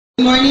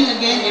Good morning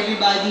again,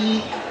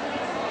 everybody.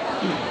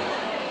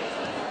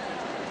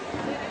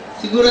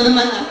 Siguro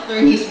naman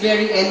after his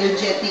very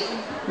energetic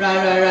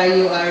rarara,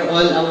 you are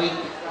all awake.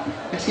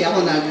 Kasi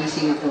ako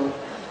nagising ako.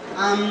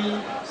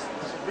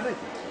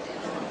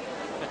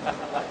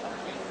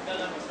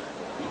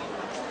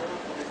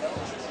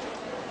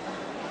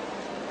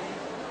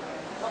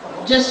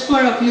 Just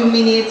for a few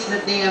minutes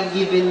that they have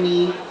given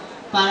me,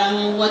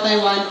 parang what I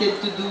wanted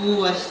to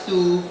do was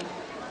to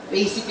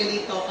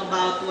basically talk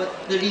about what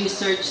the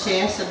research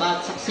says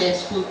about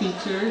successful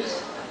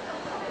teachers.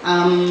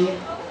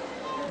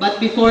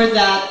 But before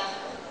that,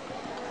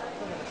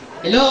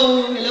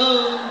 hello.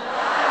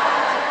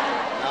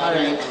 All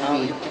right.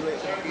 Okay.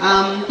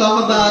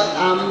 Talk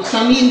about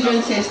some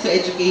hindrances to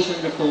education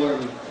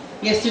reform.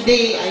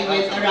 Yesterday, I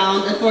went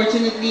around.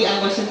 Unfortunately,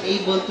 I wasn't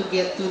able to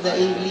get to the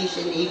English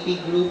and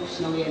AP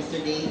groups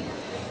yesterday.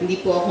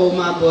 Hindi po ako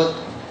umabot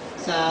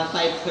sa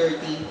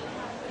 5:30.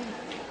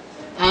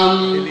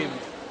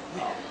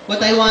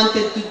 What I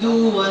wanted to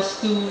do was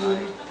to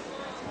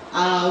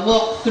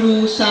walk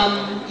through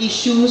some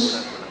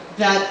issues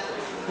that,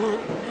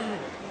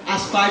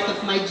 as part of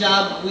my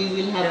job, we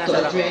will have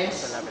to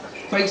address.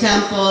 For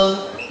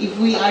example, if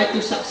we are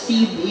to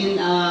succeed in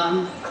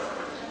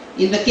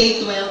the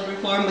K-12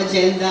 reform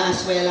agenda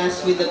as well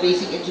as with the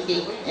basic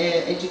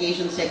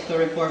education sector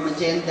reform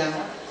agenda,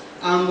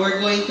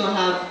 we're going to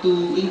have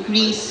to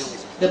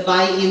increase the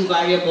buy-in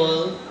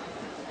variable.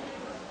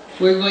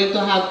 We're going to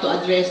have to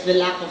address the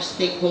lack of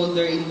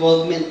stakeholder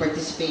involvement,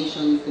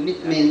 participation,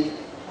 commitment.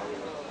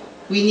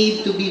 We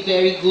need to be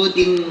very good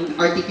in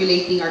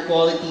articulating our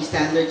quality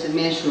standards and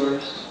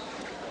measures.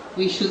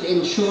 We should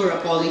ensure a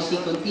policy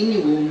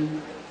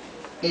continuum,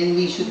 and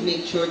we should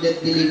make sure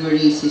that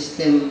delivery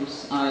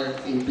systems are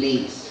in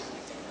place.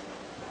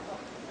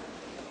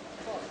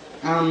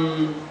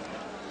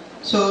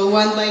 So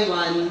one by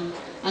one,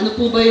 ano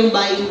po ba yung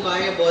buy-in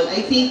variable?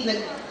 I think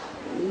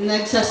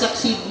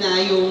nagsasucceed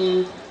na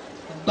yung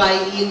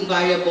buy-in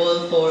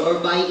variable or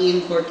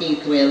buy-in for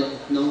K-12,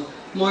 no?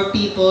 More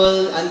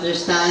people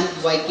understand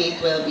why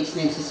K-12 is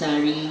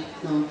necessary,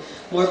 no?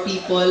 More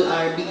people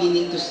are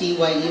beginning to see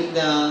why in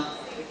the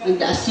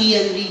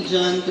ASEAN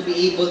region, to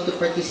be able to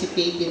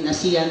participate in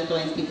ASEAN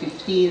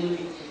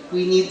 2015,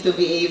 we need to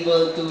be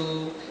able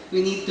to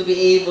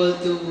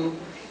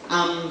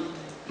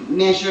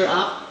measure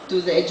up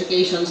to the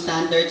education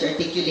standards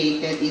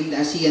articulated in the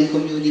ASEAN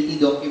community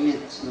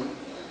documents, no?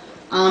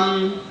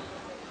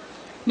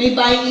 May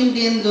buy-in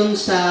din dun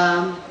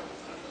sa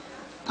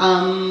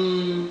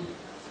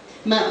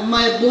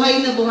buhay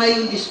na buhay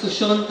yung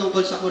diskusyon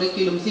tungkol sa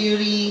curriculum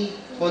theory,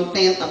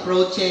 content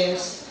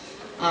approaches.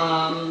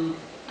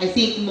 I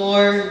think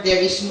there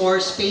is more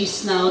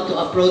space now to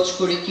approach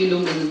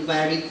curriculum in a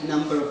varied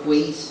number of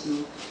ways,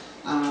 no?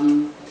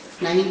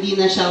 Na hindi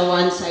na siya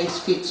one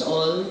size fits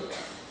all.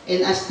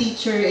 And as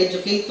teacher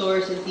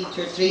educators and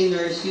teacher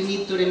trainers, you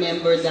need to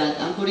remember that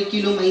ang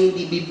curriculum ay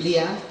hindi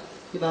Biblia,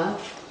 di ba?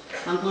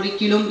 Ang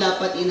curriculum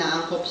dapat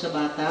inaangkop sa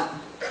bata.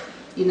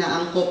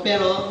 Inaangkop,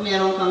 pero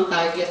meron kang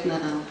target na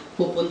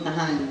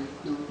pupuntahan,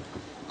 no?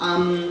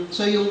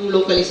 So yung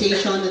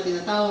localization na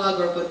tinatawag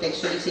or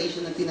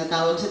contextualization na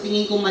tinatawag, sa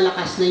tingin ko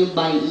malakas na yung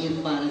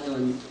buy-in para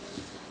doon.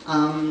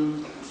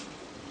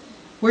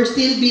 We're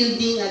still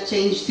building a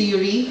change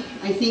theory.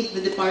 I think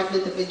the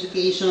Department of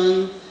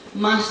Education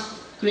must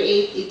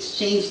create its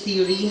change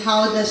theory.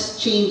 How does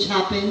change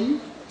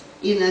happen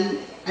in an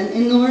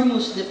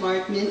enormous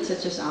department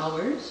such as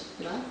ours?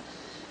 Diba?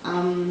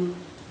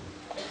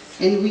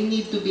 And we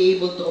need to be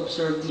able to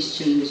observe these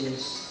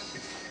changes.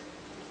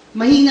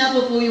 Mahina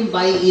po yung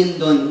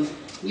buy-in doon.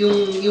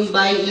 Yung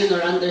buy-in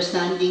or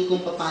understanding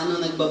kung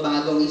paano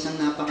nagbabago ang isang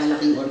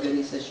napakalaking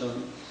organisasyon.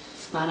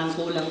 Parang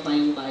kulang pa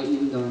yung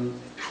buy-in doon.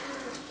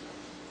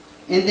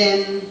 And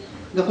then,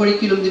 the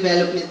curriculum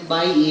development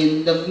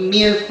buy-in, the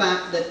mere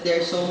fact that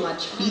there's so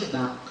much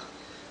feedback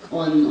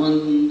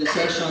on the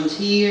sessions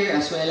here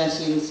as well as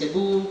in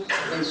Cebu,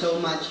 and so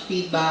much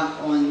feedback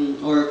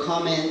or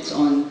comments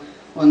on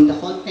the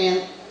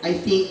content, I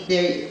think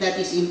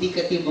that is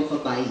indicative of a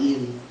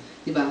buy-in.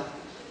 Diba?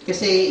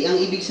 Kasi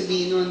ang ibig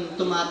sabihin nun,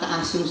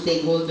 tumataas yung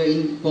stakeholder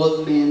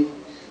involvement,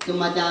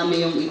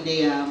 tumadami yung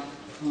ideya,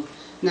 no?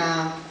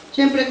 Na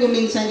syempre kung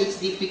minsan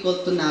it's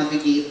difficult to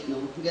navigate, no?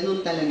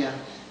 Ganun talaga.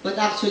 But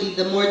actually,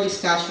 the more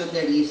discussion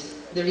there is,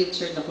 the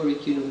richer the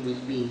curriculum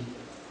will be.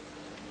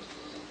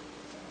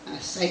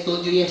 As I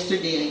told you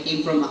yesterday, I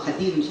came from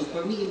academe, so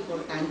for me,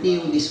 importante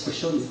yung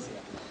diskusyon.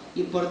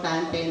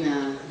 Importante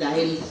na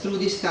dahil through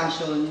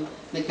discussion,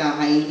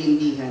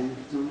 nagkakaintindihan.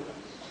 No?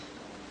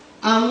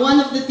 One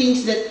of the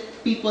things that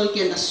people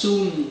can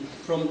assume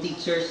from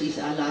teachers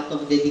is a lot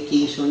of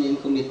dedication and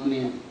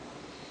commitment.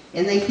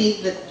 And I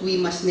think that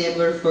we must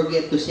never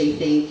forget to say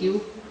thank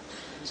you.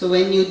 So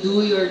when you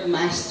do your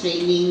mass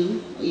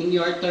training in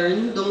your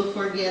turn, don't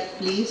forget,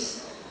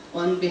 please,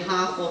 on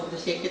behalf of the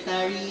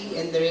Secretary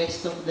and the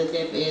rest of the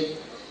DepEd,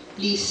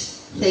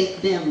 please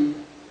thank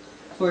them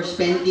for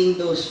spending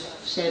those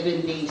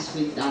 7 days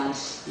with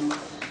us.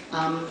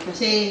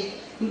 Kasi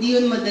Hindi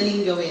yun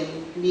madaling gawin.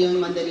 Hindi yun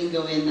madaling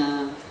gawin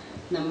na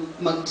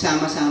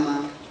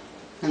magsama-sama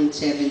ng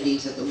 7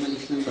 days at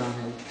umalis ng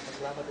bahay.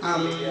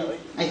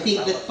 I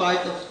think that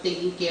part of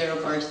taking care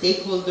of our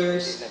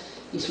stakeholders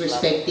is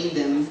respecting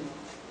them.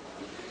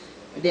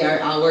 They are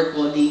our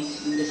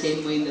colleagues in the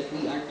same way that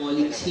we are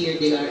colleagues here,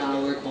 they are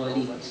our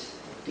colleagues.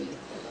 Okay.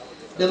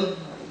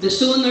 The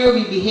sooner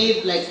we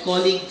behave like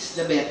colleagues,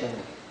 the better.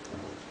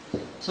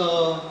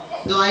 So,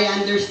 though I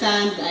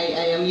understand,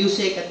 I am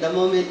USEC at the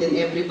moment and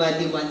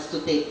everybody wants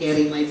to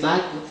carry my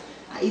bag,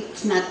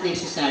 it's not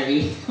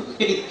necessary.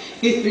 Okay?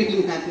 It's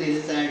really not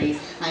necessary.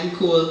 I'm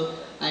cool.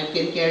 I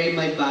can carry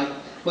my bag.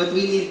 What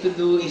we need to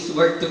do is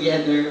work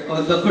together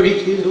on the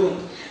curriculum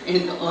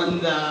and on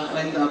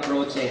the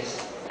approaches.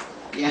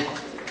 Yeah.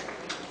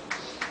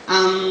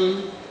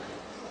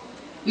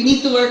 We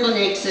need to work on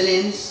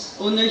excellence,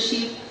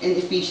 ownership, and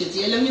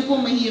efficiency. Alam niyo po,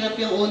 mahirap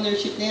yung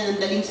ownership na yan. Ang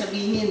daling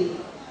sabihin.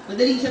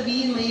 Madaling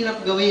sabihin,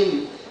 mahirap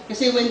gawin.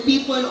 Kasi when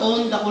people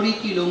own the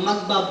curriculum,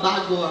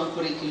 magbabago ang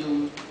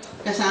curriculum.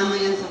 Kasama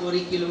yan sa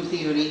curriculum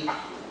theory.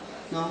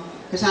 No?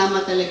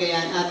 Kasama talaga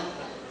yan. At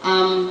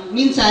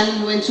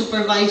minsan, when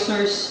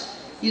supervisors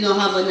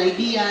have an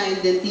idea and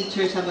then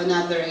teachers have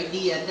another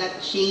idea, that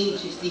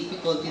change is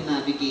difficult to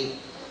navigate.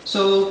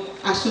 So,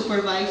 as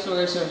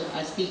supervisors or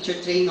as teacher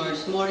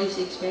trainers, more is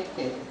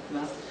expected.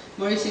 Diba?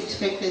 More is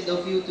expected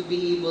of you to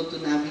be able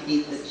to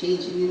navigate the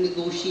change and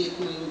negotiate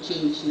mo yung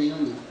change na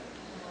yun.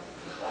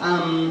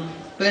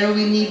 Pero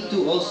we need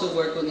to also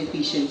work on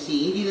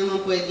efficiency. Hindi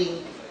naman pwedeng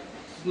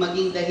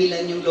maging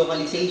dahilan yung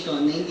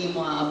localization na hindi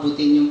mo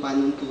aabutin yung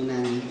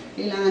panuntunan.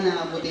 Kailangan na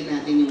aabutin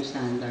natin yung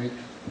standard.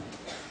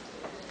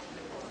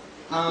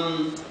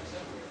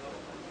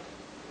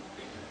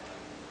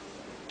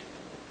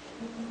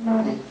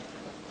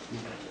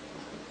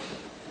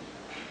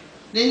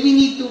 Then we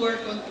need to work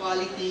on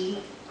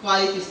quality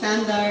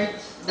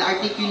standards, the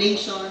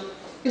articulation.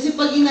 Kasi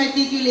pag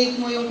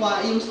inarticulate mo yung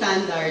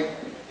standard,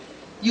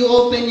 you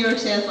open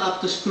yourself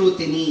up to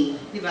scrutiny.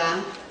 Di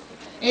ba?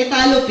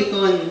 Talo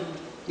pikon.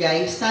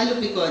 Guys,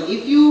 talo pikon.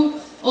 If you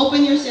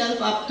open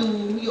yourself up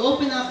you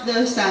open up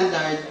the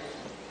standard,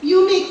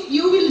 you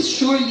will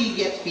surely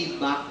get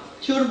feedback.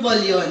 Sure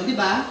ball yun, di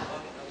ba?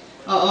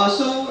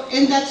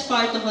 And that's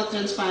part of a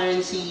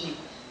transparency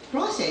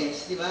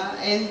process, di ba?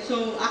 And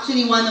so,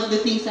 actually, one of the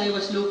things I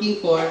was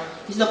looking for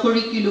is the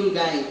curriculum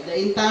guide, the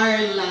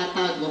entire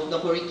latag of the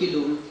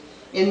curriculum.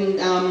 And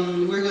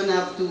we're gonna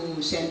have to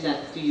send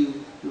that to you.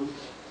 No?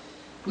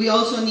 We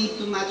also need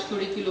to match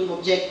curriculum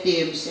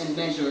objectives and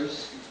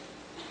measures.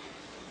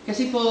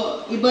 Kasi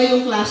po, iba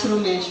yung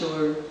classroom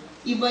measure,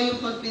 iba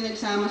yung pag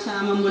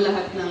pinagsama-sama mo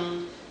lahat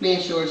ng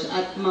measures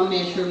at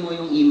ma-measure mo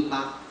yung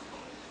impact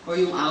or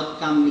yung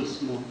outcome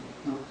mismo.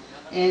 No?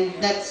 And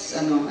that's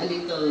a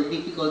little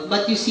difficult.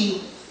 But you see,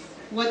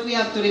 what we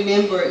have to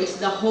remember is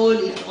the whole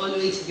is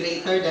always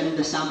greater than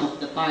the sum of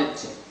the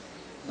parts.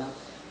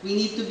 We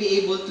need to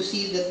be able to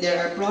see that there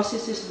are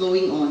processes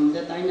going on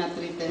that are not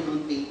written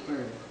on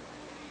paper.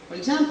 For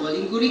example,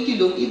 in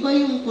curriculum, iba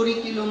yung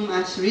curriculum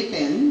as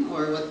written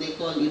or what they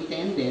call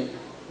intended.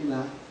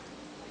 Diba?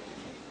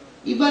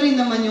 Iba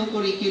rin naman yung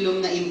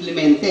curriculum na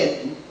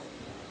implemented.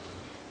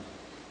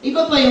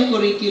 Iba pa yung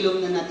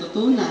curriculum na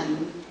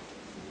natutunan.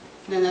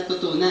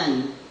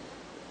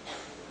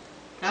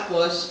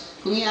 Tapos,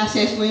 kung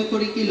i-assess mo yung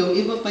curriculum,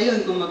 iba pa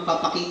yun kung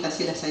magpapakita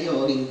sila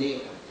sa'yo o hindi.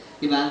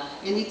 Diba?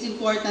 And it's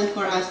important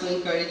for us to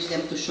encourage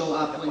them to show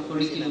up when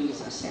curriculum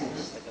is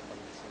assessed.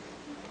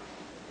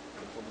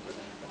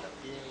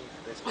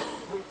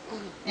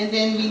 And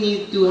then we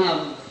need to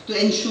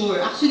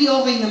ensure, actually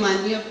okay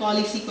naman, we have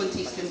policy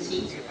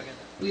consistency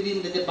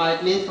within the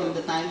department from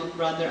the time of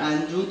Brother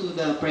Andrew to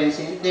the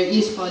present. There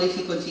is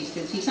policy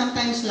consistency.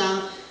 Sometimes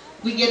lang,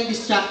 we get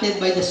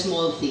distracted by the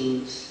small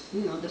things,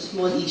 the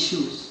small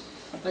issues.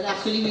 But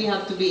actually, we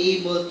have to be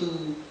able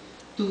to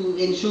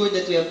ensure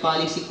that we have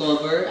policy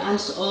cover.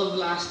 As of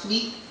last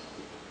week,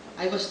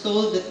 I was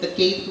told that the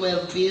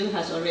K-12 bill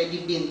has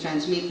already been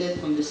transmitted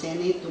from the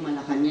Senate to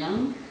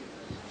Malacanang.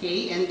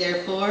 Okay, and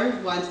therefore,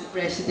 once the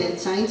President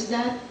signs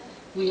that,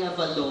 we have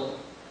a law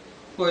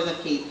for the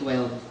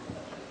K-12.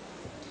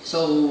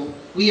 So,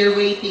 we are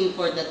waiting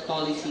for that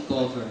policy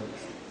cover.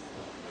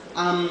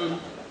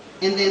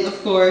 And then, of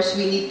course,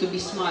 we need to be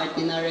smart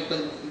in our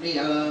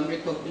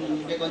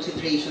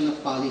reconsideration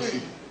of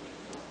policy.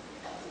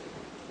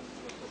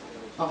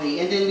 Okay,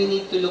 and then we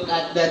need to look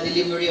at the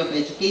delivery of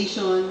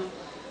education,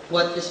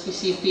 what the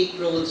specific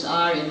roles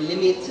are and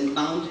limits and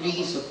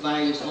boundaries of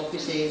various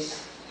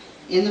offices,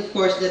 and of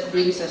course, that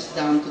brings us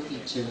down to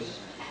teachers.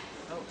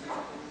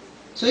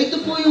 So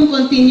ito po yung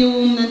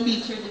continuum ng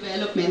teacher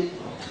development.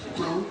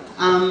 No?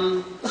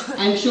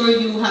 I'm sure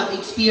you have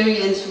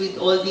experience with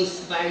all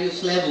these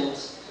various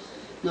levels.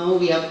 No,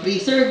 we have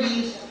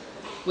pre-service,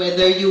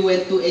 whether you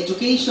went to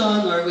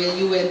education or when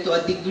you went to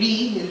a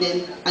degree and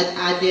then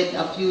added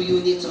a few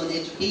units on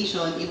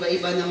education,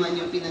 iba-iba naman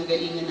yung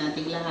pinanggalingan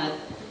nating lahat.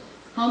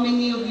 How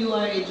many of you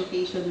are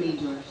education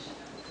majors?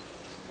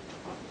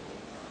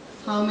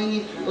 How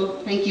many,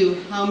 thank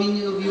you, how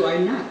many of you are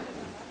not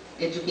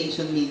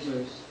education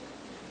majors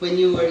when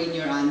you were in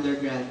your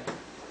undergrad?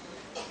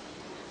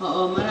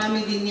 Oo,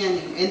 marami din yan.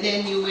 And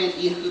then you went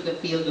into the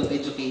field of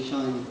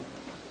education.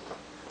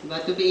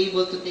 But to be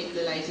able to take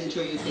the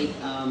licensure, you take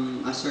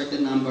a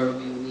certain number of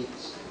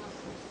units.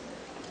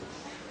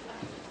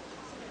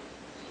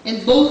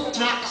 And both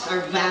tracks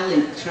are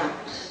valid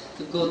tracks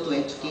to go to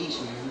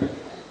education.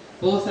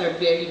 Both are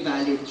very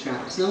valid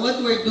tracks. Now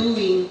what we're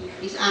doing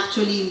is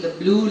actually in the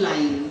blue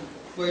line.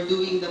 We're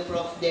doing the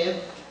Prof Dev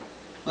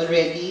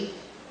already.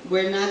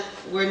 We're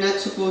not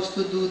supposed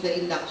to do the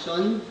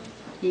induction.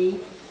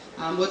 Okay?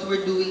 What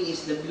we're doing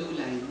is the blue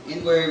line,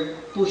 and we're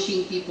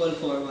pushing people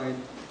forward.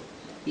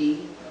 Okay?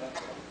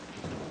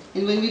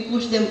 And when we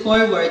push them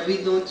forward,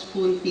 we don't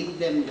spoon feed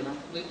them. Diba?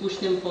 We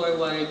push them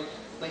forward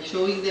by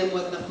showing them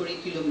what the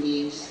curriculum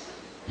is,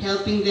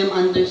 helping them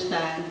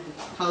understand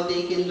how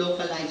they can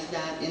localize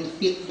that and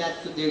fit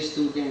that to their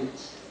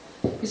students.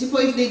 Kasi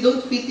po, if they don't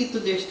fit it to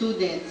their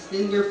students,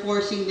 then we're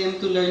forcing them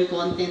to learn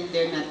content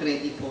they're not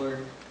ready for.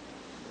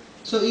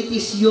 So it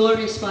is your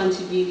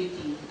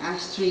responsibility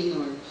as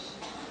trainers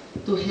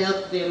to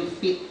help them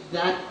fit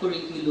that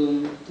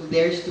curriculum to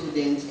their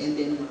students and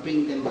then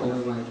bring them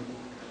forward.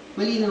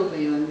 Malinaw ba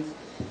yun?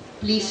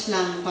 Please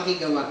lang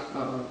pakigawa.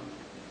 Oo.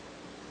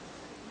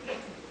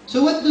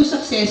 So what do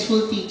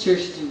successful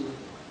teachers do?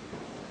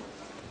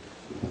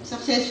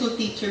 Successful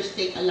teachers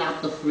take a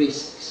lot of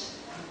risks.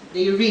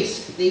 They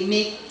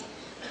make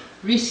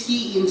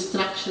risky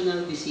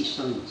instructional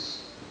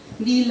decisions.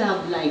 Hindi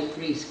love life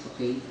risk,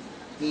 okay?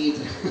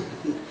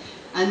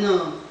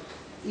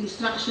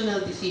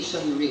 Instructional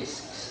decision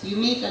risks. You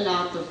make a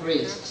lot of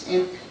risks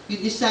and you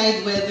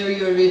decide whether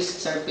your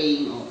risks are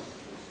paying off.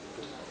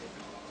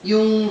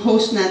 Yung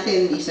host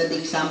natin is an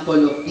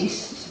example of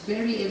this. It's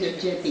very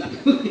energetic.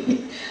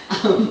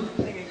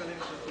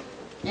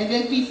 And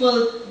then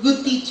good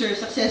teachers,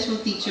 successful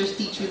teachers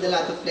teach with a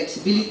lot of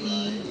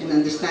flexibility and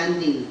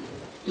understanding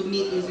to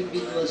meet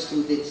individual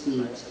students'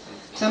 needs.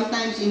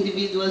 Sometimes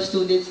individual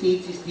students'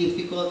 needs is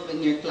difficult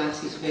when your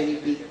class is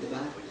very big,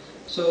 diba?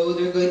 So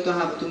they're going to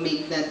have to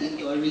make that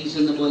into a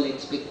reasonable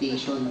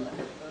expectation.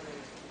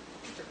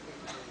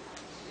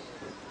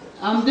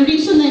 The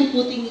reason I'm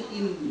putting it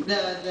in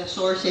the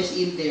sources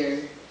in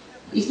there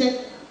is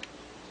that,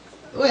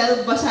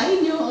 well,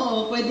 basahin nyo,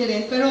 oo, pwede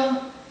rin,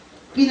 pero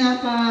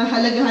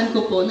pinapahalagahan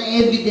ko po na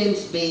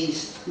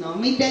evidence-based. No?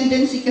 May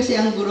tendency kasi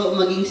ang guro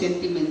maging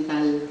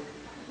sentimental,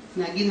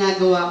 na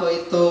ginagawa ko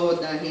ito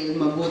dahil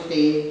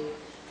mabuti,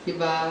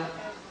 diba?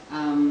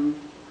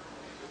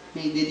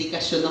 May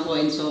dedikasyon ako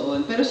and so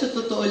on. Pero sa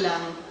totoo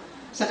lang,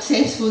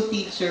 successful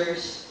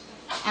teachers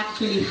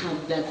actually have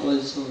that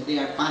also. They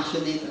are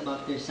passionate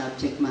about their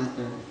subject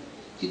matter.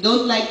 If you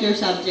don't like your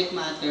subject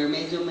matter,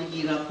 medyo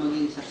mahirap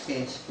maging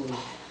successful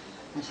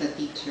as a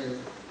teacher.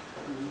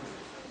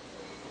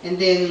 And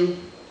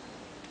then,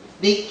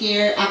 they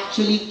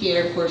actually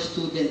care for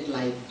student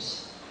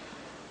lives.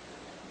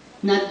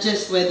 Not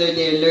just whether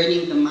they're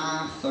learning the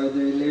math or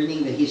they're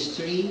learning the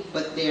history,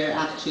 but they're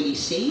actually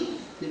safe,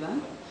 di ba?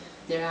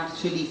 They're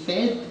actually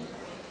fed.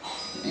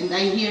 And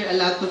I hear a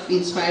lot of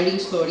inspiring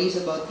stories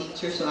about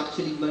teachers who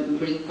actually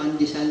bring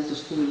pandesal to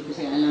school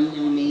kasi alam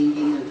niyang may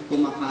hindi na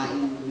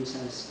kumakain dun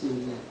sa school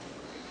na.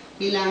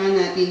 Kailangan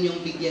natin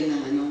yung bigyan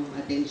ng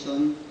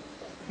atensyon.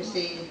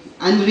 Kasi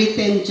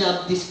unwritten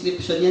job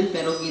description yan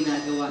pero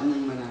ginagawa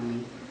ng marami.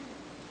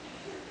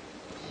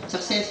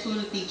 Successful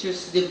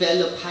teachers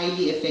develop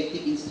highly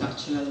effective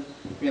instructional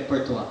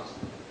repertoire.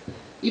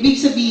 Ibig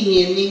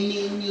sabihin, may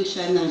menu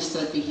siya ng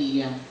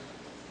strategiya.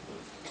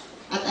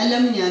 At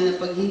alam niya na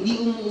pag hindi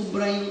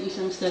umuubra yung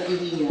isang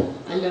strategiya,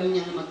 alam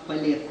niyang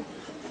magpalit.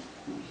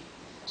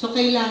 So,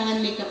 kailangan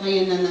may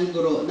kakayanan ng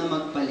guro na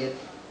magpalit.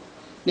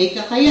 May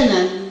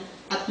kakayanan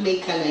at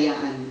may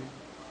kalayaan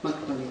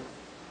magpalit.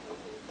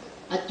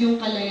 At yung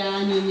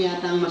kalayaan yun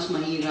yata ang mas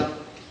mahirap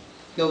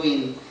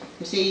gawin.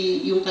 Kasi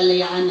yung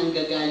kalayaan ang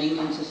gagaling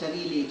yung sa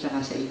sarili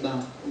at sa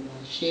iba.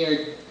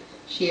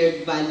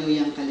 Shared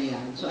value yung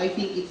kalayaan. So, I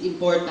think it's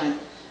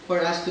important for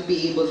us to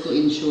be able to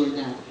ensure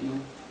that. No?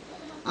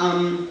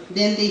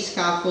 Then they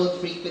scaffold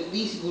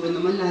frequently. Siguro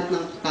naman lahat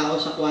ng tao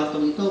sa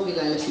kwartong ito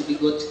kilala si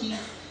Vygotsky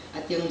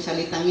at yung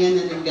salitang yan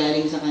na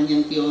nanggaling sa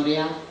kanyang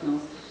teorya. No?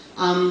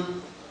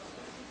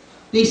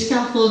 They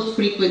scaffold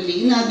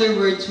frequently. In other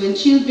words, when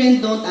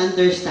children don't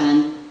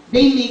understand,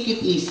 they make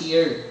it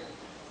easier.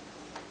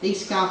 They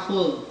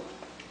scaffold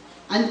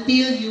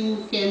until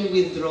you can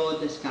withdraw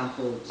the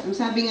scaffolds. Ang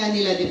sabi nga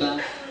nila, di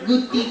ba,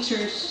 good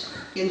teachers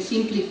can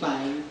simplify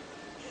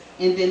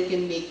and then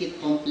can make it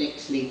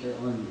complex later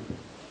on.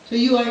 So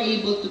you are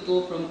able to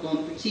go from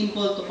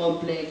simple to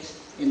complex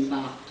and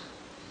back.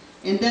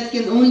 And that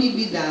can only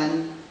be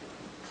done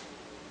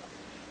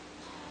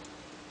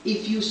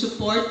if you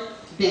support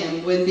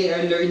them when they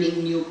are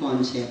learning new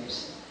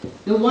concepts.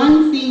 The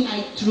one thing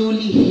I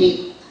truly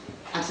hate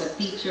as a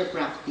teacher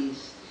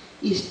practice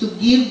is to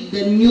give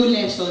the new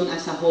lesson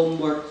as a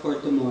homework for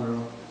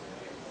tomorrow.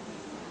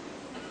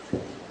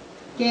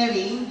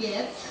 Caring,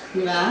 gets?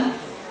 Di ba?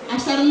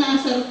 Asar na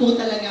asar po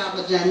talaga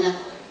ako dyan na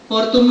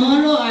For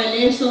tomorrow, our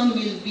lesson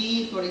will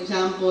be, for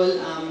example,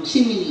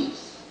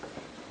 similes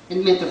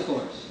and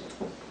metaphors.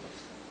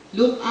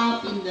 Look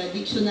up in the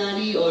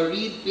dictionary or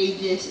read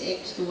pages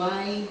X to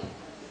Y,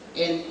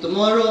 and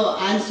tomorrow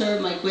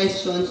answer my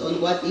questions on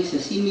what is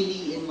a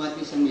simile and what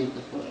is a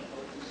metaphor.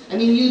 I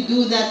mean, you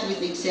do that with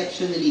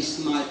exceptionally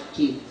smart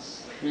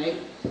kids, right?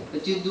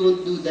 But you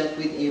don't do that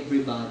with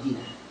everybody.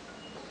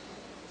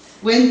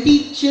 When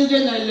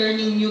children are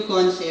learning new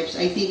concepts,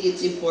 I think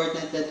it's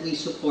important that we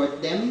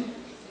support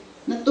them.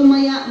 Na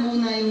tumaya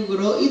muna yung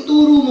guro,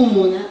 ituro mo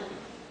muna.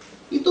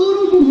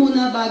 Ituro mo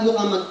muna bago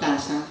ka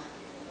magtasa.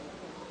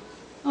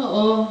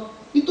 Oo,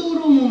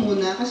 ituro mo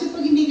muna. Kasi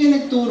pag hindi ka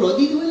nagturo,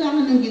 dito wala ka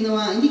nang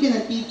ginawa. Hindi ka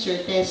na teacher,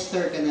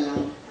 tester ka na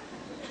lang.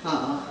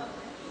 Oo.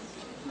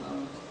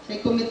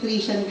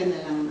 Psychometrician ka na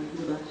lang,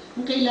 di ba?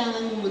 Ang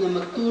kailangan mo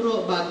muna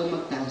magturo bago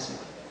magtasa.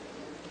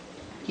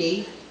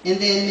 Okay? And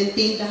then,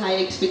 maintain the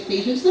high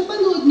expectations.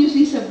 Napanood niyo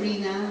si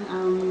Sabrina.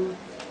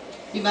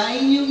 Di ba?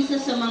 Yun yung isa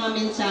sa mga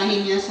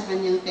mensahe niya sa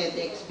kanyang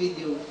TEDx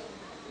video.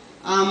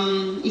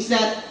 Is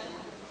that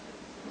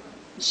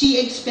she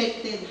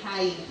expected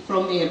high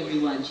from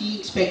everyone. She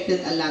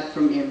expected a lot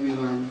from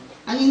everyone.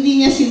 Ang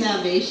hindi niya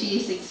sinabi, she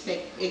is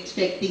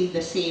expecting the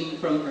same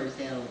from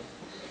herself.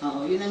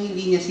 Oo, yun ang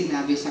hindi niya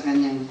sinabi sa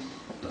kanyang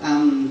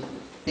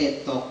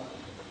TED Talk.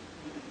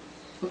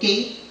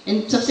 Okay?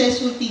 And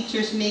successful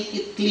teachers make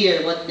it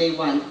clear what they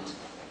want.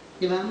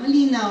 Di ba?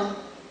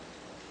 Malinaw.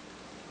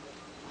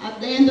 At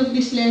the end of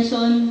this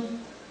lesson,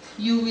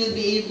 you will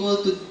be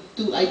able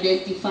to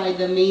identify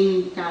the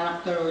main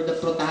character or the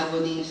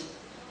protagonist.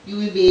 You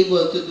will be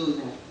able to do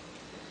that.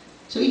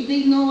 So if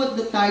they know what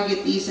the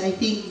target is, I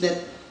think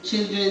that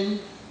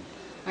children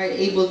are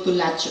able to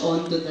latch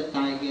on to the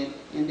target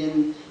and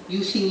then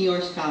using your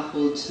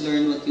scaffolds,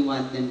 learn what you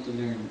want them to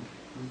learn.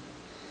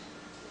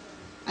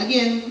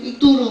 Again,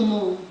 ituro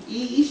mo,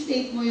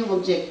 i-state mo yung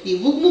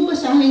objective. Huwag mo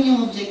basahin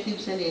yung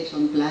objective sa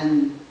lesson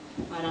plan.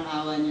 Parang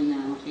awa nyo na,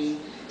 okay?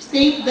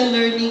 State the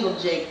learning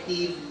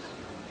objective.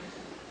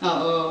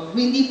 Oo.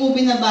 Hindi po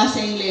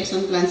binabasa yung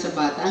lesson plan sa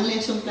bata. Ang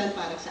lesson plan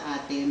para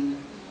sa atin.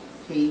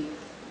 Okay?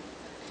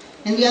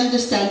 And we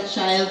understand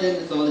child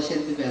and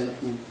adolescent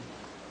development.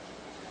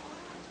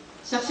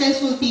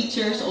 Successful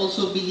teachers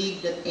also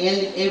believe that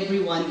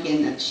everyone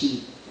can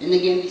achieve. And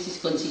again, this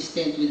is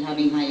consistent with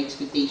having high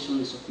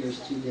expectations of your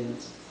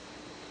students.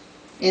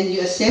 And you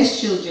assess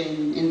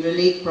children and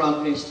relate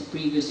progress to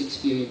previous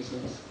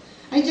experiences.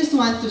 I just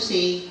want to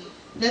say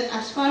that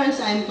as far as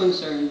I'm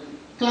concerned,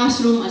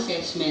 classroom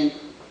assessment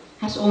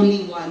has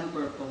only one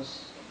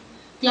purpose.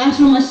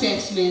 Classroom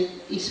assessment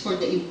is for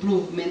the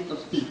improvement of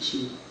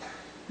teaching.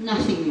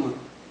 Nothing more.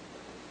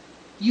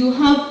 You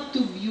have to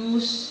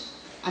use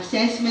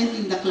assessment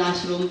in the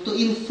classroom to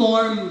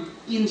inform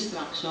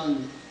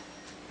instruction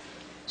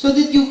so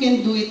that you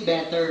can do it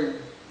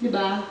better.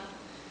 Diba?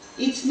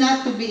 It's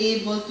not to be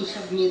able to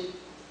submit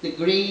the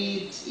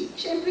grades.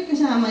 Siyempre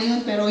kasama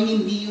yun, pero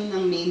hindi yun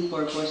ang main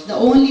purpose. The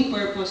only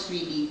purpose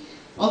really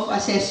of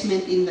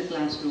assessment in the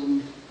classroom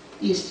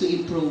is to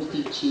improve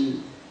teaching.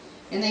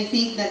 And I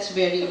think that's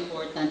very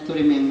important to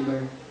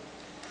remember.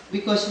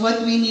 Because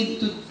what we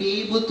need to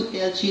be able to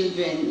tell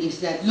children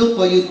is that,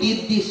 look, oh, you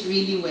did this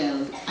really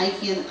well. I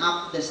can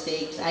up the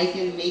stakes. I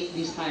can make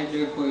this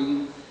harder for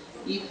you.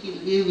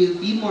 It will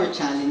be more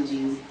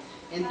challenging.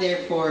 And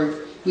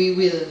therefore, we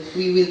will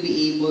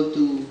be able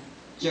to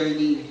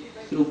journey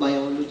through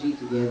biology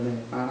together.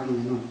 Parang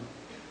ano.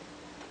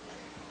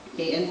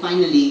 Okay, and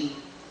finally,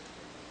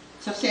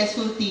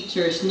 successful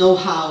teachers know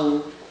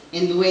how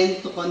and when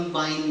to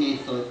combine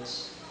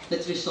methods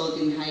that result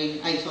in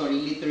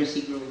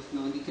literacy growth.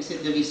 No? Because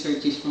the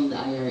research is from the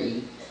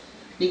IRA.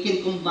 They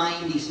can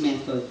combine these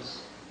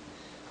methods.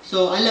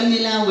 So, alam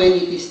nila when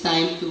it is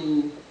time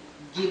to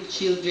give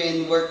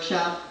children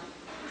workshop.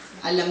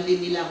 Alam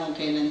din nila kung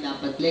kailan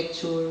dapat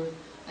lecture.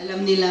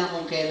 Alam nila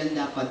kung kailan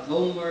dapat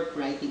homework,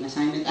 writing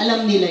assignment.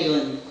 Alam nila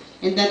yon.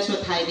 And that's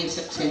what highly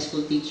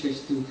successful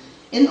teachers do.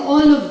 And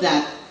all of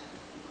that,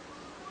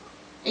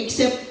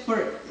 except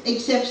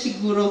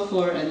siguro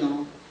for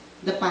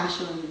the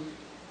passion.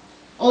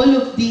 All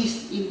of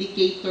these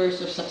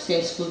indicators of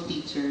successful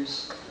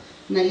teachers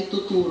na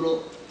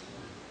ituturo,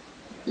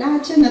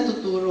 lahat siya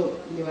natuturo,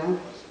 di ba?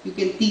 You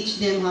can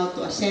teach them how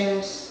to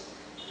assess.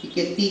 You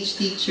can teach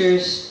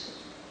teachers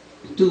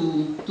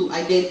to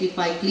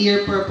identify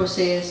clear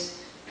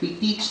purposes. We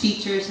teach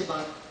teachers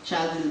about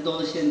child and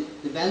adolescent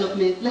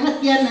development.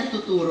 Lahat yan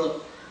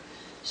natuturo.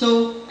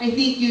 So, I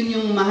think yun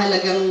yung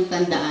mahalagang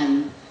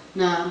tandaan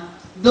na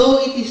though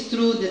it is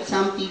true that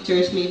some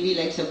teachers, maybe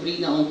like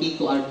Sabrina or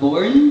Kiko, are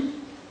born,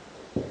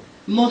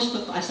 most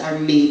of us are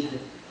made.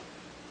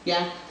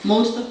 Yeah?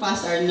 Most of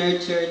us are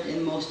nurtured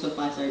and most of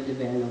us are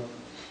developed.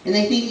 And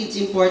I think it's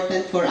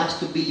important for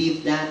us to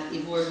believe that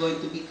if we're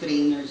going to be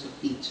trainers of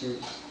teachers.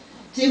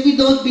 Kasi if we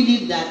don't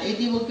believe that,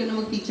 di wag ka na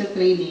mag-teacher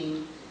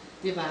training.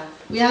 Di ba?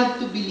 We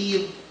have to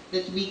believe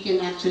that we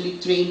can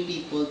actually train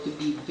people to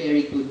be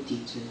very good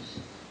teachers.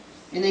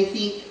 And I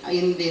think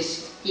in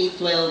this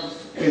K-12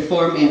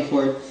 reform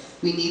effort,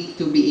 we need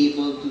to be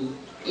able to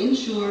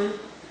ensure,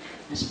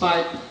 as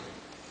part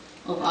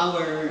of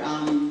our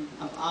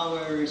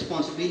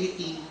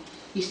responsibility,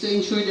 is to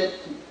ensure that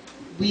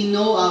we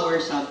know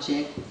our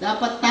subject.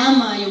 Dapat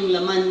tama yung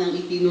laman ng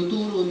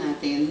itinuturo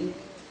natin.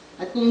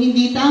 At kung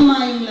hindi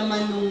tama yung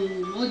laman ng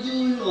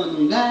module o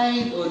ng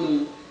guide o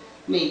nung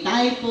may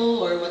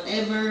typo or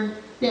whatever,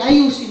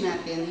 ayusin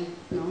natin,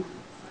 no?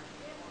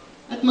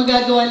 At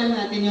magagawa lang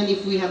natin yun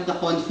if we have the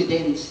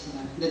confidence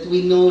that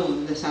we know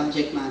the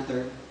subject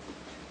matter,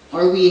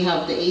 or we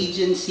have the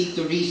agency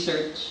to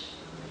research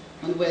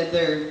on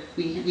whether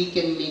we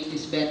can make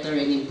this better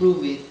and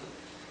improve it.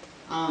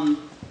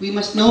 We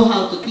must know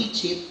how to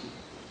teach it,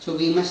 so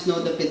we must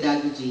know the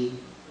pedagogy.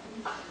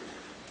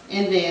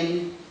 And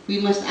then, we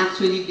must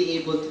actually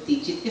be able to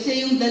teach it.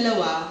 Kasi yung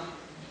dalawa,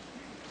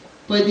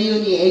 pwede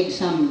yun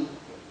i-exam.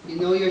 You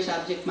know your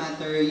subject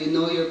matter, you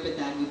know your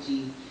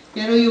pedagogy.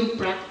 Pero yung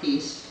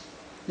practice,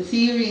 the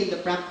theory and the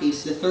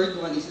practice, the third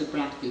one is the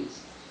practice.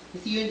 The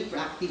theory and the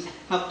practice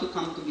have to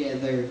come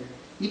together.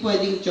 Hindi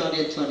pwedeng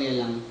chorya-chorya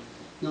lang.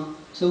 No?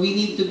 So we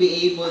need to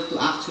be able to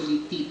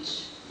actually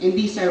teach. And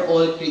these are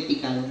all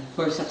critical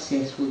for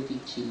successful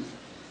teaching.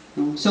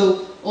 No?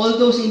 So all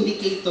those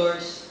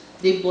indicators,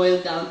 they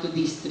boil down to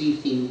these three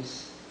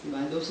things.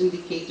 Diba? Those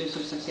indicators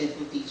of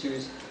successful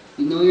teachers: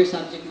 you know your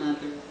subject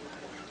matter,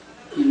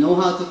 you know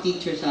how to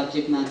teach your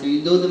subject matter,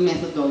 you know the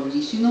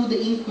methodologies, you know the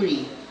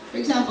inquiry. For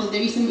example,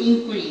 there is an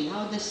inquiry.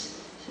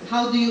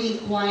 How do you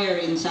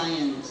inquire in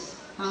science?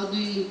 How do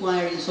you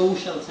inquire in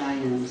social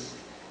science?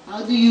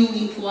 How do you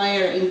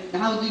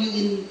how do you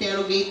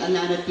interrogate a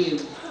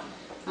narrative?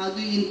 How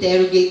do you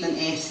interrogate an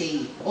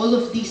essay? All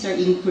of these are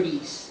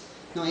inquiries.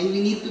 No? And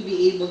we need to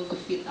be able to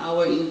fit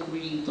our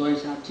inquiry to our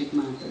subject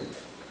matter.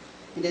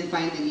 And then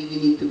finally, we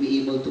need to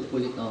be able to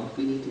pull it off.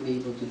 We need to be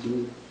able to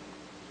do it.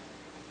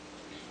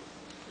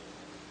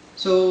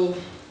 So,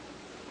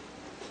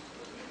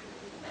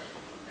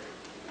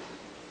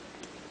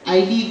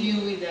 I leave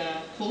you with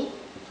a quote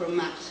from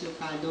Max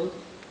Lucado.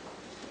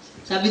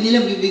 Sabi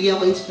nila,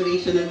 bibigyan ako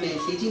inspirational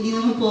message. Hindi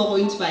naman po ako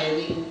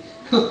inspiring.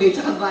 Okay,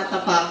 saka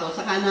bata pa ako,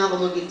 saka na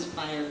ako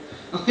mag-inspire.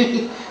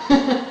 Okay?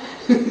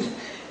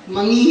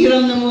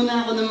 Manghihiram na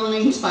muna ako ng mga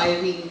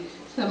inspiring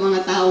sa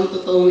mga taong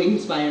totoong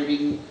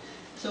inspiring.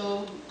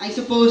 So, I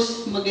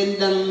suppose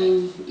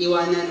magandang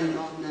iwanan,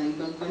 no? Na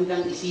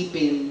magandang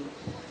isipin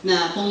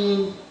na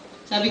kung,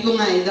 sabi ko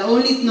nga the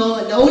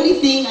only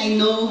thing I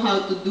know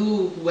how to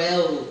do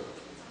well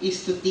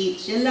is to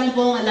teach. Yan lang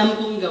po ang alam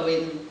kong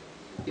gawin.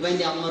 Diba,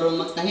 hindi ako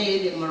marunong magtahi,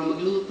 hindi ako marunong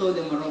magluto, hindi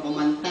ako marunong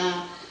kumanta.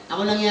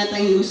 Ako lang yata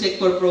yung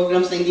USEC for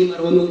programs na hindi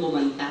marunong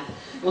kumanta.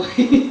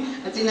 Okay?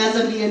 At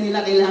sinasabihan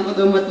nila, kailangan ko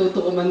daw matuto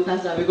kumanta.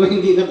 Sabi ko,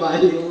 hindi na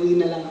bali, uwi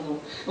na lang ako.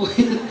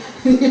 Okay?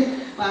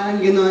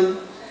 Parang gano'n.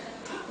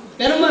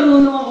 Pero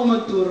marunong ako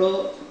magturo.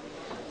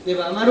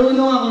 Diba?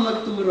 Marunong ako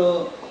magturo.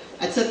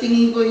 At sa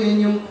tingin ko, yun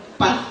yung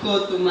path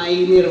ko to my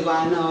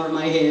nirvana or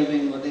my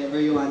heaven,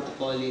 whatever you want to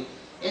call it.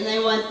 And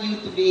I want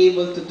you to be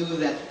able to do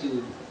that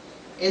too.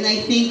 And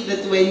I think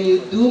that when you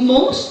do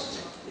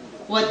most,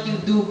 what you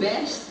do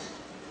best,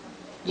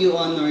 you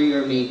honor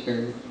your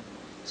maker.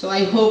 So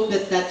I hope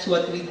that that's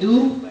what we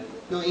do.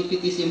 No, if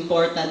it is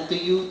important to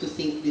you to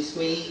think this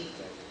way,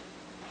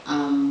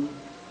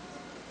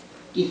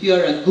 if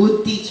you're a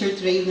good teacher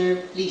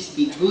trainer, please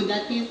be good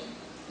at it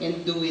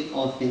and do it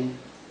often.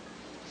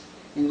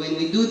 And when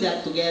we do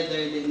that together,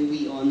 then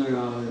we honor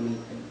our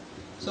maker.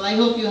 So I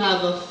hope you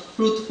have a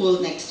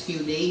fruitful next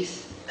few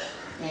days.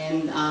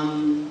 And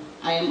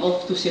I am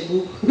off to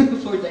Cebu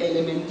for the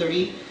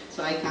elementary,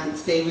 so I can't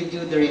stay with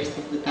you the rest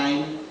of the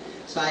time.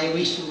 So I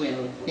wish you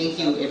well. Thank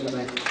you,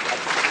 everybody.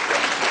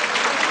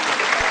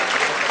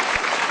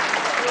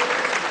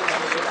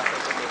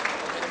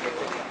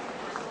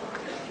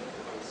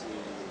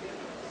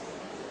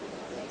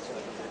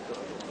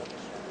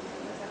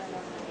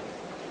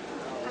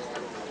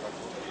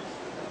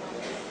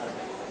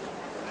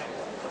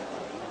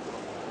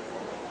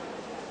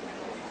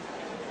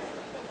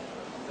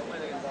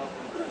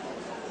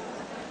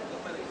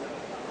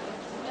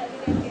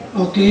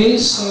 Okay,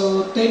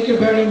 so thank you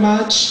very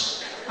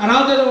much. A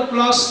round of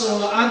applause to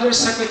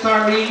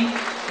Undersecretary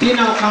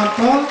Dina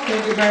Ocampo.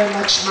 Thank you very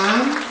much,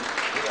 ma'am,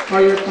 for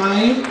your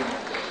time.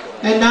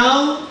 And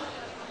now,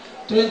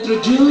 to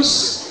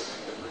introduce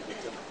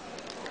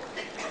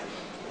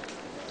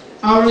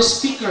our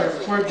speaker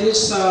for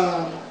this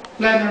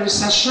plenary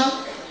session,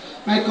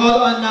 I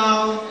call on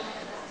now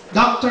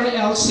Dr.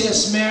 Elsie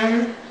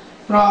Esmer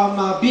from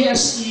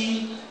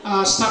BSE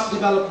Staff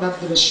Development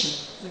Division.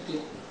 Thank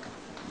you.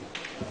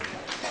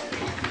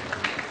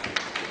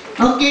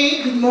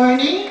 Okay, good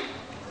morning.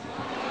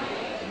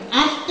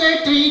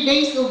 After 3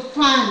 days of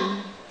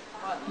fun,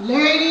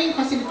 learning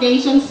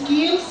facilitation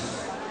skills,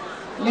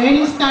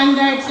 learning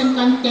standards and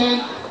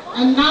content,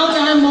 and now we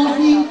are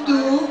moving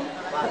to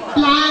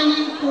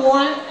planning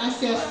for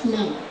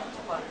assessment.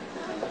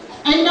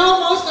 I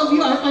know most of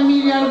you are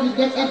familiar with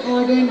DepEd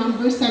Order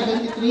number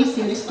 73,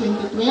 Series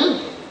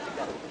 2012,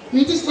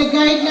 which is the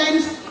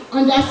guidelines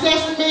on the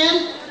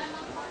assessment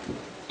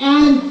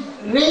and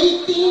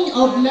rating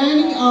of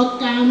learning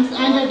outcomes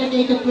under the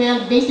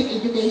K-12 basic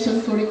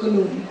education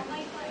curriculum.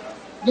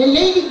 The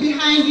lady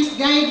behind this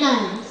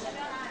guidelines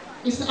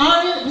is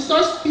our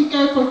resource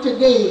speaker for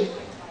today.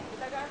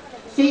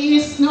 She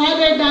is no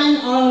other than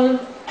our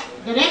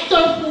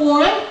Director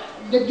for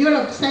the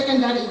Bureau of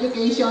Secondary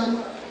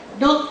Education,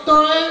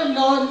 Dr.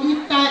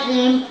 Lolita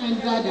M.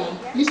 Andrada.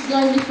 Please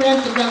join me,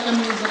 friends, in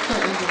welcoming Dr.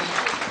 Andrada.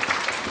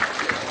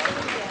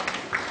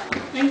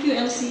 Thank you,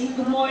 Elsie.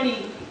 Good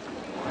morning.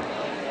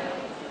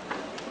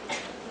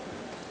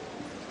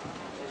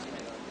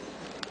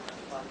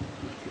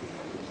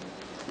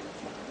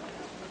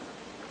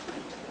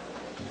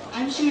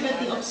 I'm sure that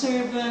the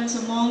observants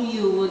among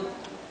you would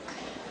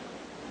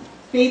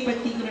pay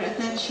particular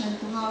attention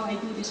to how I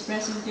do this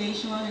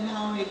presentation and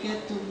how I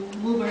get to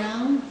move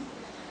around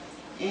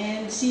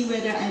and see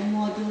whether I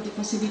model the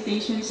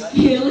facilitation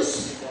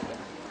skills.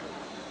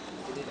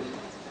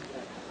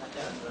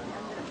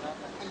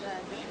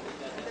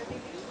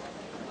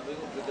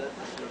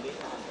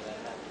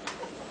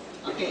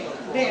 Okay,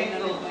 there you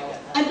go.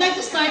 I'd like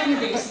to start with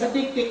this, the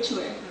big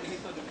picture.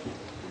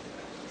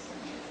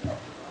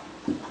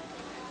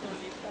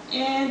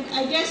 And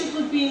I guess it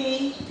would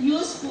be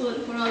useful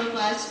for all of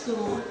us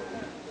to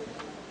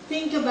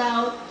think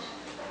about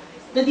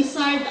the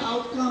desired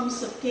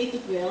outcomes of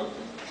K-12,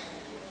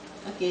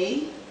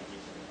 okay,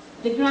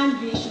 the grand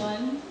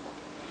vision,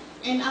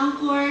 and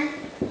anchor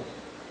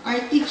our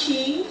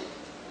teaching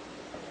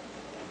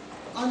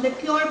on the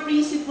core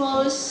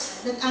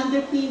principles that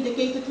underpin the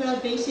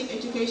K-12 basic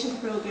education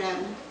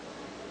program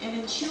and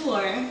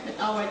ensure that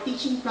our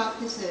teaching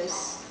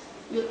practices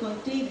will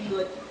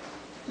contribute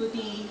to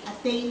the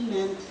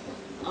attainment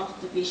of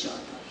the vision.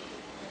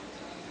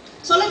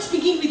 So let's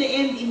begin with the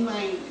end in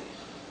mind.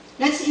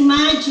 Let's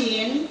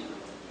imagine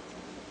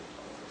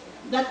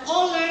that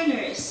all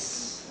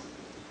learners,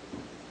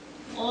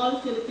 all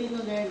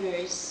Filipino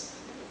learners,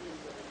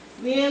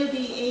 will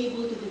be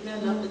able to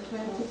develop the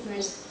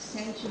 21st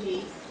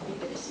century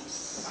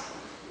literacies.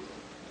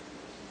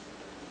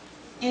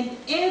 And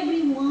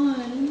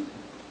everyone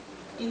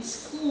in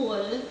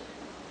school,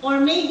 or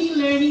maybe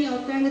learning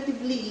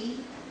alternatively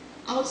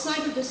outside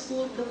of the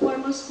school, the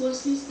formal school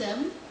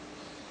system,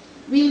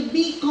 will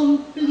be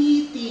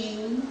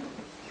completing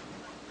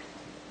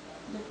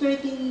the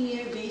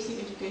 13-year basic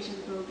education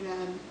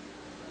program,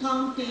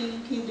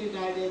 counting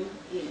kindergarten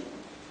in.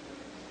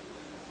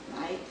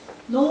 Right?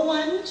 No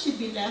one should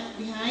be left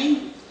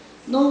behind.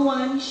 No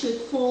one should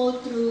fall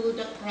through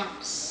the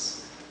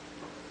cracks.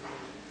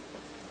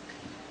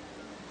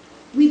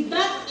 With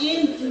that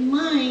end in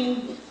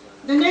mind,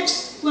 the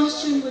next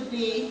question would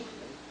be,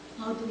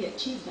 how do we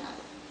achieve that?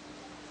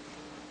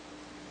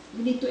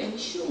 We need to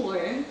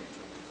ensure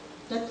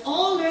that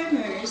all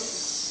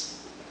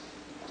learners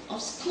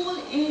of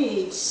school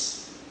age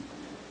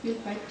will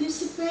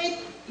participate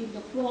in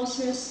the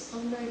process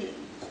of learning.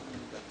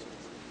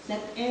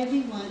 That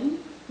everyone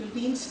will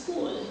be in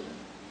school.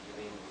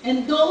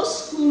 And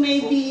those who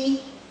may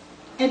be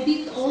a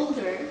bit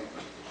older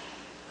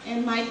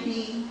and might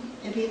be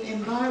a bit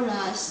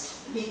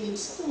embarrassed being in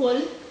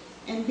school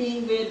and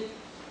being with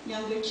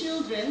younger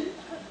children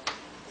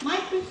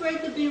might prefer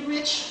to be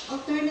reached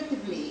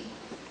alternatively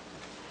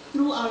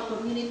through our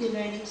community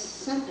learning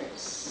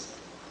centers.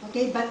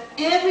 Okay, but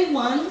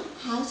everyone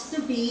has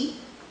to be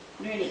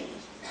learning.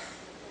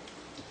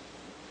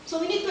 So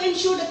we need to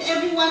ensure that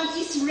everyone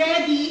is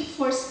ready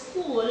for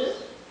school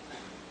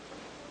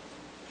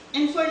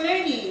and for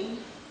learning,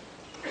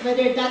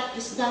 whether that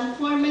is done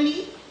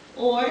formally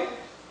or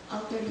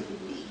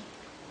alternatively.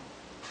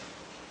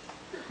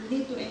 We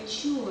need to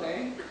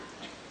ensure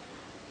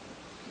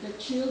that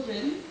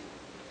children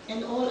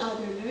and all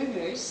other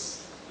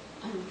learners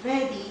are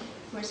ready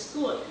for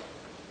school.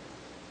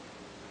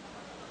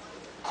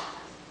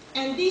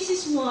 And this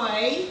is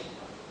why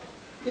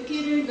the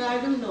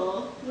kindergarten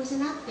law was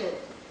enacted.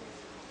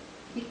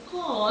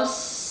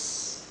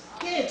 Because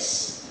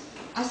kids,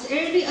 as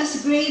early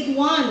as grade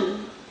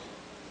 1,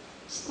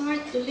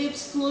 start to leave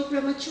school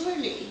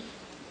prematurely.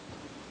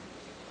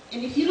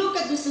 And if you look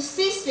at the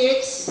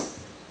statistics,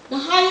 the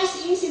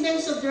highest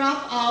incidence of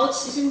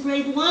dropouts is in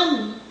grade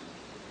 1,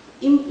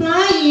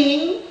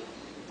 implying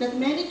that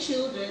many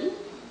children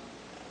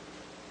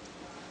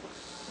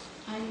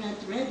are not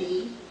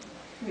ready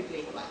for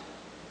grade 1.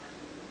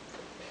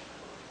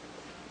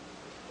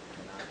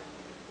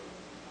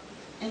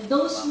 And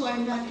those who are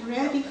not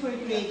ready for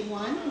grade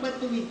 1,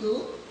 what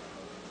do?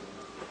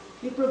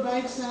 We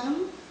provide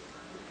some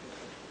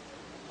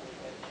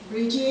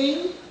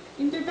bridging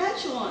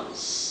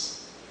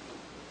interventions.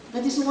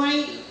 That is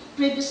why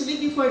previously,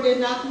 before the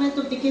enactment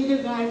of the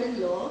kindergarten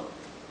law,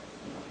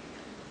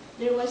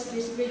 there was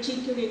this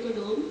bridging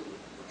curriculum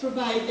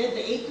provided,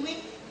 the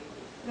 8-week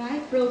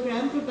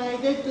program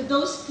provided to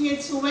those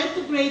kids who went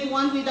to grade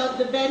 1 without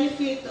the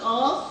benefit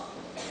of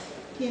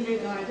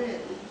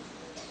kindergarten.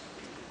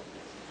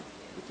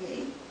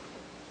 Okay?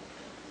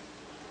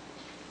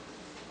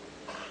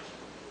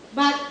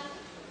 But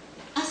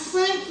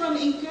aside from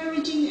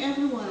encouraging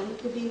everyone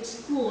to be in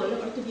school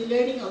or to be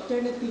learning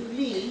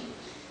alternatively,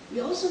 We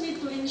also need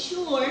to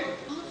ensure,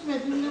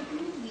 Alfred, you're not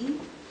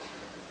moving.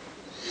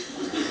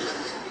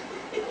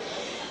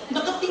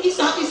 Nakatingin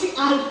sa akin si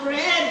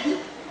Alfred.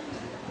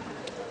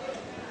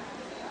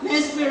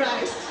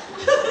 Mesmerized.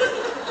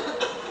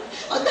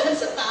 O dahil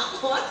sa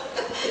takot.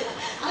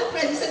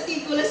 Alfred, isang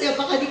tipo lang siya.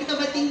 Baka di kita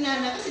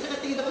matingnan na kasi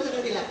nakatingin ako sa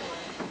kanila.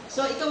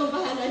 So, ikaw ang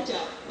bahala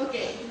dyan.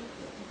 Okay.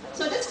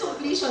 So, that's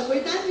completion.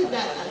 We're done with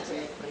that,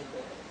 Alfred.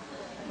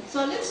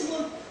 So, let's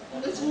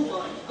move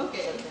on.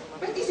 Okay.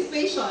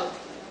 Participation.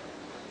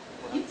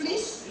 You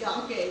please?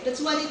 Yeah, okay.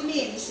 That's what it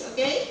means.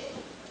 Okay?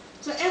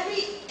 So,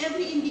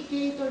 every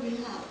indicator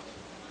we have,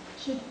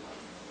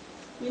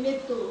 we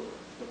need to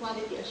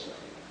quality assure.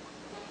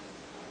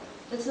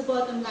 That's the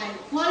bottom line.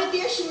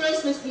 Quality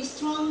assurance must be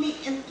strongly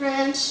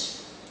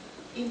entrenched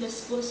in the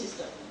school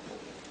system.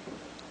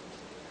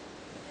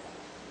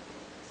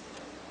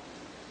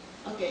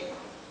 Okay.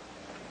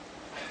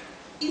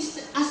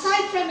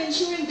 Aside from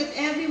ensuring that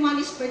everyone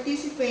is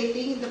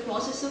participating in the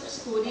process of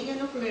schooling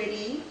and of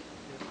learning,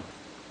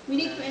 we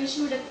need to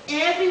ensure that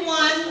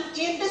everyone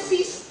in the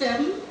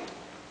system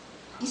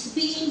is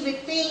being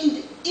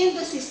retained in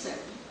the system.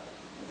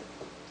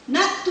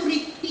 Not to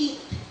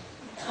repeat,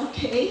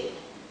 okay?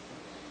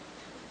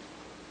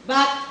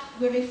 But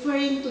we're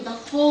referring to the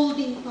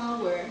holding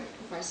power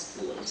of our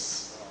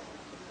schools.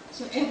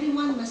 So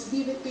everyone must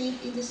be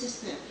retained in the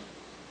system.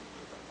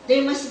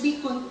 They must be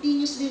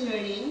continuously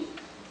learning.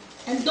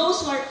 And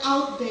those who are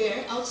out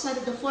there, outside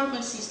of the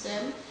formal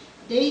system,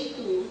 they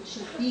too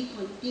should be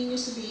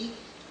continuously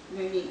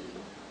learning.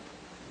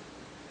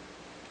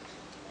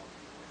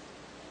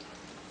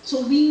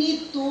 So we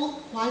need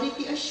to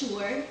quality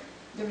assure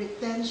the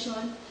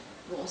retention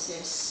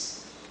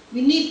process. We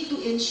need to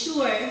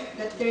ensure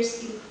that there's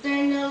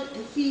internal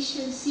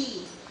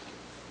efficiency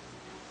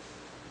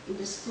in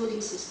the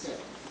schooling system.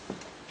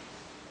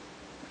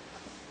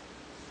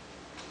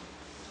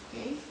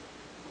 Okay?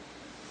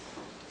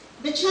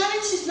 The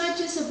challenge is not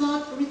just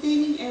about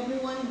retaining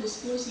everyone in the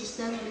school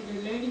system or in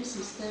the learning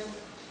system.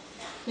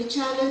 The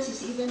challenge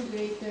is even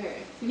greater.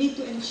 We need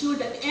to ensure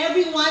that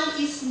everyone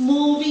is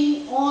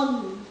moving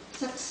on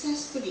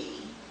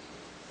successfully.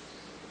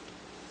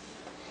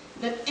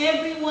 That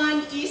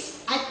everyone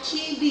is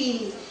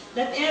achieving,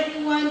 that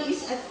everyone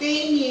is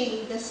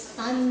attaining the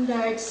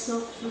standards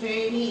of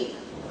learning.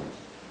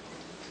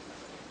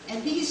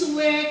 And this is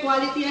where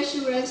quality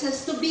assurance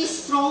has to be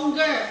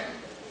stronger.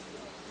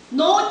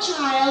 No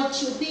child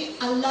should be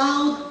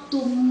allowed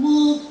to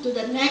move to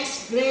the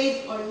next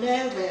grade or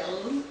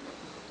level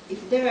if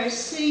there are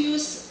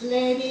serious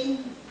learning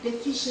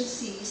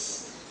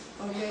deficiencies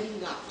or learning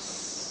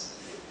gaps.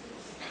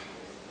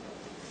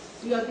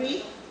 Do you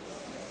agree?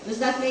 Does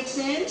that make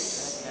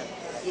sense?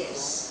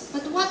 Yes.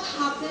 But what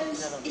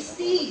happens is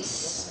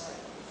this.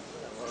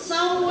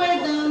 Somewhere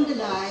down the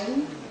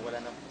line,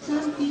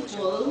 some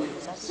people,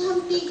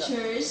 some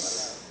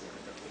teachers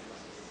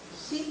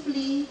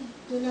simply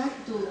do not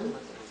do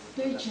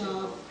their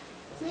job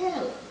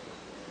well.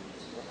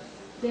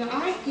 There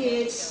are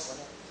kids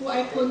who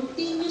are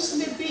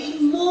continuously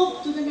being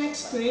moved to the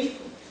next grade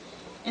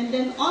and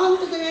then on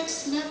to the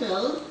next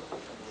level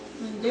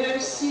when there are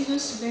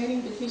serious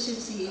learning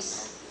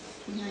deficiencies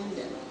behind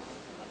them.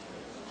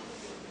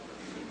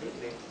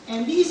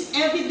 And this is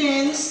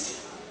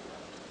evidenced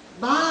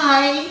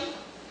by,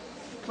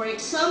 for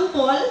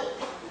example,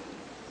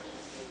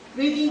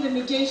 reading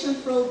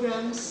remediation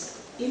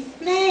programs in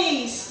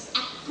place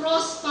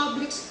across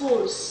public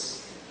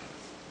schools.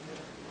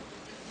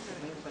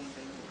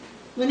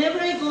 Whenever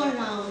I go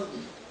around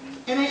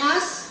and I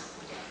ask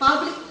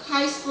public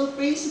high school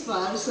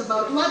principals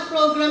about what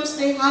programs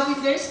they have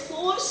in their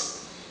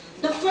schools,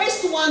 the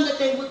first one that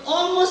they would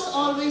almost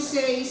always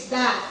say is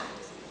that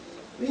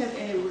we have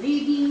a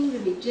reading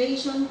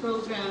remediation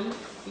program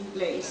in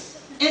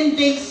place. And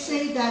they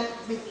say that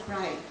with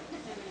pride.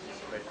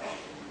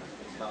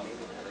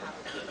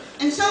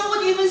 And some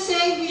would even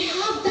say we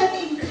have that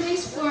in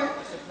place for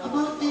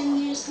about 10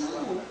 years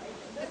now.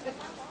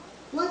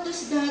 What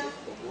does that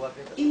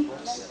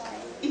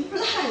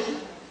imply?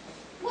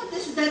 What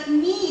does that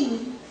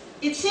mean?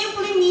 It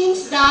simply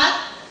means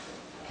that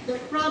the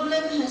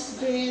problem has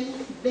been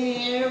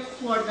there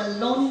for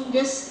the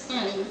longest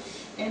time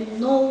and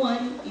no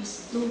one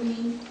is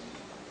doing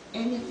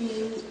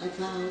anything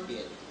about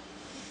it.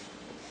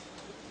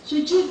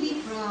 Should you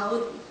be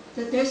proud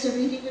that there's a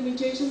reading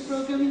remediation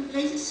program in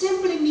place? It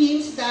simply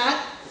means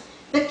that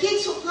the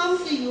kids who come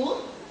to you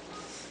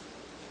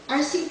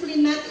are simply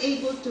not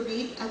able to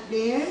read at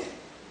their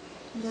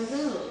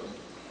level.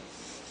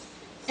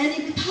 And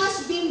if it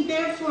has been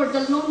there for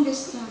the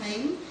longest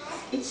time,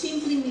 it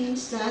simply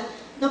means that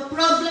the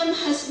problem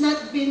has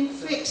not been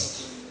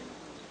fixed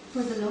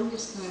for the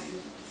longest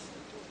time.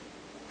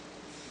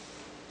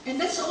 And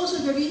that's also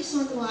the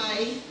reason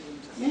why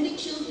many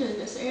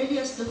children, as early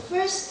as the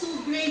first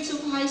 2 grades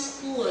of high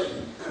school,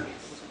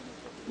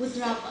 would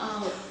drop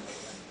out.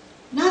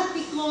 Not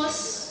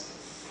because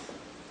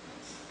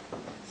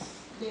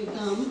they're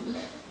dumb,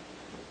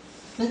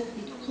 but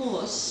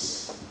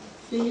because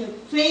they have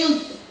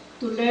failed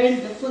to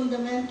learn the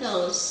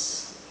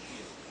fundamentals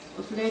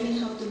of learning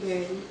how to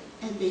learn,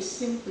 and they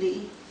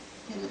simply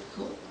cannot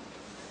cope.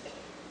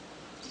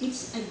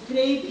 It's a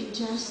grave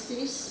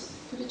injustice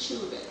to the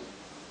children.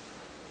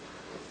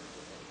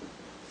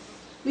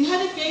 We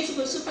had a case of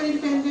a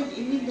superintendent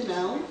in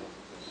Mindanao,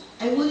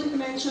 I wouldn't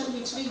mention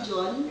which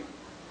region,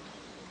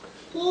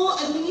 who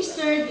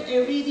administered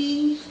a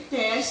reading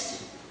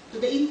test to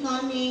the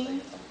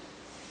incoming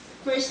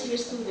first-year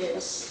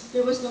students.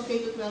 There was no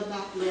K-12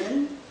 back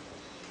then.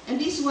 And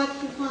this is what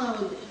he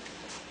found.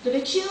 That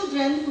the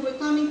children who were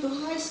coming to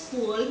high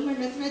school were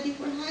not ready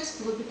for high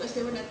school because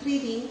they were not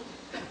reading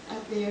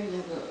at their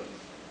level.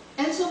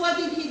 And so what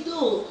did he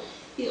do?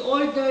 He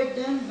ordered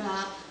them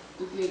back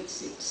to grade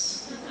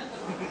 6.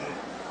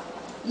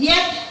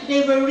 Yet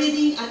they were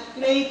reading at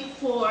grade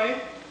 4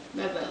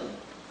 level.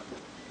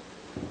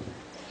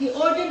 He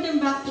ordered them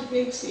back to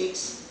grade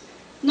 6.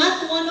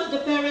 Not one of the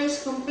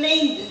parents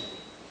complained,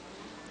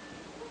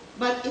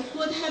 but it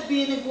could have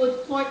been a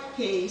good court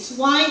case.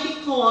 Why?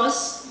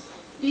 Because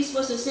this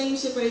was the same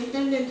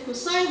superintendent who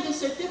signed the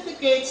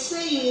certificate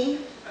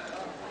saying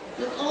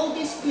that all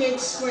these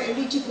kids were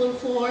eligible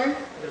for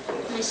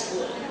high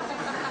school.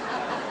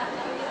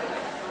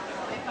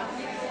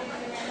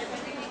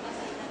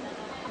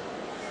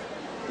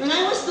 When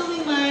I was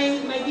doing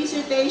my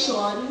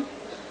dissertation,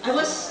 I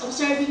was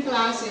observing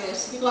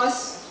classes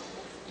because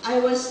I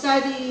was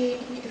studying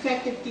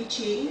effective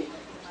teaching.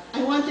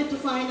 I wanted to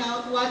find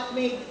out what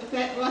made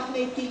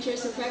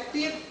teachers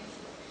effective.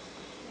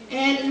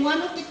 And in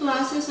one of the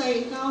classes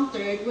I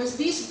encountered was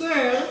this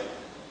girl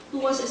who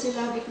was a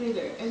syllabic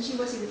reader, and she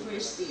was in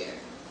first year.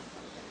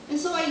 And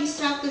so I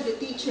instructed the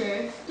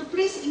teacher to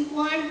please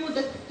inquire who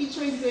the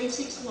teacher in grade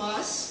 6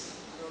 was,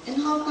 and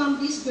how come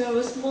this girl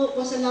was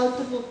allowed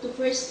to move to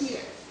first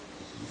year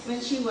when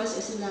she was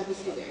a syllabic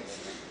reader.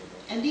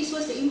 And this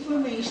was the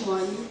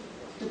information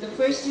that the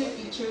first year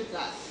teacher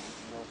got.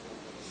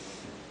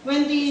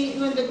 When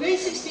the grade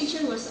 6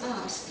 teacher was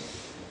asked,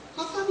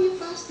 how come you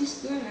passed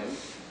this girl?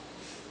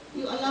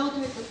 You allowed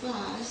her to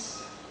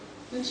pass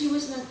when she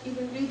was not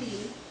even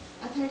reading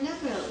at her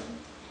level.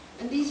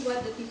 And this is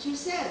what the teacher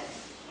said.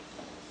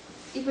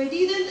 If I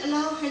didn't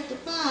allow her to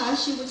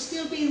pass, she would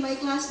still be in my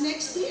class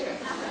next year.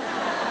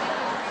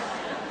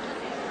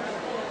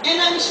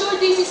 And I'm sure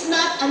this is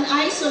not an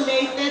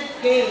isolated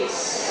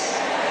case.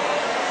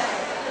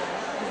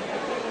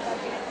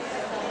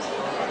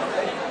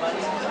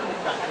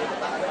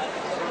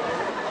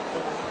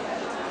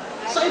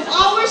 So if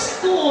our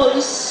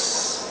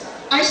schools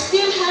are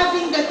still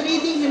having that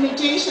reading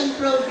remediation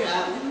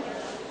program,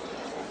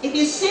 it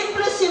is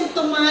simply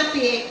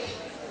symptomatic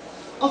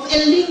of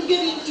a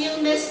lingering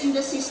illness in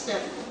the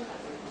system.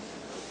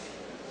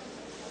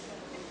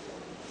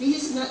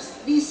 This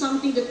is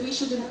something that we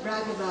shouldn't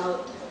brag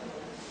about.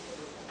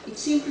 It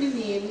simply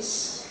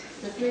means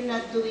that we're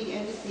not doing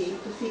anything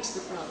to fix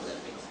the problem.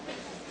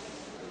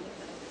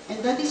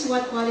 And that is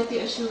what quality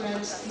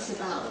assurance is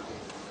about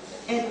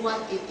and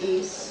what it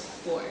is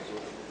for.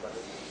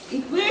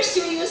 If we're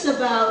serious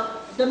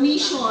about the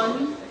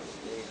mission,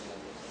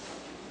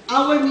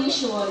 our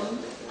mission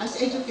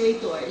as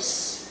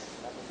educators,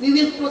 we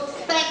will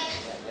protect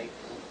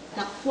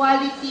the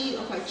quality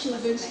of our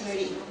children's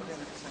learning.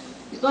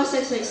 Because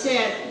as I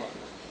said,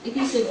 it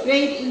is a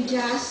great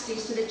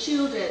injustice to the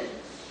children.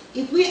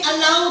 If we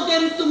allow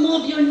them to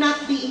move, you're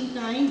not being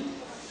kind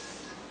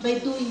by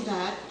doing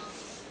that.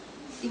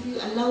 If you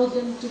allow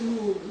them to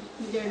move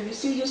with their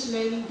serious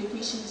learning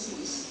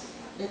deficiencies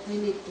that we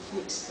need to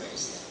fix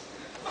first.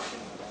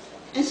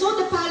 And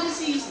so the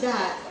policy is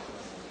that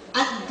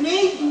at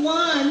grade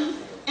 1,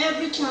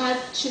 every child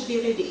should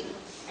be reading.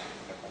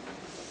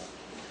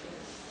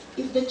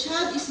 If the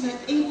child is not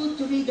able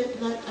to read at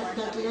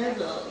that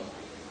level,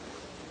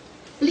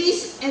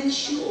 please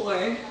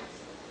ensure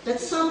that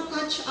some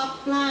catch-up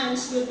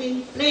plans will be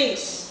in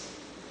place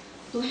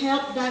to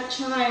help that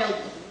child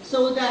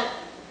so that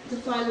the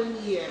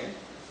following year,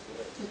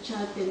 the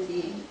child can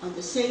be on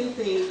the same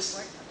page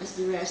as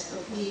the rest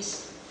of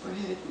his or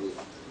her group.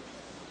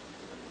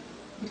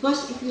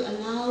 Because if you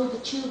allow the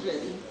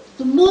children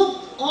to move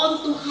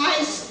on to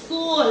high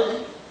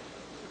school,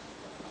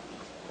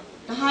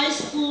 the high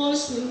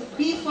schools will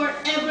be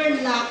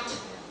forever locked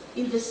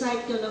in the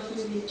cycle of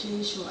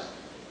remediation.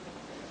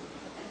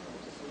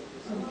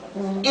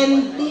 And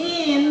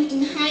then,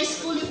 in high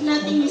school, if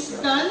nothing is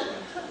done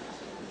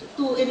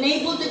to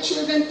enable the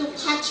children to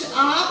catch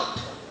up,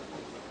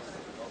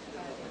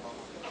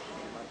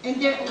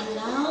 and they're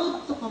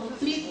allowed to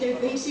complete their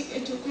basic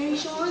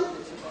education,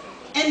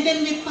 and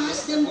then we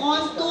pass them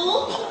on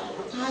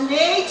to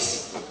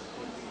college,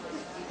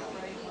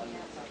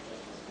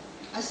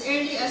 as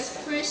early as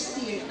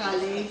first year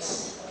college,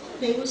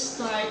 they will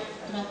start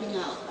dropping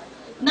out.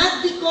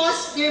 Not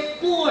because they're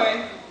poor,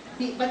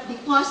 but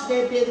because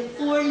they've been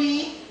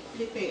poorly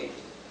prepared.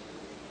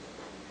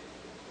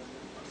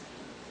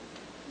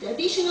 The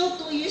additional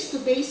 2 years to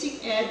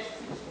basic ed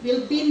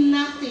will be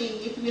nothing.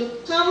 It will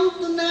come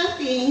to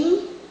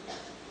nothing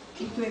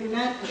if we're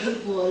not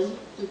able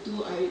to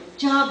do our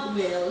job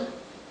well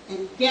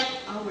and get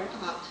our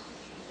act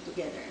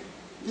together.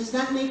 Does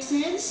that make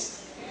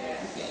sense?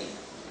 Okay.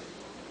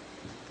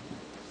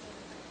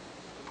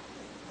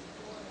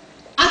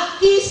 At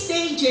these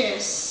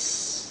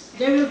stages,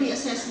 there will be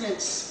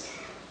assessments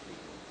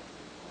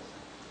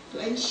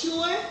to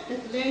ensure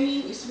that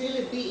learning is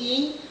really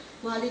being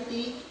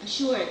quality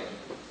assured.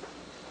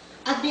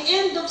 At the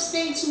end of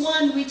stage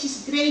 1, which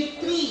is grade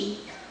 3,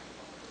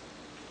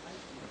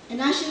 a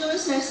national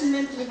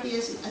assessment will be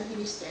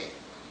administered.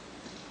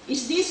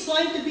 Is this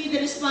going to be the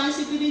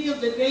responsibility of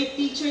the grade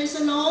teachers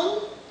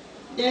alone?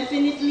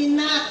 Definitely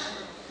not.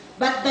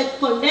 But the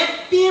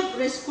collective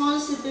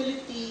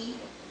responsibility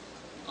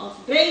of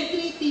grade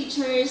 3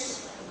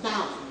 teachers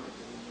down.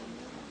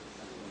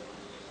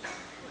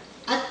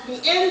 At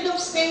the end of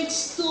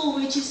stage 2,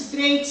 which is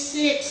grade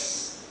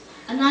 6,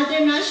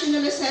 another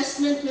national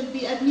assessment will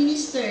be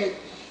administered.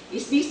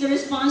 Is this the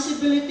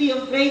responsibility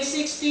of grade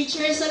 6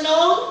 teachers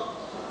alone?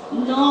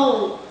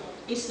 No.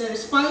 It's the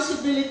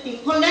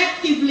responsibility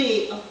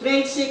collectively of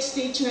grade 6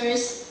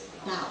 teachers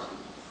down.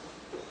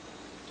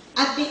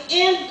 At the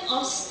end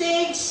of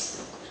stage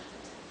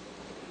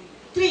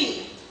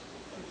 3,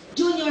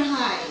 junior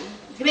high,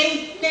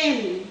 grade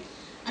 10,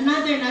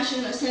 another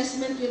national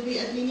assessment will be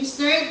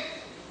administered.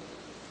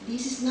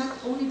 This is not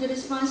only the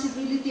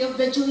responsibility of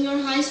the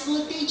junior high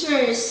school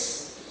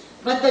teachers,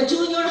 but the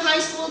junior high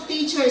school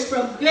teachers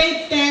from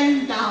grade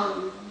 10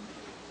 down.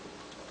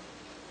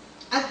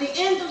 At the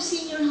end of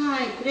senior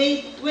high,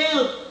 grade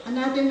 12,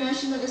 another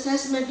national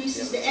assessment. This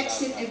is the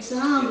exit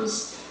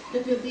exams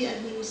that will be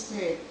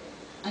administered.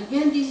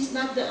 Again, this is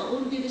not the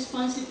only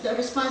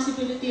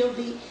responsibility of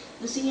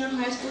the senior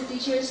high school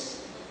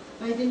teachers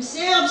by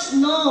themselves.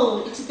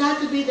 No, it's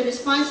got to be the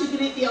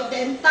responsibility of the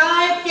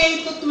entire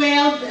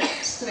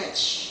K-12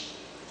 stretch.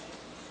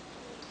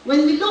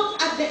 When we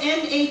look at the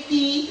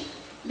NAT,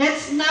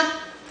 let's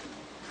not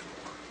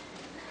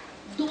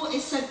do a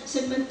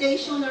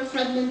segmentation or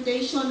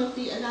fragmentation of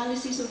the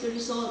analysis of the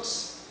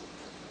results.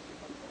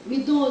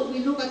 We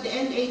look at the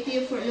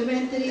NAT for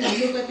elementary,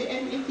 we look at the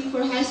NAT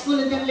for high school,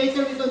 and then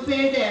later we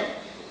compare them.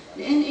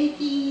 The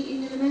NAT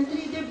in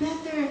elementary, they're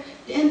better.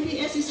 The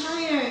NPS is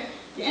higher.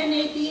 The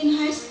NAT in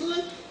high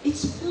school,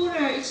 it's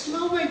poorer, it's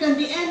lower than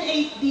the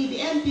NAT, the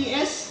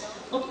NPS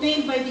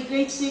obtained by the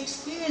grade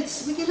 6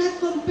 kids. We cannot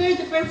compare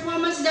the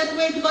performance that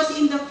way because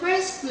in the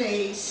first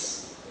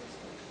place,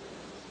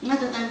 not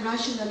that I'm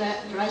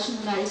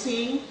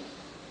rationalizing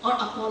or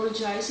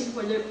apologizing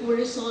for the poor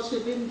results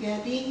we've been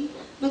getting,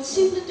 but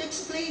simply to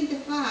explain the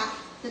fact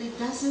that it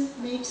doesn't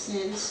make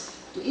sense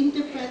to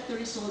interpret the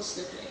results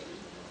that way.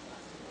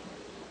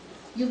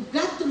 You've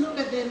got to look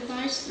at the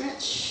entire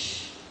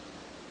stretch.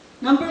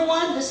 Number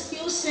one, the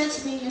skill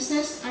sets being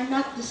assessed are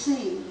not the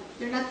same.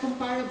 They're not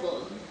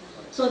comparable.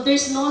 So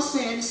there's no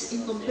sense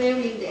in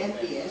comparing the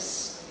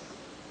NPS.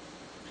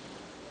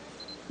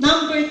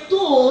 Number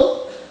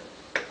two,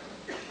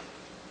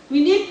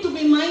 we need to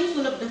be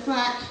mindful of the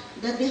fact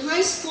that the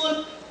high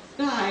school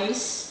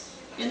guys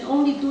can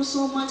only do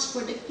so much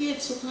for the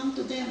kids who come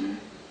to them.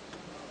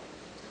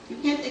 You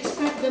can't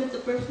expect them to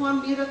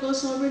perform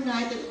miracles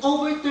overnight and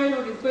overturn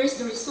or reverse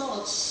the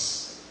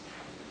results.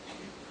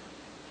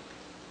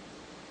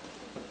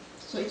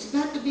 So it's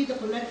got to be the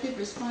collective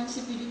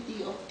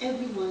responsibility of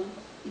everyone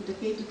in the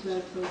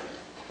K-12 program.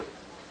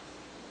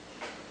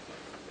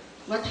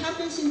 What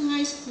happens in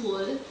high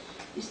school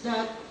is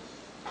that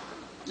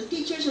the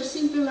teachers are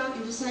simply locked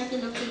in the cycle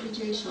of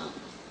remediation.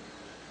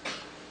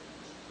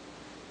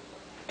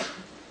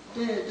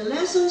 The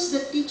lessons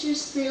that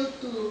teachers fail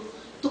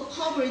to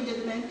cover in the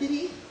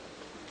elementary,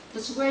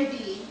 that's where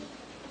the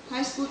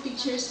high school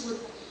teachers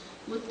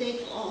would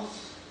take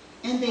off,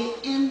 and they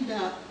end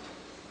up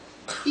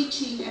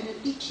teaching and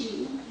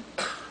teaching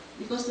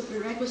because the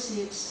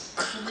prerequisites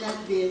have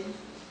not been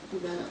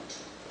developed.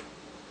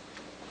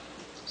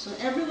 So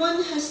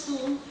everyone has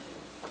to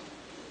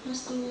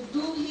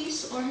do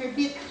his or her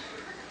bit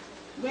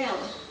well,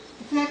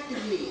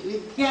 effectively.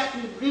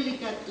 We've really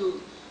got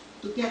to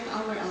get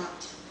our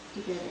act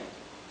together.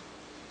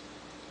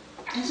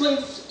 And so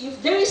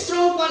if there is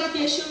strong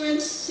quality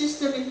assurance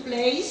system in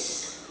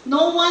place,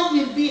 no one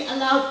will be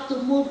allowed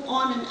to move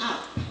on and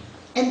up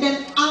and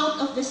then out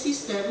of the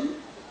system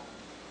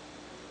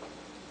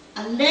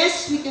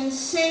unless we can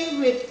say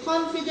with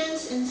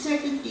confidence and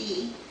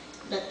certainty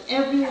that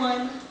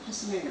everyone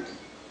has learned.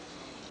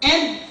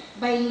 And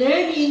by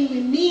learning,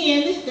 we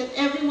mean that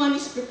everyone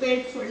is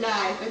prepared for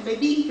life. And by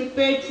being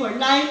prepared for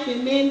life, we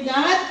mean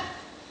that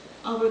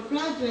our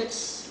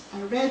graduates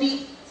are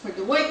ready for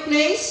the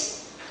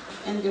workplace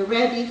and they're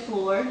ready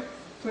for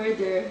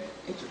further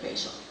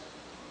education.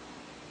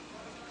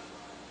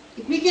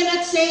 If we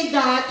cannot say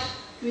that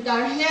with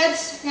our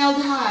heads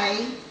held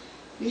high,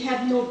 we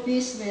have no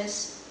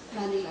business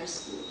running our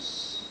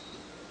schools.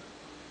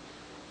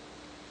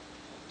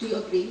 Do you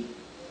agree?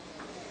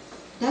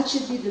 That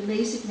should be the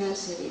basic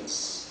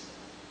message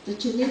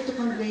that you need to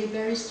convey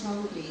very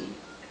strongly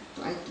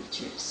to our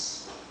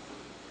teachers.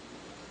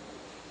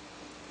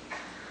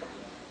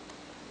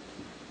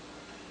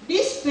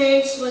 This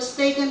page was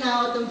taken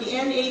out of the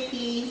NAP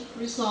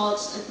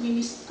results,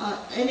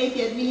 NAP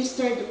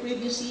administered the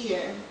previous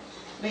year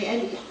by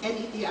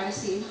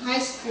NETRC in high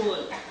school.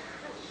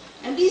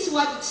 And this is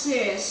what it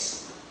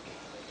says,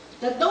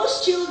 that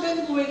those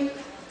children who were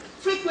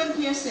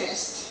frequently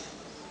assessed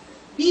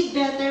did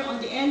better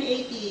on the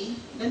NAP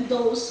than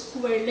those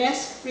who were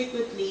less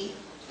frequently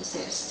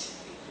assessed.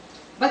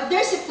 But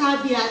there's a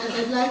caveat that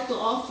I'd like to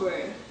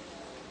offer,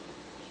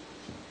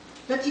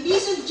 that it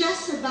isn't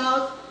just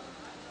about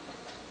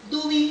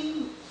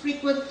doing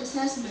frequent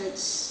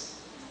assessments.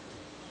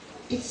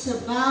 It's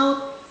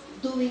about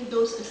doing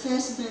those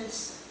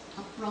assessments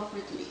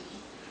appropriately.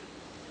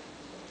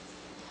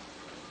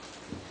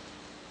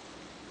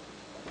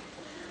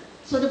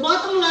 So the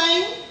bottom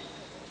line,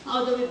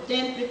 how do we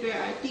then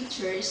prepare our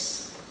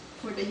teachers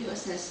for the new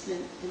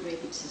assessment and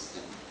rating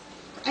system?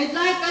 I'd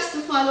like us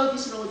to follow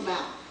this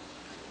roadmap.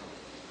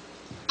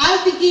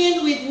 I'll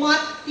begin with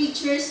what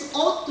teachers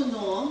ought to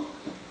know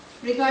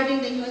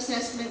regarding the new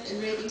assessment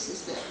and rating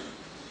system.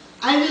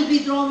 I will be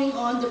drawing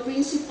on the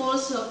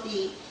principles of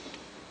the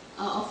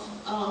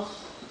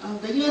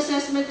new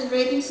assessment and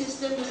rating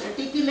system as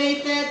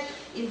articulated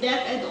in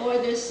DepEd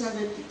Order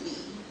 73.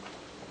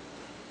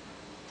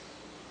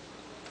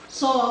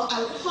 So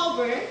I'll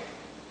cover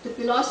the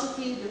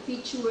philosophy, the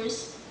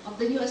features of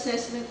the new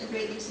assessment and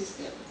rating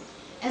system.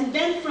 And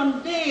then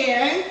from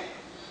there,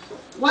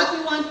 what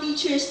we want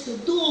teachers to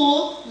do,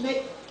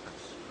 like,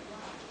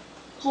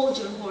 hold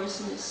your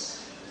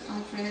horses,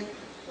 Alfred.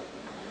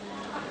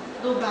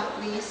 Go back,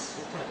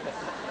 please.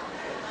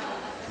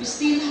 We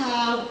still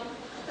have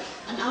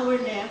an hour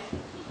left.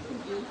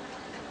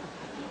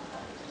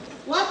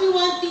 What we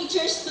want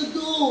teachers to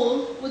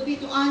do would be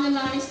to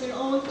analyze their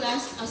own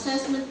class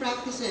assessment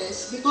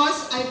practices,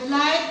 because I'd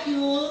like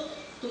you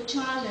to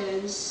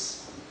challenge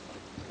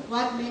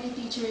what many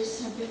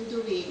teachers have been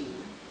doing.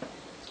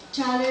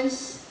 Challenge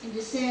in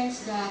the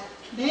sense that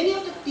many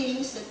of the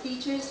things that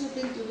teachers have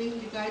been doing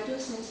regarding to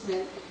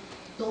assessment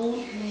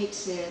don't make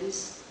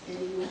sense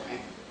anymore.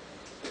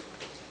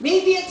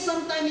 Maybe at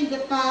some time in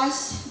the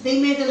past, they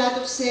made a lot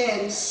of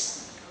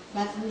sense,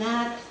 but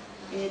not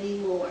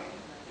anymore.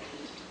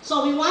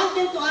 So we want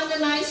them to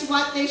analyze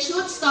what they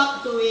should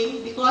stop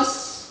doing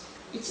because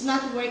it's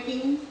not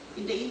working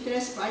in the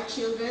interest of our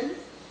children.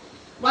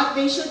 What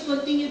they should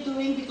continue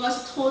doing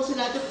because it holds a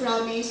lot of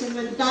promise, and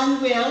when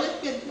done well,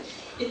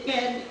 it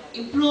can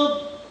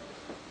improve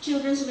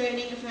children's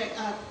learning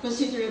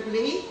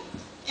considerably.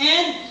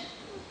 And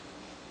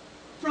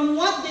from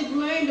what they've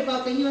learned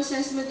about the new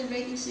assessment and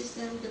rating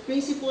system, the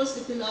principles,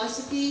 the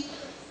philosophy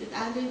that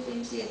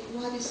underpins it,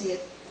 what is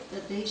it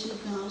that they should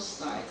now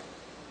start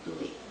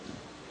doing?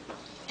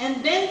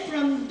 And then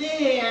from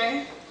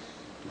there,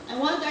 I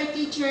want our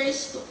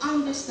teachers to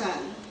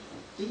understand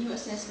the new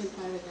assessment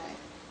paradigm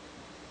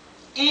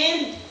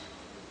and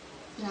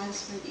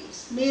transfer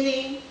this,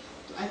 meaning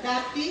to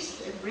adapt this,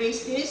 to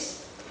embrace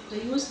this, to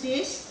use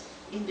this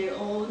in their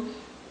own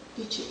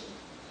teaching.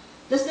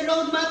 Does the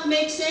roadmap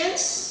make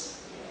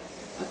sense?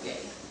 Okay.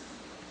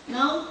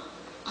 Now,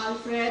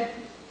 Alfred,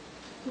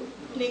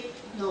 click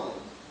no.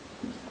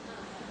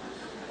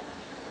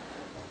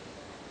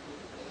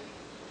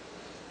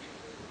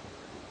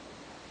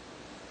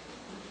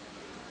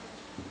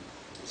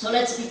 So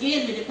let's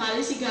begin with the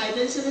policy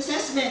guidance and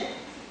assessment.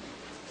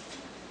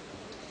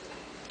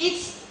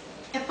 It's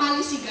a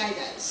policy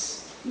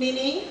guidance,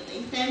 meaning the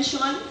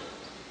intention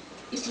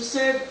is to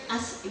serve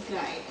as a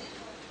guide,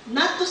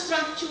 not to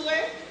structure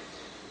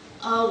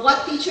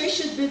what teachers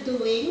should be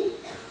doing,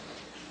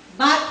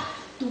 but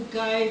to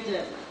guide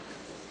them.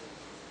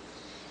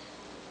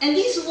 And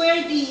this is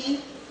where the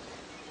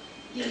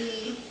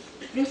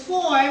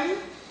reform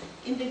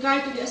in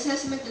regard to the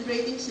assessment and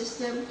rating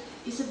system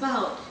is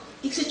about.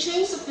 It's a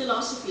change of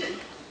philosophy.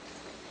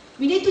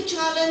 We need to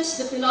challenge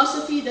the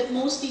philosophy that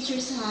most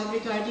teachers have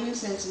regarding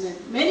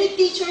assessment. Many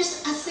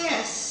teachers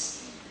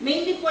assess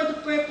mainly for the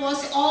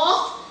purpose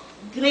of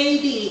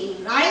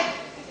grading, right?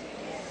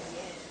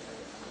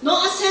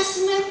 No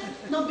assessment,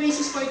 no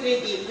basis for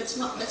grading. That's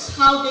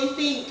how they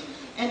think,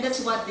 and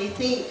that's what they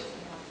think.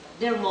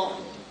 They're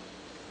wrong.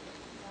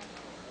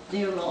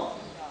 They're wrong.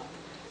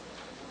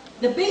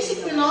 The basic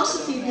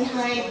philosophy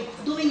behind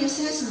doing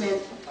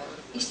assessment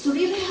is to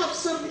really have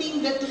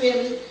something that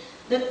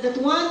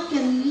one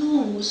can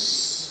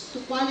use to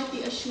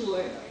quality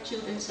assure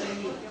children's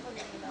learning.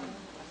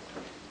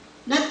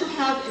 Not to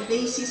have a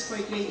basis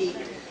for grading.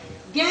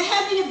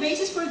 Having a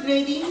basis for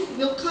grading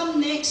will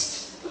come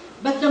next,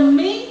 but the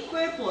main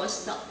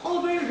purpose, the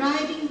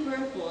overriding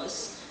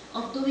purpose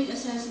of doing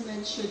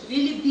assessment should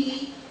really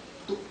be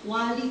to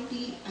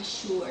quality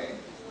assure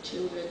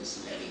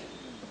children's learning.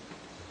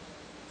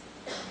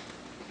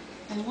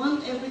 I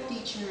want every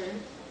teacher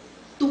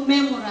to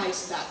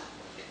memorize that.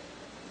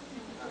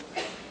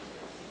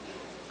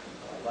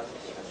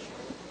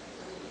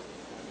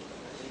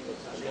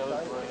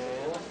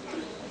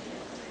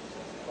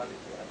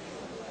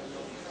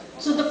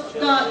 So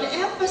the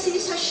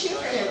emphasis has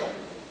shifted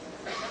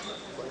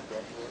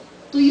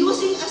to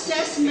using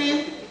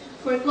assessment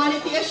for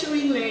quality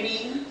assuring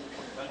learning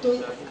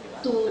to,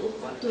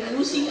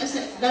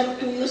 than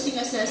to using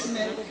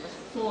assessment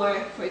for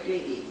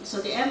grading.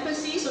 So the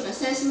emphasis on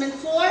assessment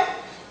for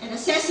and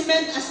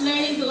assessment as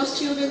learning, because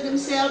children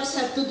themselves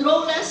have to draw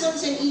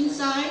lessons and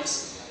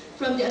insights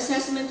from the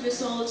assessment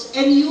results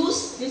and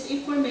use this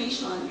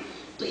information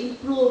to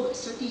improve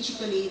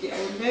strategically their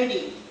own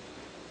learning.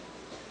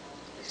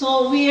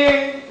 So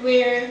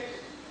we're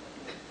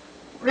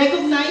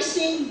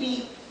recognizing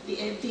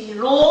the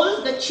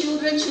role that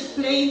children should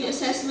play in the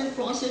assessment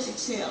process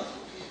itself.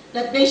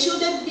 That they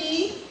shouldn't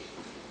be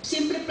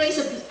simply placed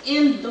at the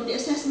end of the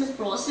assessment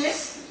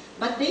process,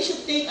 but they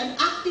should take an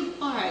active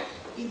part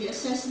in the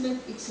assessment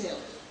itself.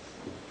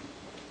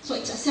 So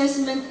it's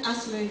assessment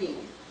as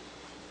learning.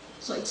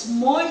 So it's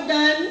more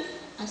than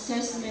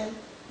assessment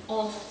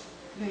of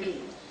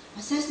learning.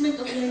 Assessment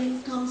of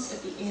learning comes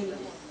at the end.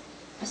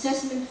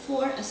 Assessment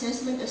for,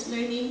 assessment as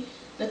learning,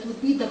 that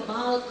would be the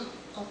bulk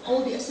of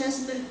all the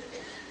assessment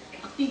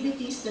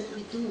activities that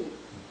we do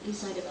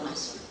inside the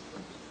classroom.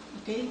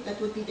 Okay? That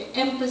would be the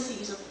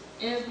emphasis of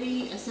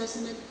every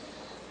assessment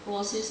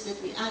process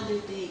that we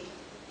undertake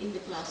in the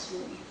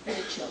classroom with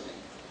the children.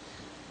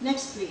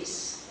 Next,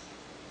 please.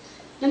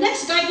 The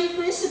next guiding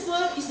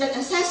principle is that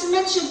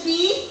assessment should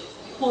be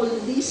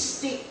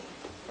holistic.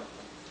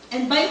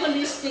 And by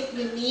holistic,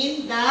 we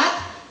mean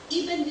that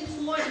even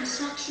before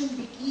instruction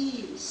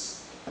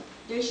begins,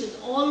 there should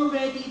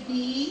already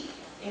be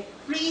a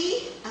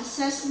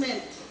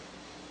pre-assessment.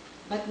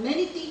 But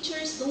many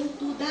teachers don't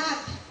do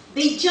that.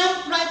 They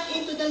jump right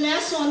into the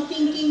lesson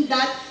thinking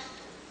that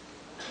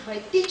by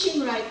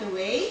teaching right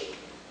away,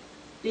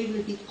 they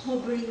will be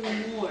covering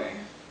more.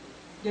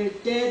 They're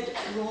dead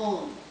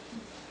wrong.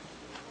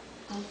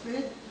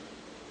 Alfred,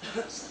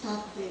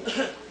 stop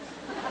there.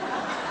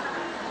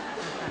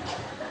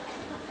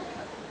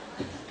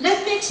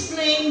 Let me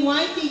explain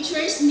why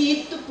teachers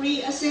need to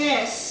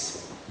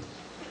pre-assess.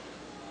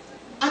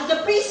 At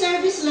the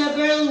pre-service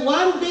level,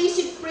 one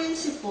basic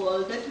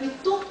principle that we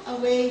took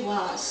away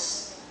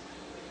was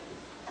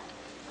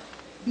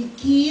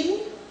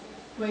begin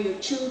where your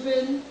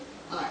children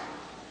are.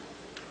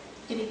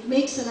 And it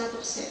makes a lot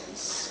of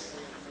sense.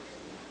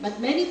 But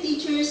many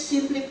teachers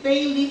simply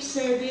pay lip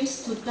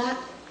service to that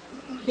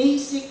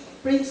basic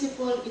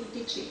principle in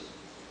teaching.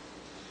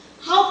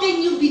 How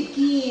can you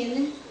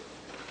begin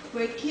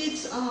where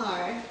kids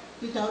are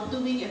without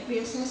doing a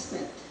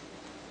pre-assessment?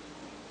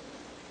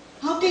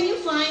 How can you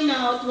find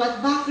out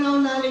what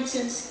background knowledge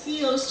and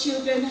skills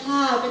children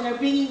have and are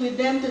bringing with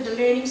them to the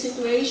learning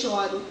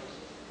situation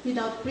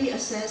without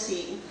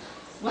pre-assessing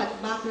what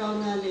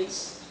background knowledge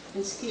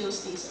and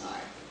skills these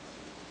are?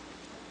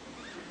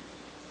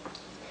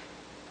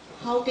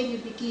 How can you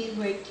begin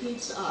where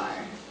kids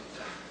are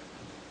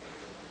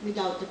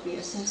without the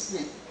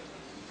pre-assessment?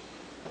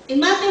 In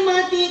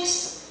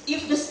mathematics,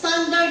 if the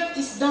standard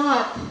is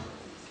that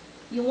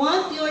you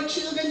want your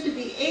children to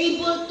be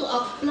able to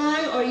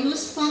apply or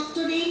use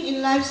factoring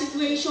in life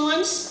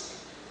situations,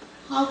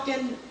 how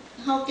can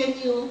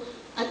your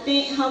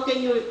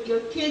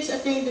kids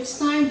attain the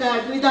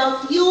standard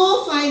without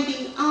you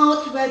finding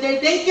out whether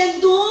they can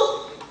do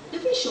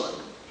division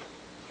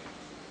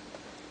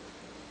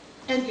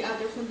and the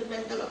other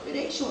fundamental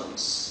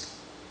operations?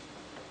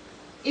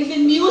 If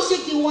in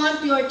music you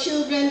want your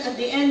children at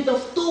the end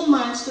of 2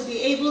 months to be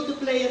able to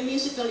play a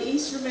musical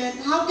instrument,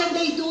 how can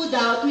they do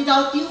that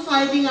without you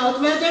finding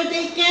out whether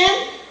they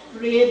can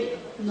read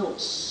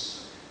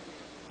notes?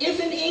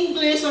 If in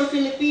English or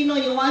Filipino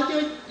you want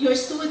your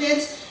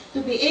students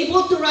to be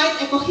able to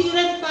write a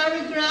coherent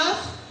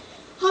paragraph,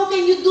 how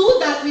can you do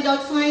that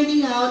without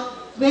finding out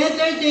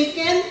whether they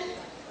can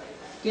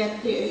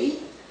get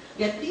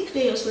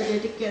details, whether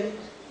they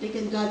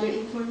can gather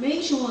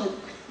information,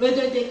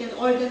 whether they can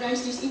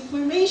organize this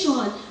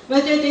information,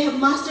 whether they have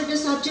mastered the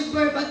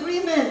subject-verb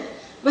agreement,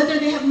 whether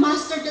they have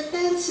mastered the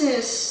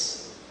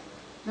tenses,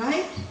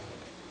 right?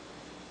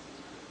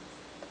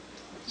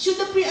 Should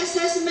the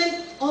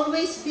pre-assessment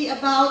always be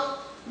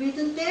about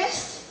written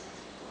test?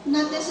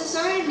 Not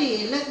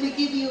necessarily. Let me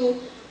give you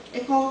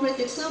a concrete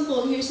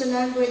example. Here's a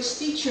language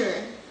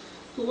teacher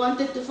who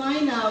wanted to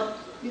find out,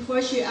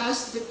 before she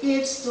asked the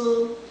kids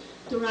to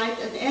write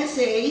an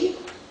essay,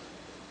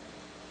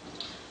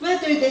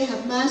 whether they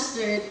have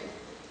mastered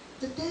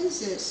the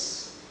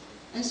tenses.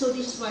 And so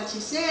this is what she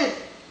said.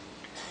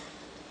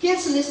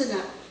 Kids, listen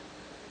up.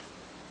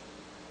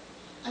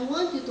 I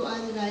want you to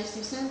analyze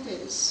the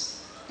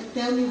sentence and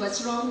tell me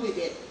what's wrong with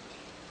it.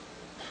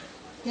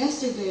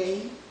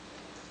 Yesterday,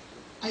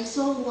 I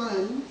saw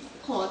one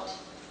caught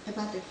a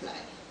butterfly.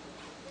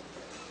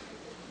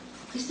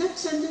 Is that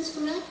sentence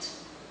correct?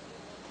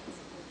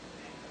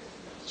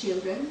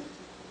 Children?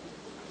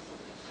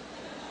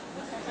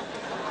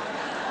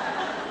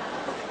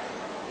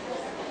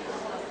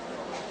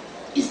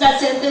 Is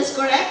that sentence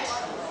correct?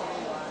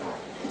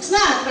 It's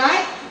not,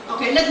 right?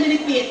 Okay, let me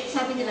repeat.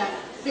 Sabi nila,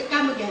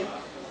 come again.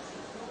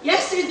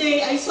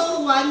 Yesterday, I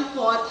saw one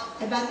caught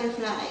a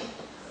butterfly.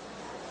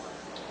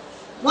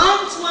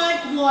 One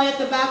smart boy at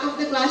the back of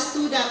the class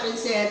stood up and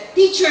said,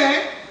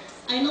 "Teacher,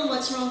 I know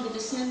what's wrong with the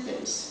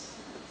sentence.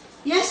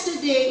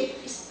 Yesterday,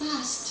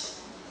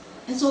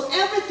 And so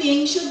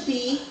everything should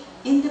be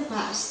in the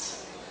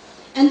past.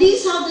 And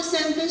this is how the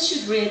sentence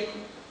should read.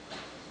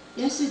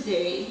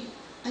 Yesterday,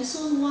 I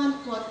saw one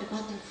caught a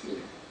butterfly.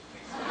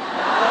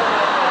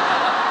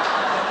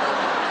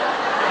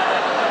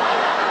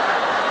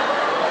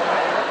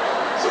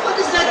 So what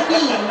does that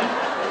mean?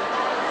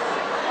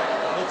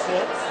 Makes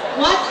sense?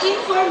 What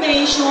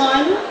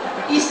information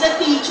is the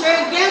teacher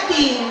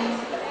getting?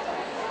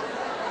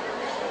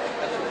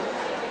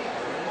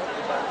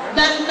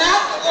 That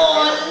not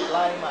all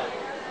Lyman,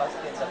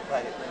 baskets of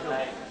private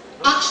night.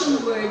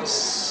 action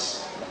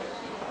words,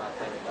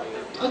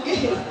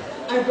 okay,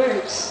 are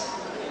verbs,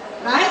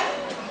 right?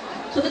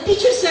 So the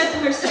teacher said to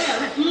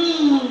herself,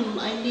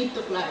 I need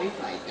to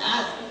clarify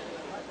that.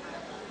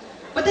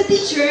 But the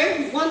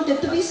teacher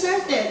wanted to be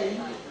certain.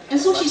 And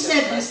so she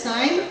said this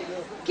time,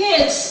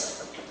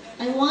 kids,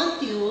 I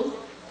want you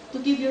to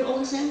give your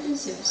own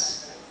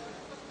sentences.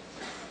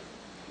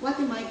 What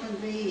am I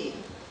conveying?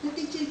 The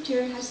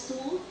teacher has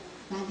to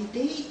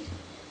validate.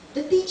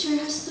 The teacher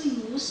has to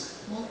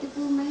use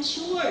multiple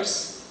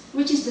measures,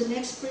 which is the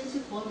next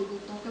principle we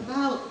will talk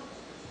about.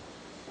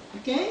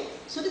 Okay?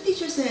 So the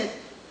teacher said,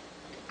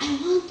 I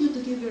want you to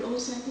give your own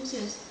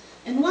sentences.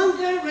 And one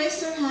girl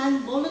raised her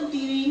hand,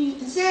 volunteering,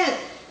 and said,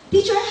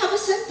 Teacher, I have a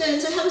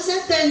sentence. I have a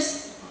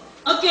sentence.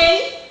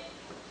 Okay?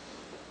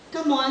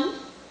 Come on.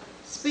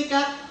 Speak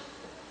up.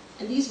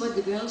 And this is what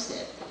the girl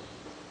said.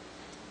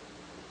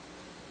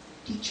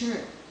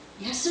 Teacher,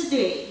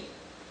 yesterday,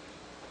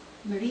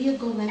 Maria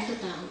Go went to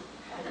town.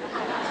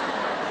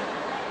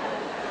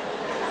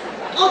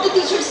 Oh, the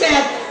teacher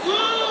said,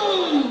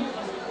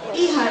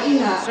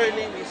 Iha.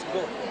 Surname is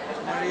Go.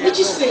 Maria Which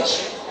is Go.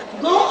 which?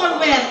 Go or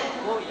when?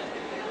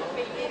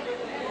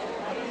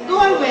 Go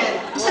or when?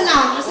 Isa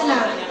lang.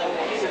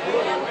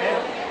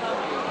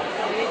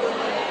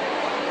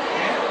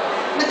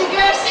 But the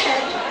girl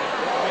said,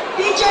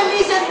 Teacher,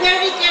 listen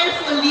very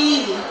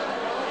carefully.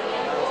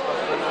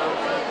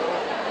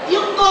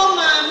 Yung go,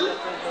 ma'am,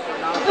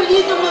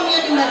 apelido ma'am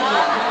yun ni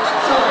Maria.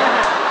 So,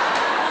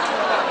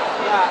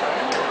 Yeah,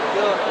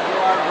 you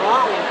are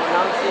wrong in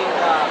pronouncing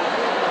the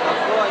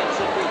go. It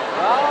should be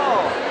go.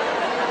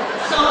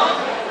 so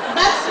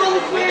that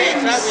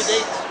confirms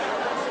Dates.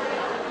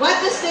 what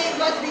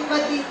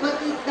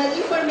the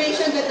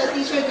information that the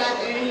teacher got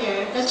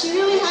earlier, that she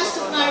really has to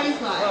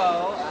clarify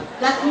Go.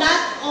 that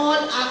not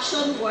all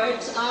action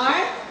words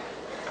are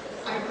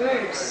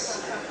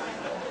verbs.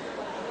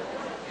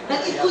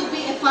 That it could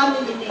be a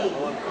family name.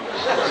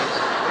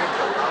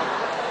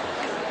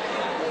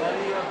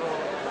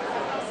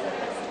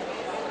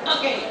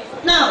 Okay,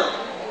 now,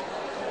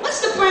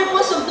 what's the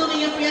purpose of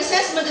doing a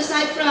pre-assessment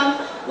aside from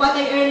what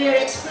I earlier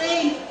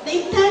explained?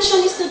 The intention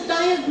is to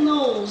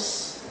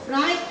diagnose,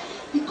 right?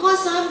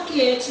 Because some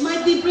kids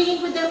might be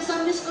bringing with them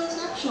some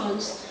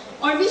misconceptions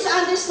or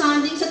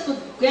misunderstandings that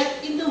could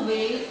get in the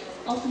way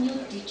of new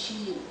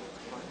teaching.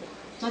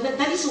 So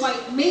that is why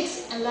it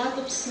makes a lot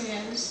of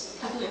sense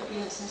to do a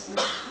pre-assessment.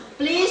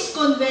 Please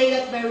convey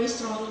that very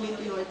strongly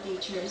to your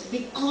teachers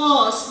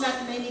because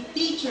not many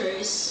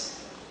teachers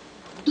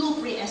do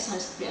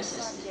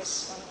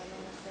pre-assessments.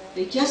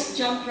 They just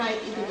jump right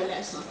into the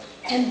lesson.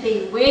 And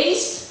they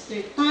waste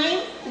their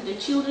time and the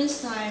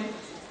children's time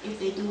if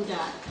they do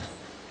that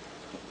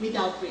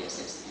without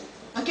pre-assessment.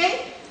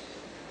 Okay?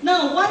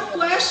 Now, what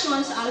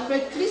questions,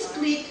 Alfred? Please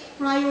click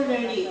prior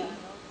learning.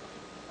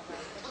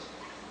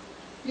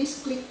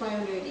 Please click prior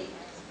learning.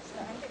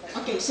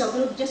 Okay, so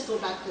we'll just go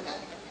back to that.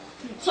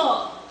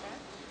 So,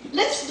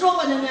 let's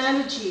draw an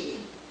analogy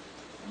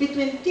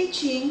between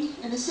teaching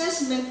and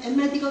assessment and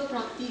medical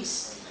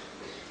practice.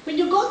 When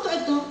you go to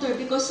a doctor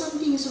because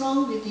something is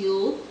wrong with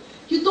you,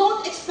 you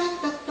don't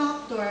expect that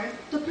doctor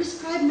to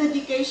prescribe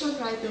medication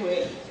right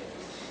away.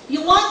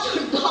 You want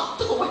your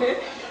doctor,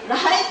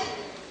 right,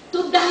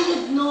 to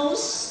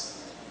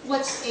diagnose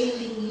what's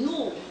ailing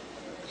you.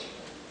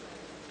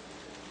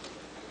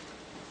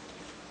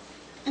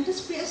 And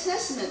that's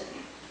pre-assessment.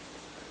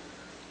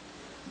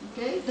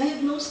 Okay?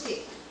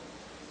 Diagnostic.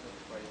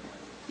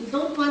 You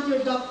don't want your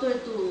doctor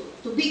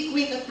to be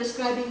quick at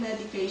prescribing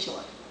medication.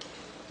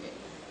 Okay.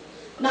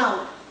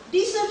 Now,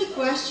 these are the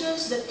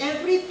questions that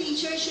every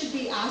teacher should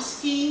be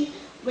asking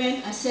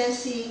when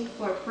assessing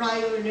for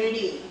prior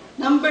learning.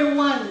 Number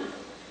 1,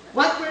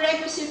 what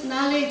prerequisite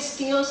knowledge,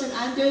 skills,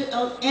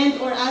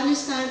 and or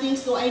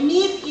understandings do I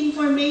need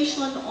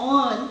information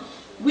on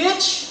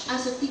which,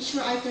 as a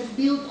teacher, I can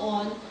build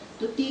on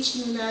to teach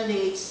new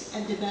knowledge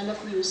and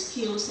develop new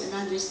skills and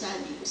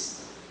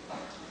understandings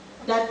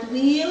that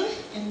will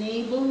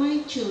enable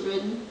my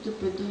children to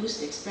produce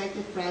the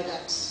expected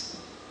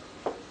products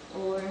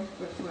or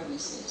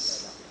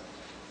performances.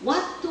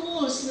 What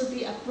tools will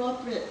be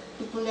appropriate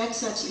to collect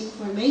such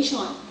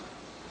information?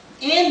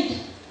 And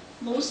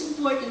most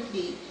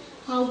importantly,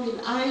 how will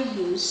I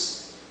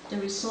use the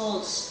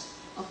results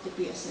of the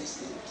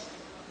pre-assessment?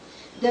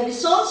 The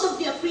results of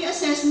the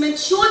pre-assessment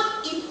should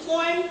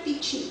inform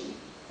teaching.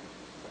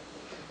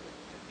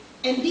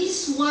 And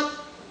this is what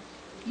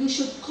you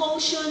should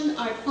caution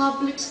our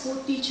public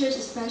school teachers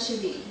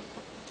especially.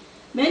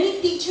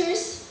 Many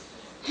teachers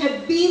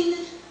have been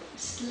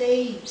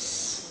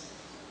slaves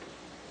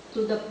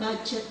to the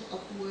budget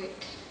of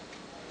work.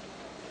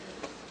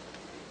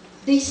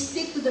 They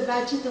stick to the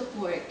budget of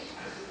work.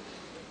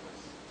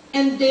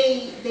 And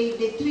they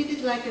treat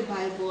it like a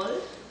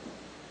Bible.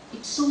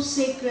 It's so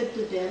sacred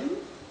to them.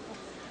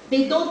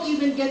 They don't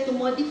even get to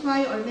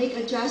modify or make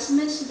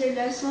adjustments to their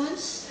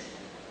lessons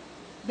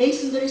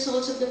based on the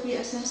results of the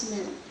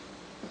pre-assessment.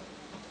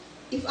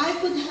 If I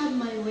could have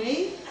my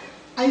way,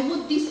 I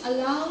would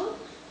disallow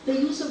the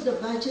use of the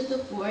budget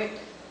of work.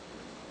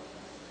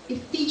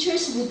 If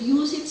teachers would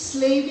use it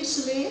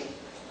slavishly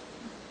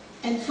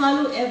and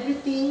follow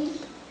everything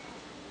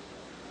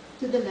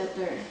to the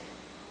letter.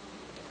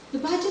 The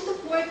budget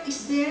of work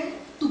is there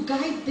to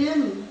guide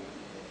them.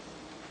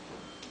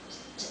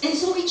 And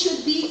so it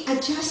should be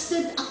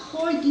adjusted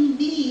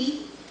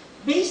accordingly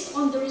based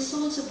on the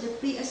results of the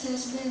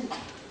pre-assessment.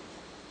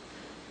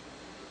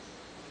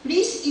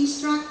 Please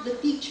instruct the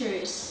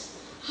teachers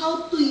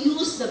how to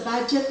use the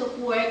budget of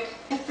work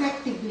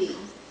effectively.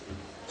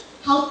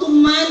 How to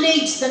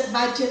manage that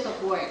budget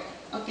of work,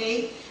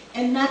 okay?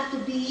 And not to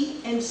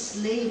be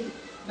enslaved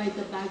by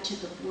the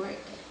budget of work.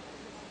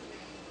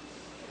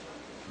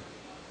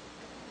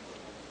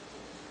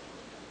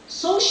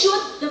 So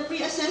should the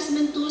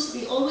pre-assessment tools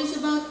be always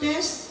about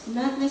tests?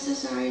 Not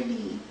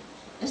necessarily.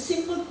 A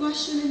simple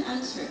question and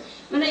answer.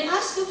 When I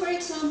ask you, for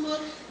example,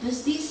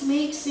 does this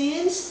make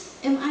sense?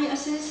 Am I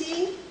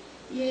assessing?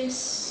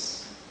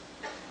 Yes.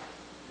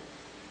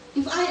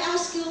 If I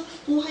ask you,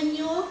 kuha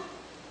nyo,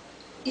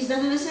 is that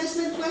an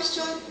assessment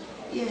question?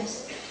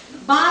 Yes.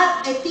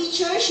 But a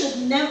teacher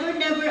should never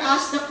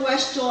ask the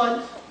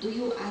question, do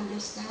you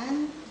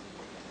understand?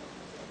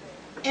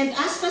 And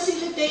as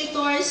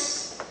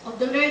facilitators of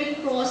the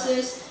learning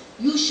process,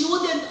 you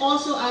shouldn't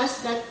also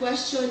ask that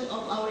question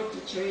of our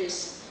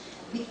teachers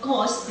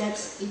because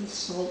that's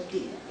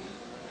insulting.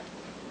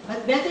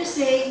 But better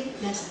say,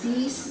 does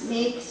this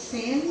make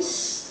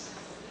sense?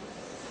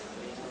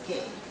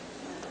 Okay.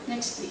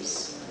 Next,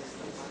 please.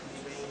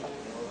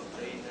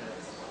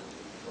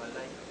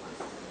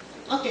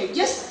 Okay,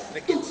 just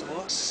to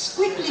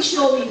quickly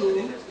show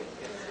you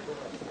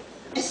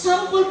a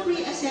sample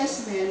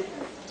pre-assessment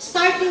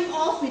starting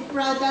off with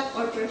product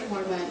or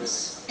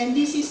performance. And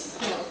this is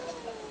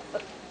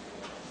health.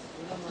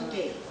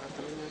 Okay.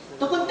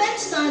 The content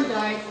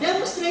standard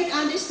demonstrate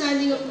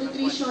understanding of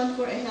nutrition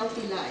for a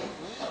healthy life.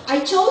 I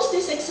chose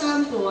this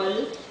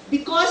example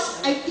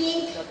because I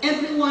think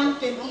everyone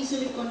can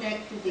easily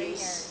connect to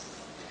this.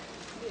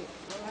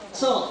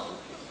 So,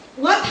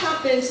 what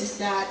happens is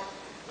that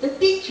the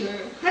teacher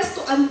has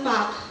to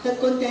unpack the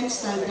content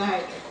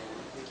standard.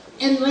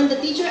 And when the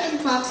teacher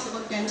unpacks the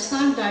content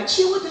standard,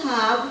 he would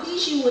have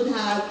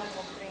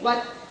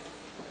what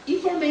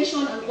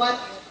information on what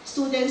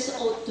students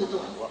ought to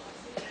do.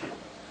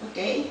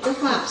 Okay? The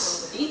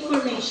facts, the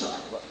information.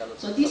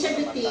 So these are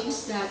the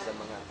things that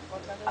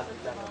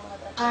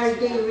are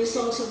the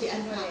results of the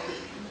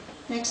unpacking.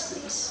 Next,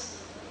 please.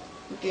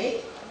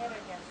 Okay?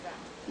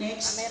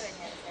 Next.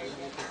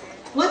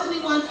 What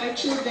we want our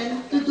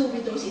children to do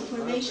with those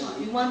information.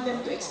 We want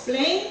them to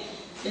explain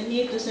the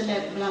need to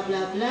select blah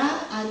blah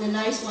blah,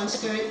 analyze one's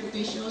current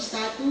nutritional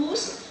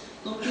status,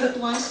 compute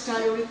one's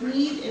caloric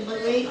need,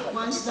 evaluate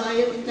one's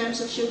diet in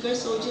terms of sugar,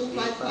 sodium,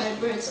 fat,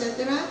 fiber,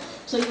 etc.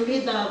 So you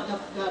read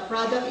the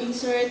product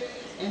insert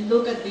and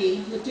look at the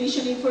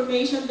nutrition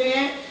information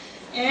there,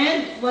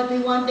 and what we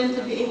want them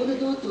to be able to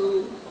do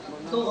to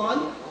go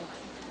on.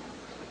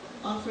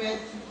 Alfred,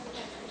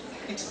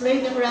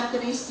 explain the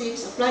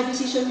characteristics, apply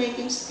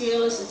decision-making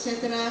skills,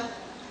 etc.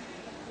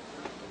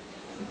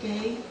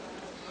 Okay?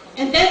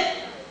 And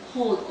then,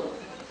 hold on.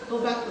 Go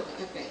back to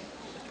the okay.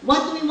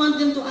 What do we want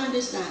them to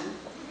understand?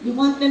 We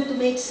want them to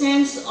make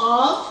sense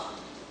of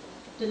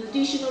the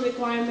nutritional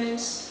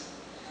requirements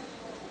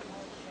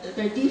that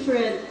are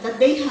different, that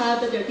they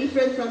have, that are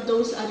different from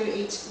those other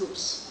age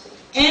groups.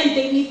 And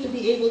they need to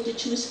be able to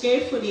choose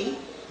carefully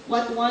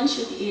what one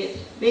should eat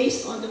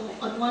based on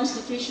one's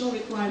nutritional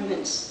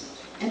requirements.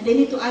 And they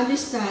need to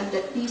understand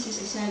that this is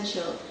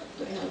essential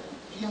to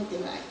a healthy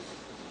life.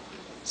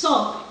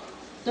 So,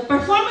 the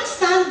performance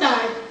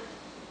standard,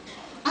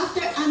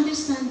 after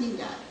understanding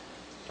that,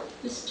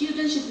 the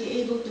student should be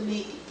able to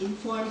make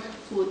informed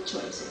food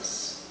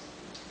choices.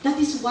 That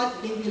is what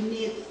they will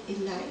need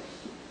in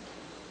life.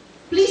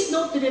 Please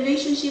note the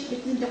relationship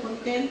between the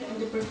content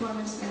and the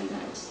performance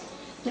standards.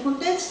 The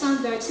content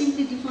standard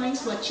simply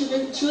defines what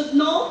children should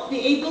know, be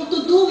able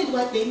to do with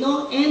what they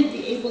know, and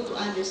be able to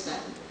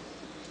understand.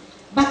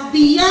 But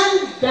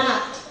beyond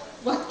that,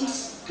 what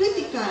is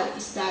critical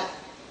is that,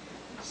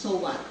 so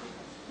what?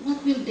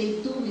 What will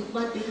they do with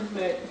what they have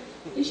learned?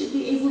 They should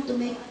be able to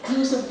make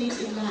use of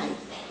this in life.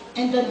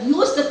 And the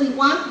use that we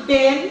want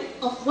them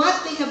of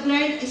what they have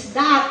learned is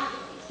that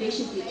they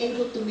should be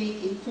able to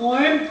make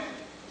informed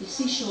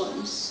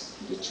decisions,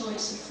 the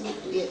choice of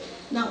food to eat.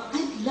 Now,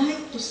 I'd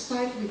like to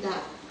start with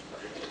that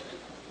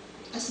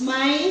as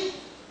my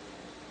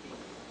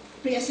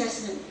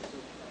pre-assessment.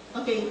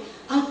 Okay,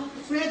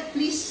 Fred,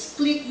 please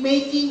click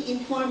making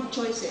informed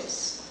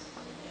choices.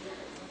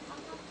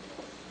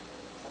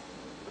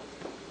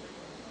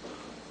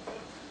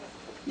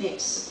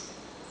 Next.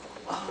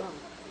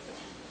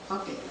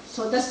 Okay,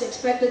 so that's the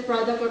expected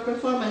product or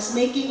performance,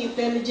 making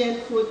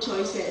intelligent food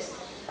choices.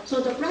 So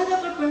the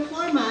product or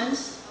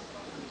performance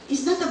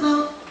is not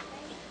about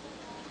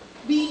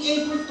being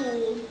able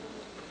to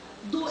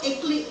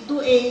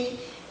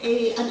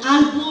an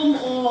album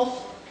of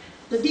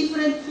the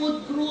different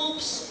food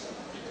groups.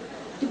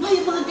 Diba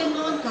yung mga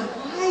ganon,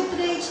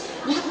 carbohydrates,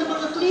 lahat ng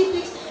mga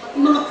clippings,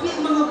 yung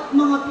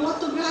mga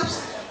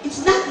photographs.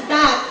 It's not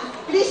that.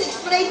 Please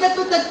explain that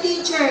to the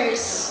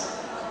teachers.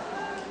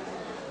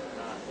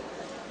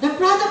 The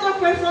product or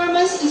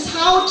performance is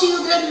how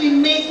children will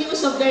make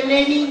use of their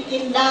learning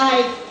in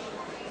life.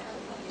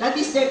 That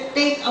is their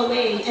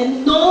takeaway.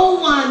 And no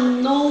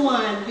one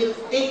will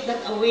take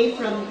that away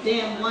from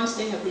them once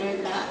they have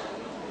learned that.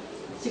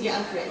 Sige,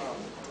 Alfred.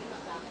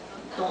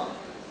 Ito.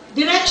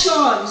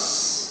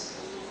 Directions.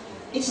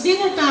 It's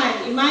dinner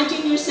time.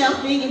 Imagine yourself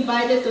being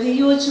invited to a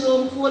huge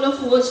room full of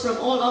foods from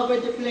all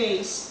over the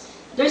place.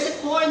 There's a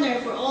corner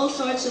for all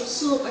sorts of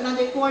soup,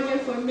 another corner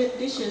for meat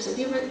dishes, a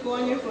different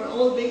corner for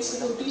all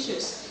vegetable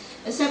dishes,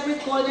 a separate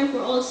corner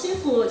for all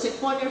seafoods, a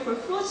corner for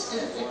fruits,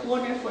 a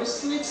corner for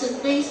sweets and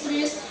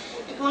pastries,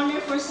 a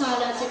corner for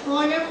salads, a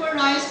corner for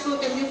rice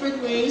cooked in different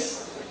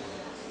ways.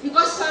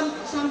 Because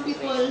some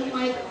people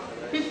might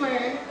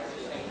prefer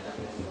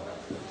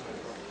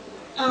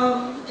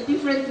a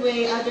different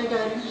way other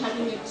than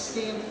having it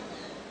steamed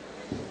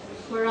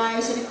for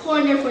rice, and a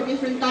corner for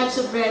different types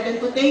of bread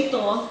and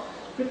potato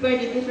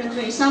prepared in different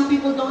ways. Some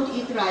people don't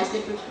eat rice,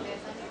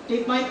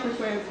 they might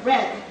prefer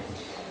bread.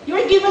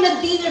 You're given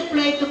a dinner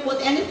plate to put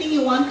anything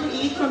you want to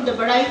eat from the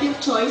variety of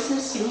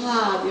choices you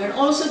have. You're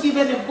also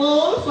given a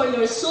bowl for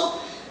your soup,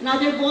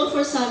 another bowl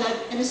for salad,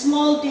 and a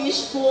small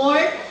dish for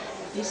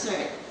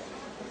dessert.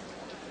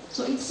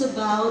 So it's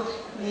about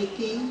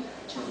making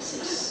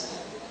choices.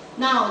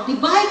 Now,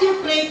 divide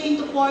your plate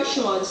into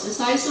portions. The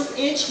size of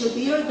each will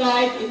be your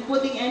guide in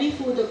putting any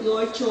food of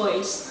your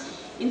choice.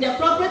 In the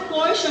appropriate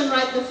portion,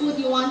 write the food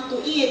you want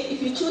to eat.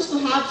 If you choose to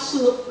have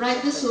soup,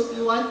 write the soup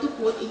you want to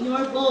put in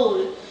your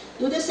bowl.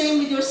 Do the same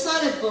with your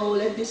salad bowl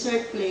and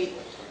dessert plate.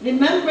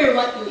 Remember,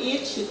 what you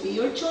eat should be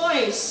your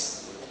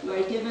choice. You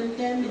are given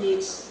 10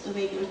 minutes to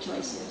make your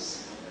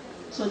choices.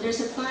 So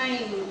there's a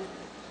time.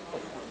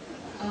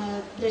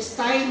 There's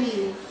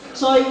timing.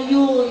 So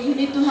you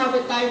need to have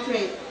a time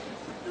frame.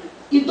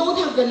 You don't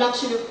have the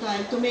luxury of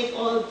time to make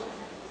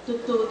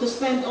to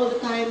spend all the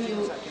time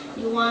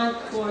you want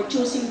for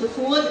choosing the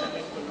food.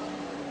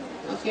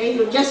 Okay,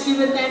 you're just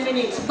given 10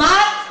 minutes.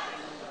 But,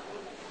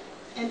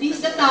 and this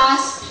is the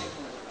task,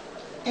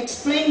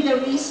 explain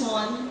the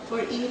reason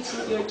for each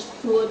of your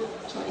food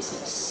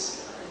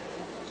choices.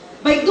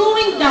 By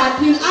doing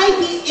that, will I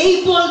be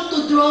able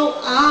to draw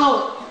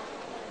out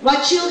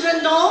what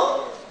children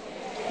know,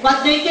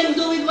 what they can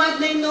do with what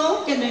they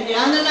know, can they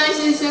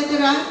analyze,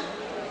 etc.,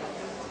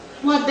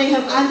 what they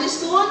have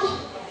understood?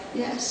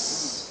 Yes.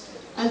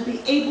 I'll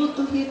be able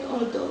to hit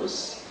all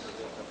those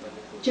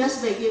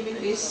just by giving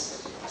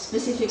this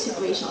specific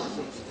situation.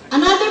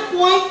 Another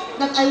point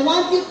that I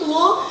want you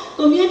to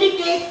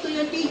communicate to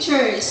your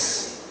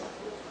teachers.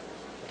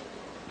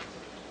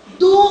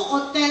 Do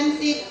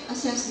authentic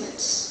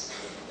assessments.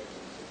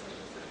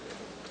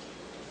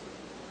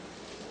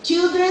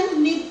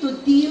 Children need to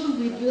deal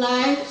with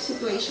life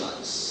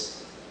situations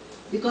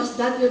because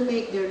that will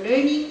make their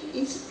learning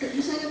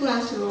inside the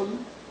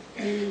classroom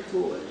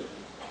meaningful.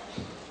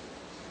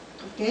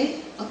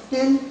 Okay?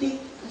 Authentic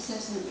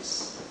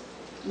assessments.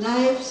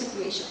 Life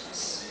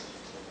situations.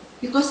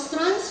 Because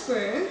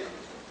transfer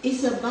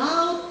is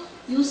about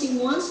using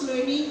one's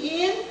learning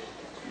in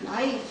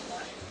life.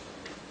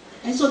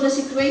 And so the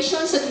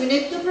situations that we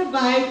need to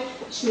provide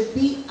should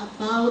be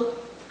about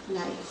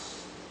life.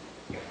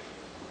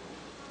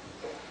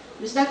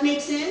 Does that make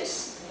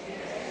sense?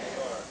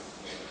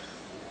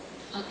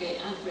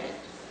 Okay, Alfred.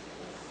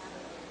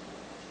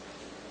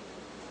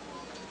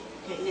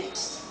 Okay,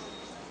 next.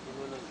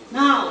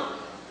 Now,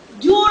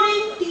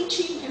 during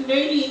teaching and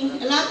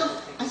learning, a lot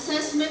of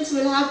assessments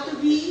will have to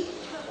be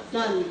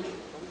done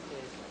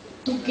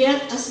to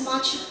get as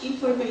much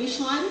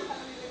information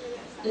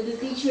that the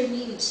teacher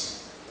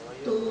needs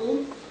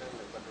to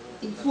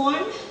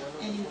inform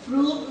and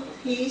improve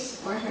his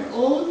or her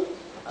own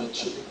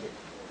teaching.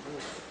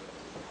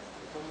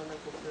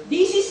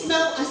 This is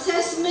now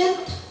assessment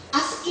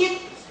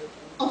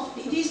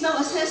this is now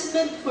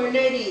assessment for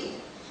learning.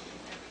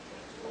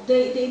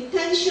 The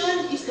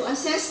intention is to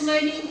assess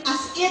learning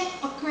as it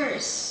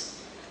occurs,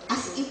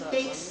 as it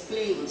takes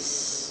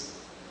place.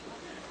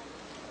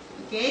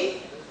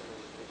 Okay?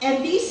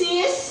 And this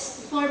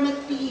is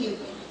formative.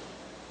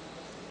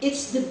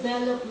 It's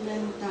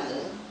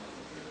developmental.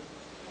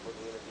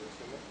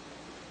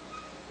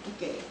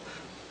 Okay.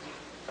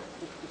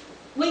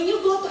 When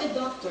you go to a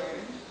doctor,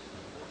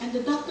 and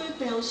the doctor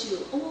tells you,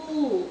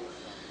 oh,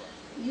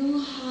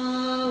 you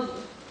have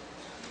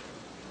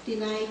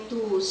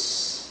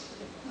tinnitus.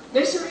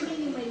 There's a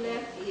ringing in my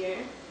left ear.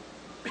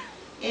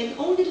 And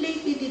only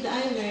lately did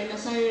I learn,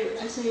 as I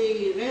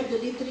read the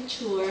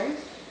literature,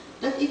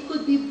 that it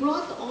could be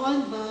brought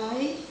on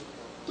by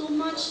too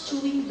much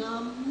chewing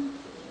gum,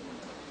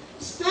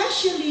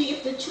 especially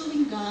if the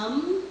chewing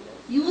gum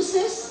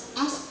uses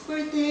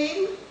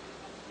aspartame,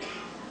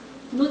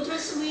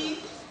 NutraSweet,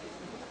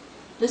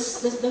 the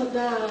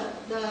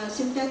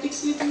synthetic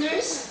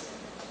sweeteners.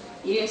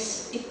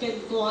 Yes, it can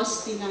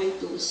cause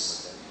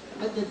tinnitus.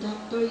 But the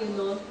doctor,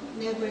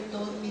 never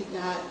told me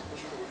that.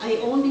 I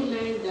only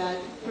learned that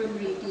from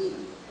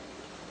reading.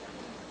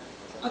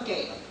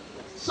 Okay,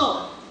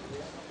 so,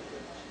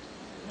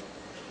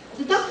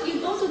 you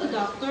go to the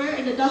doctor,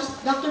 and the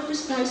doctor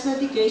prescribes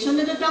medication,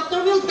 and the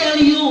doctor will tell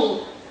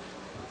you,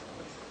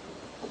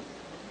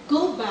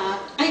 come back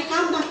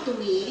to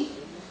me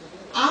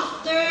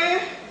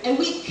after a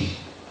week.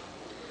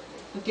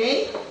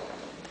 Okay?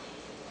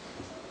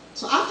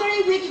 So after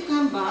a week, you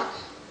come back,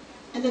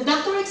 and the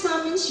doctor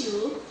examines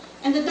you,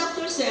 and the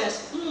doctor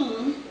says,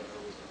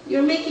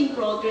 you're making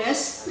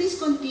progress, please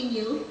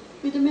continue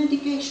with the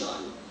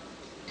medication.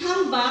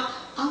 Come back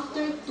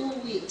after 2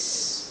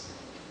 weeks.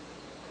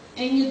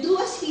 And you do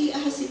as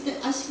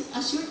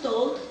you're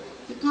told,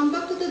 you come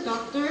back to the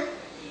doctor,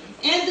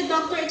 and the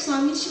doctor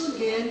examines you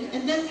again,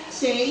 and then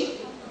say,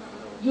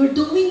 you're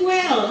doing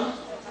well.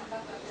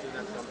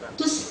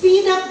 To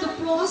speed up the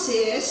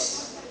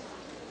process,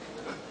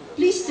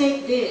 please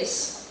take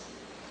this.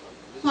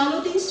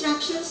 Follow the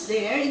instructions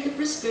there in the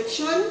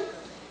prescription,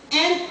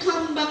 and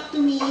come back to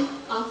me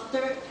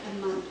after a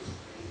month.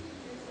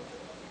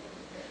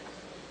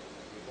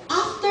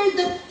 After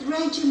that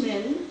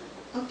regimen,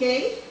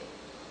 okay,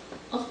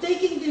 of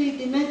taking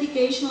the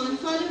medication,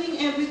 following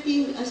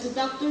everything as the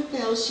doctor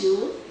tells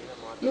you,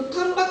 you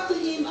come back to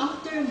him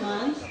after a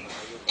month,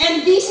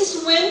 and this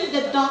is when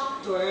the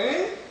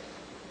doctor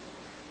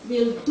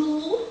will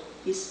do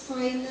his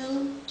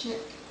final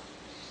check.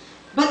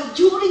 But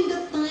during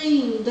the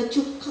time that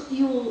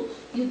you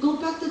go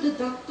back to the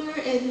doctor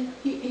and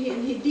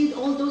he did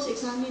all those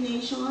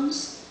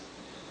examinations,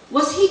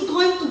 was he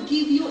going to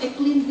give you a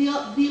clean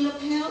bill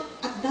of health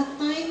at that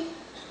time?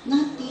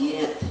 Not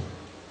yet.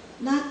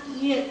 Not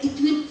yet. It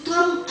will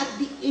come at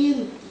the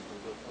end.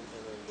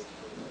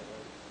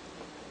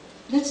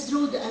 Let's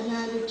draw the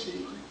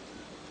analogy.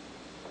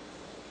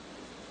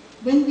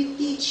 When we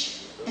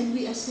teach and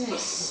we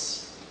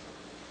assess,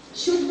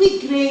 should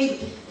we grade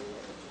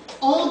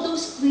all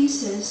those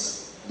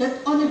quizzes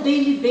that on a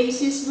daily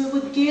basis we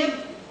would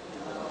give?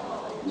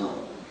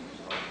 No.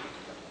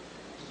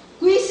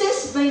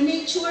 Quizzes by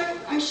nature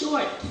are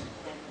short.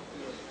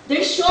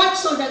 They're short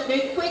so that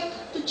they're quick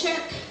to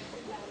check,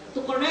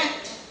 to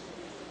correct.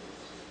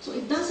 So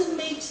it doesn't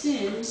make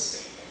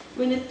sense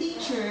when a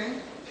teacher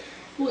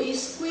who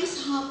is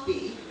quiz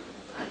happy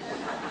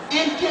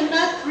and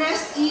cannot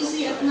rest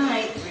easy at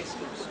night,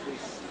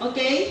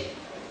 okay,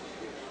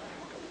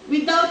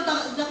 without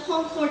the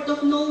comfort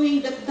of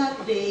knowing that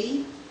that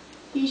day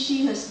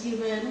she has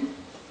given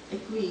a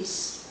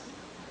quiz.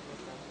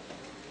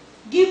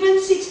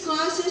 Given 6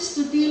 classes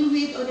to deal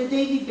with on a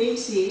daily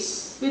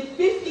basis, with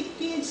 50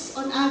 kids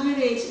on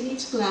average in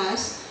each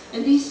class,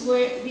 and this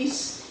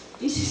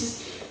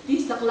is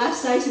the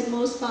class size in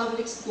most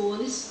public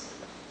schools,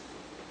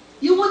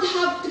 you would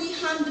have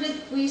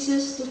 300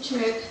 quizzes to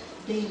check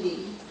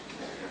daily.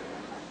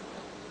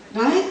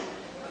 Right?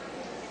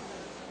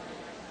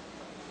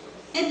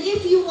 And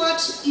if you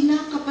watch Ina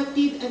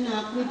Kapatid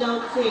Anak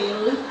without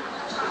fail,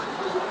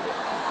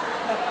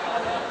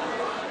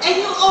 and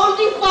you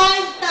only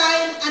find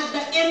time at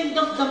the end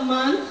of the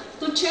month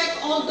to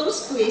check all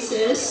those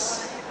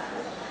quizzes,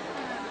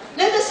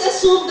 let us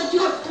assume that you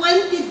have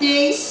 20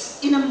 days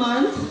in a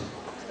month.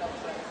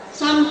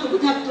 Some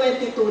would have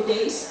 22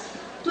 days.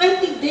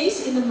 20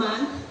 days in a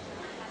month.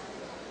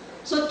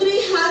 So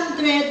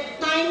 300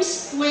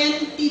 times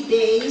 20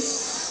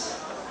 days.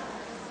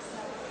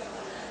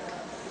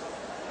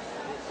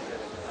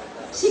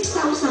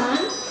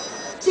 6,000.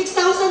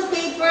 6,000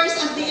 papers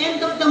at the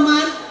end of the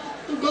month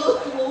to go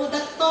through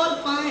that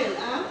tall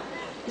pile.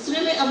 It's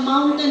really a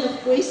mountain of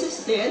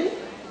quizzes then.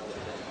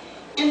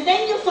 And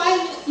then you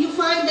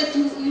find that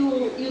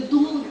you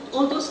do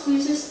all those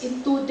quizzes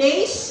in 2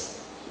 days.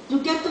 You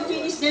get to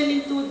finish them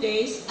in 2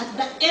 days. At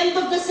the end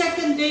of the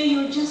second day,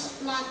 you're just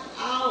flat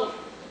out.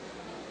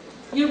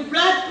 Your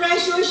blood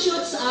pressure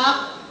shoots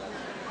up.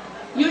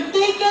 You're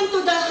taken to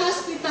the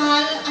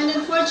hospital, and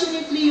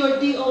unfortunately, you're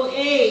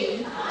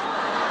DOA.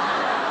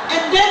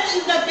 And then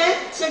in the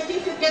death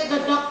certificate,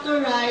 the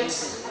doctor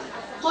writes,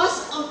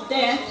 cause of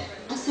death,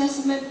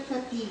 assessment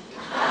fatigue.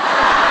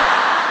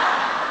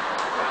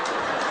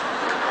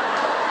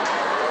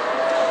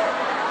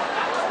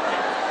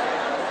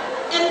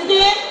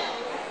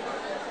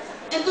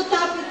 And to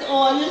top it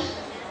all,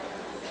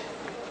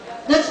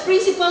 that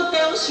principle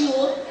tells you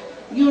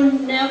you're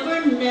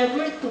never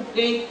to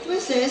grade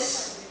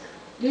quizzes,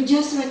 you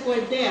just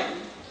record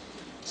them.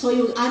 So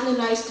you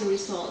analyze the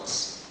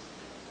results.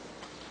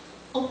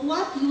 Of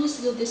what use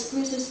will these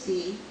quizzes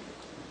be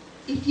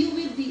if you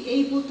will be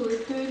able to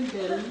return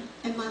them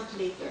a month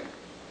later?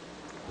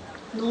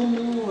 No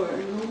more,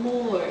 no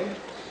more.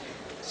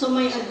 So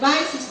my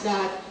advice is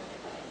that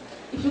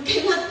if you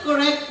cannot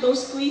correct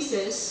those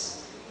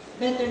quizzes,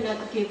 better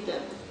not give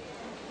them.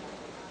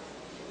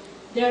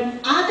 There are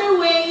other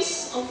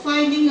ways of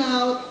finding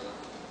out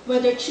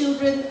whether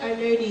children are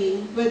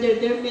learning, whether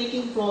they're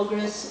making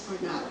progress or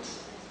not.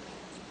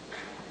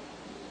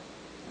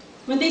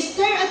 When they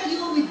stare at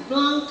you with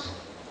blank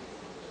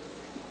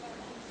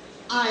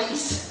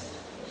eyes,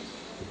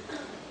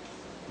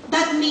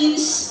 that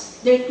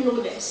means they're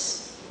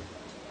clueless.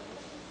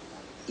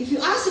 If you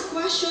ask a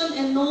question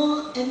and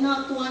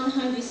not one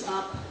hand is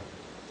up,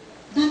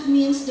 that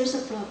means there's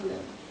a problem.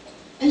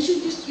 And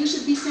you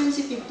should be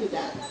sensitive to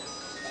that.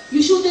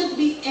 You shouldn't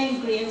be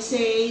angry and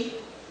say,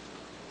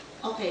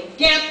 okay,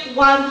 get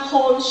one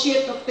whole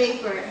sheet of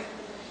paper,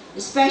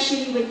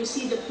 especially when you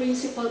see the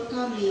principal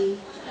coming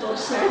to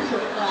observe your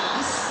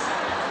class.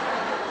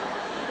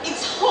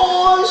 It's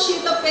whole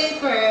sheet of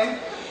paper,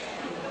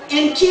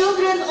 and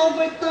children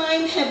over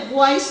time have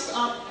wised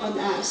up on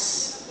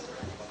us.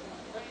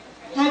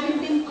 Having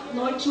been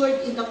nurtured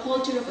in the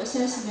culture of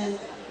assessment,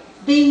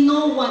 they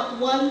know what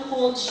one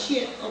whole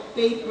sheet of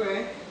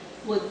paper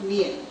would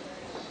mean.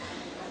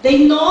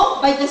 They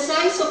know by the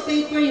size of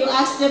paper you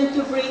ask them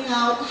to bring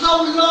out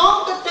how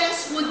long the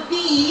test would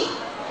be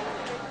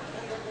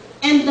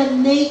and the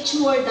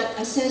nature that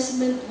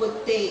assessment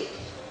would take.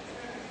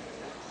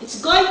 It's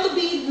going to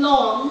be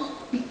long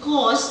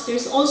because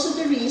there's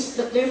also the risk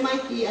that there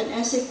might be an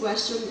essay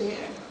question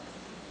there.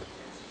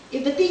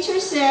 If the teacher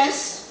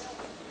says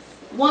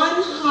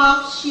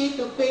 1/2 sheet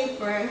of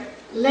paper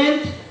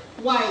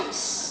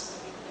lengthwise,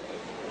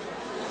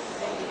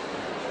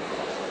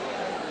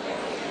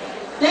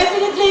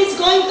 definitely it's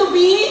going to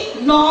be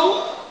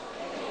long,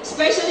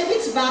 especially if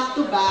it's back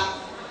to back.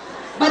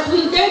 But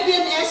will there be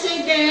an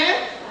essay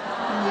there?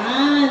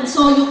 None.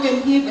 So you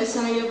can give a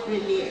sigh of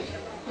relief.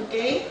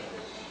 Okay?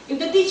 If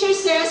the teacher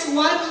says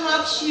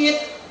 1/2 sheet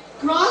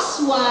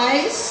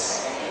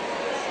crosswise,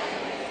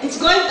 it's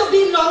going to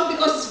be long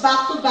because it's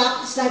back to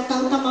back. It's like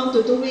tantamount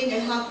to doing a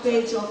half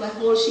page of a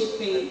whole sheet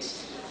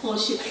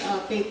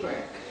paper.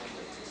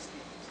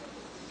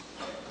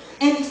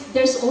 And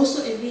there's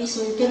also a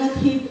reason you cannot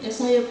give a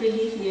sigh of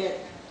relief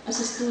yet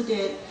as a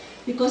student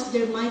because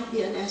there might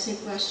be an essay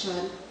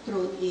question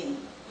thrown in.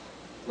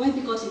 Why?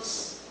 Because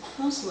it's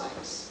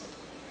crosswise.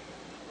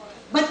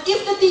 But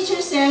if the teacher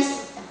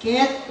says,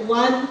 get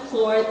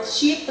 1/4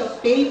 sheet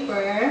of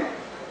paper,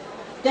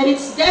 then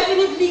it's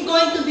definitely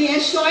going to be a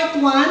short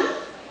one,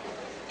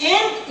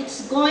 and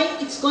it's going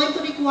to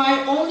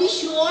require only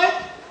short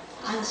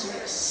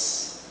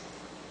answers.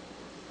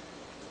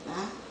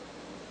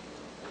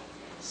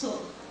 So,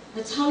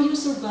 that's how you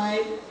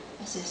survive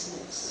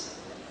assessments.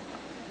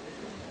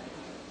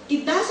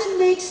 It doesn't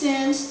make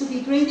sense to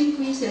be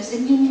grading quizzes,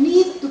 and you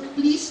need to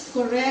please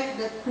correct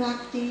that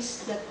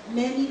practice that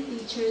many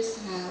teachers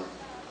have.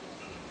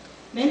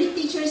 Many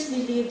teachers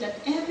believe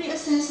that every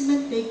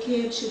assessment they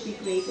give should be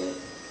graded.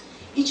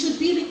 It should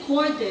be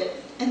recorded,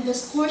 and the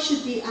score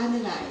should be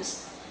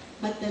analyzed,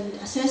 but the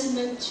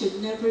assessment should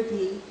never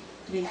be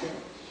graded.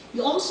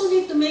 You also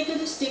need to make a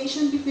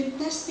distinction between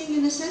testing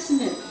and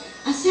assessment.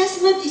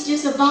 Assessment is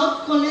just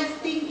about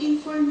collecting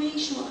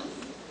information.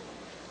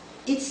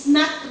 It's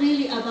not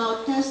really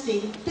about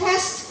testing.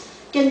 Test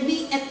can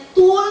be a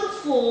tool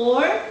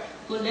for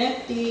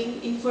collecting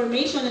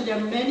information, and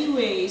there are many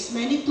ways,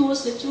 many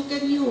tools that you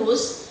can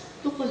use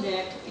to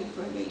collect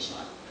information.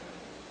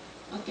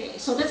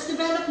 Okay, so that's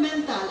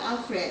developmental,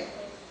 Alfred.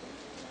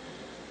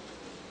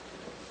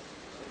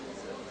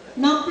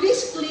 Now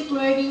please click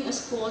learning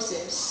as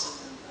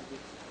process.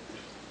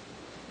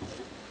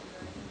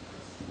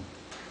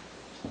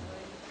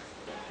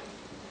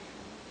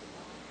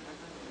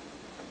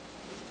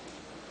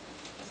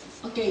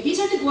 Okay, these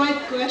are the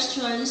guide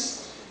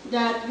questions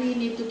that we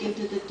need to give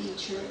to the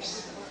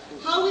teachers.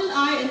 How will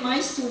I and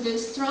my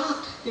students track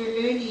their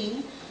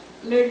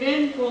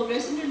learning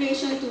progress in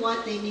relation to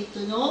what they need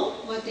to know,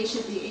 what they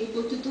should be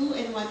able to do,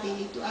 and what they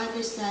need to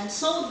understand,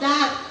 so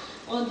that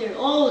on their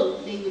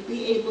own they will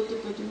be able to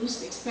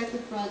produce the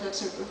expected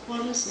products or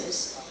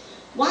performances?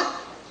 What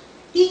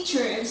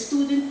teacher and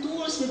student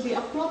tools will be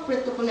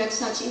appropriate to collect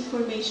such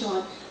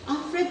information?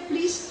 Alfred,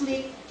 please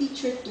click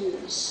teacher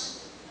tools.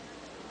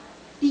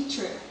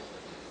 Teacher.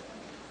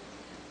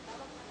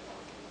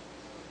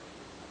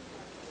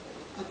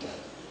 Okay,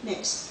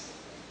 next.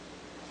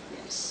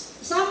 Yes.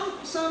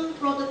 Some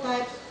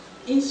prototype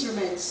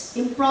instruments,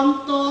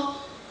 impromptu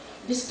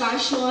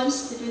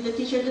discussions between the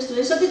teacher and the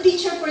student. So the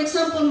teacher, for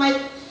example, might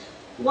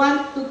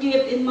want to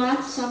give in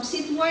math some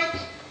seat work,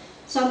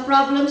 some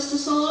problems to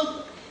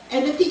solve,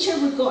 and the teacher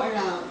would go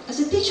around. As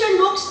the teacher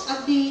looks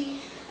at the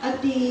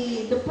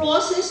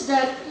process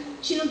that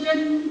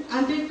children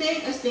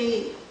undertake as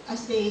they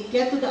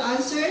get to the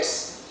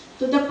answers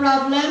to the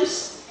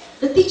problems,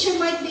 the teacher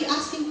might be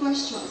asking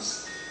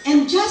questions.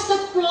 And just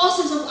that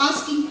process of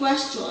asking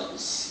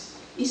questions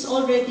is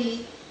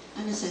already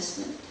an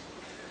assessment.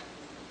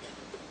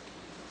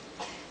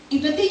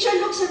 If the teacher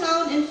looks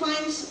around and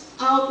finds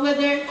out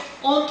whether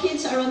all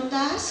kids are on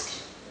task,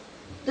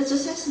 that's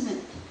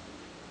assessment.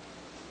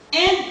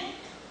 And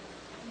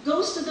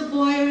goes to the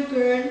boy or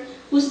girl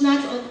who's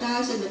not on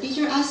task, and the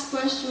teacher asks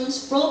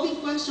questions, probing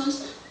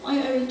questions, why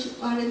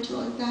aren't you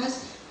on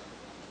task?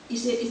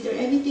 Is there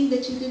anything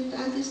that you didn't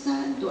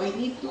understand? Do I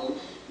need to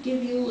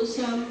give you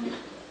some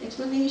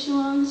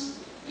explanations?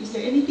 Is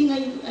there anything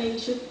I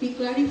should be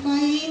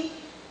clarifying?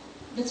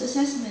 That's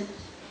assessment.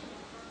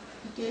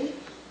 Okay?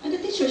 And the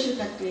teacher should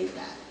not grade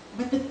that.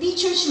 But the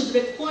teacher should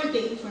record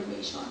the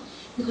information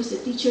because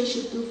the teacher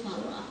should do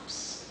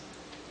follow-ups.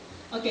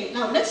 Okay,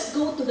 now let's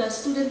go to the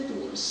student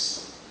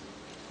tools.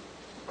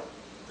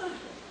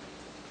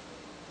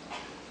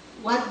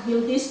 What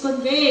will this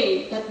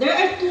convey? That there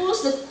are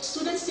tools that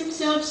students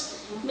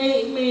themselves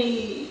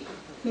may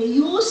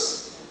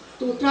use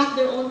to track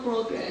their own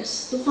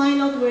progress, to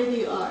find out where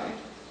they are,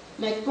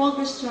 like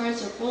progress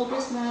charts or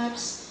progress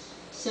maps,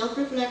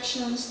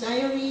 self-reflections,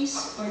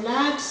 diaries or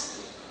labs,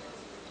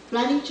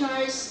 planning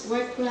charts,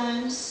 work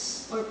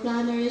plans or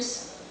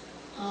planners,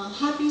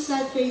 happy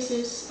sad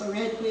faces or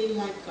red green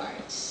light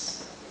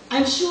cards.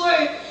 I'm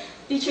sure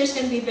teachers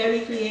can be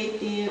very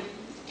creative,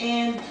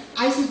 and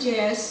I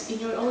suggest in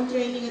your own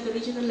training at the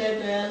regional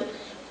level,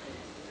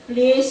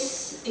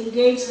 please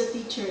engage the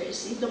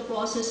teachers in the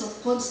process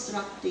of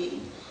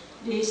constructing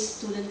these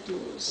student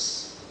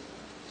tools.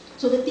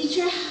 So the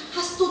teacher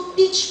has to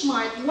teach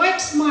smart, work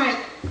smart,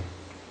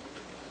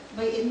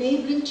 by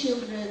enabling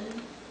children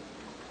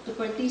to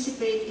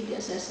participate in the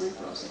assessment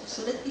process.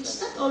 So that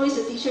it's not always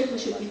the teacher who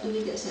should be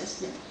doing the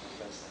assessment.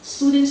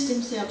 Students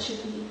themselves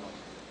should be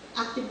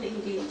actively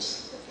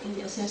engaged in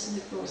the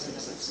assessment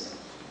process itself,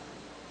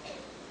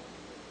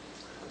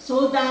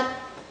 so that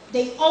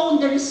they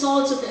own the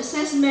results of the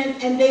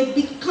assessment and they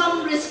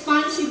become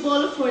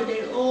responsible for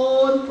their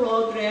own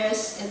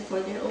progress and for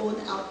their own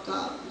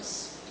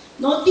outcomes.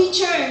 No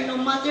teacher, no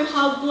matter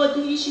how good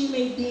he or she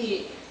may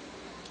be,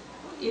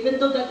 even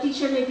though the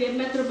teacher may be a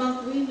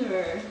Metrobank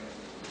winner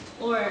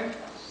or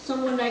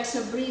someone like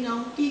Sabrina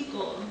or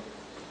Kiko,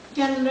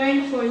 can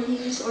learn for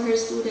his or her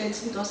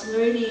students because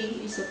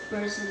learning is a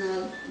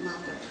personal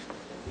matter.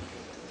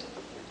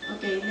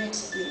 Okay,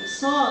 next please.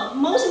 So,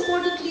 most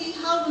importantly,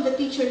 how will the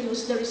teacher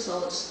use the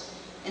results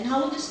and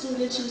how will the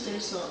students use the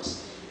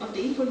results of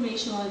the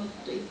information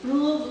to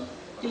improve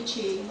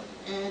teaching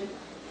and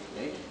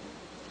learning?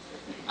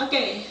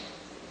 Okay,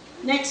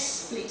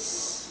 next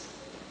please.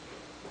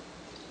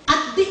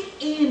 At the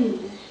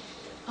end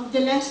of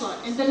the lesson,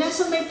 and the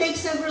lesson may take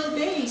several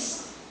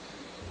days,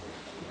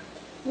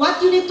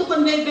 what you need to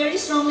convey very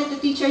strongly to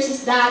teachers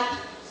is that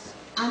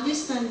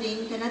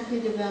understanding cannot be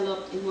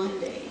developed in one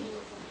day.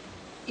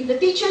 If the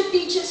teacher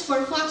teaches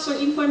for facts or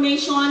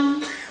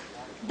information,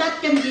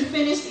 that can be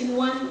finished in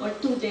 1 or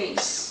 2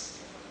 days.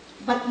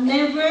 But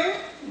never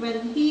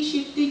when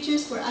she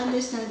teaches for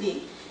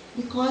understanding,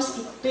 because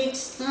it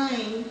takes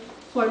time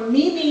for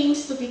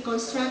meanings to be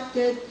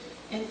constructed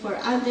and for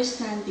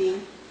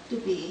understanding to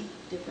be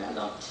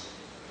developed.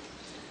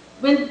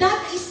 When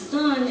that is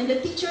done and the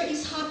teacher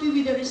is happy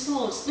with the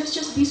results, let's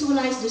just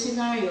visualize the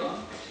scenario.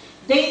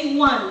 Day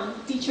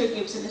 1, teacher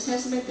gives an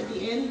assessment at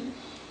the end,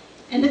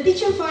 and the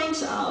teacher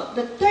finds out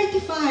that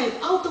 35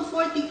 out of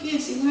 40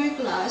 kids in her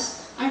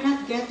class are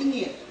not getting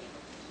it.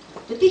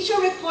 The teacher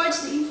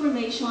records the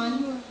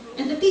information,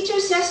 and the teacher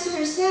says to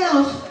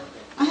herself,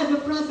 I have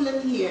a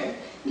problem here.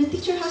 And the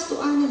teacher has to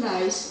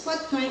analyze what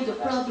kind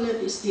of problem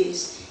is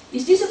this.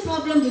 Is this a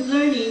problem with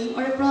learning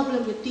or a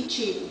problem with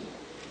teaching?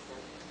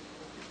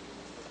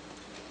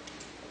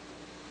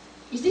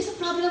 Is this a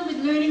problem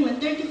with learning when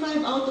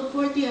 35 out of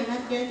 40 are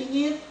not getting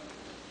it?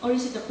 Or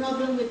is it a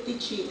problem with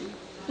teaching?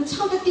 That's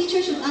how the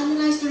teacher should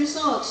analyze the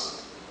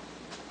results.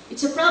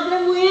 It's a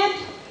problem with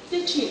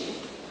teaching.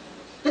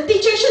 The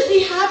teacher should be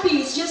happy.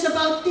 It's just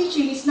about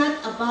teaching. It's not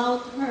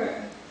about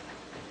her.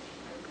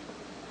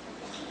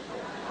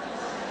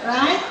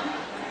 Right?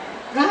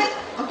 Right?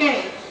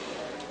 Okay.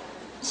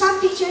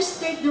 Some teachers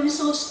take the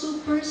results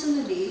too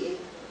personally.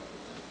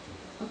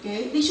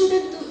 Okay? They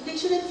shouldn't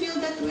feel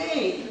that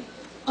way.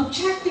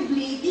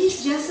 Objectively, this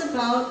is just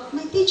about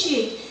my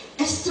teaching.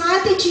 A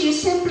strategy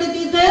simply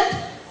didn't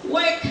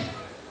work.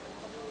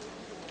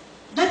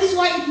 That is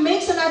why it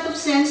makes a lot of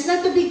sense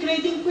not to be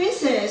grading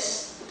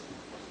quizzes.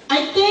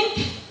 I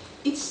think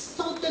it's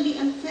totally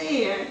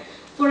unfair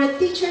for a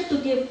teacher to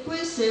give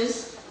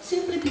quizzes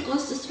simply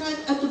because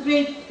to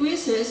grade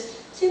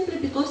quizzes simply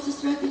because the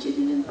strategy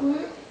didn't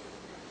work.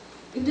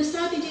 If the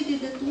strategy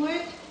didn't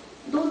work,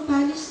 don't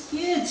punish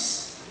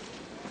kids.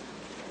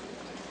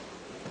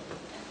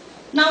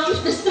 Now,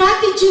 if the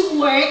strategy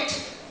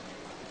worked,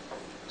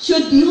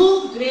 should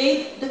you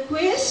grade the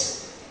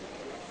quiz?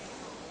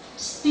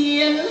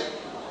 Still,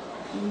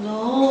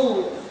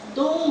 no,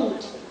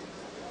 don't.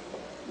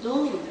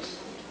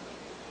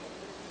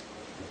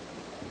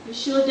 You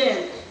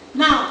shouldn't.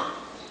 Now,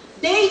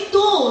 day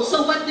 2,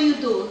 so what do you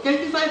do?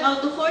 35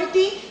 out of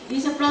 40,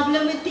 there's a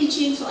problem with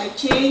teaching, so I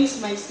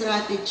changed my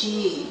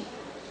strategy.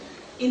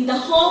 In the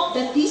hope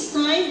that this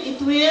time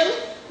it will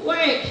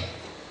work.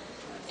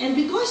 And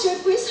because you're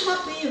quiz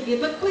happy, you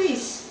give a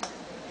quiz.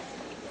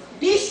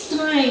 This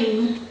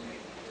time,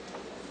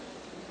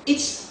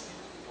 it's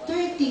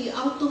 30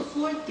 out of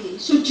 40.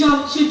 Should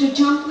you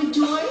jump with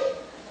joy?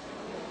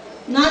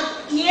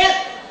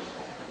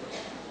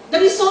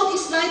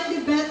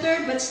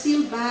 it's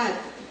still bad.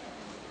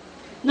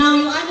 Now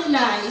you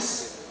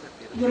analyze,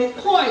 you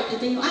record,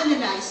 and then you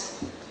analyze.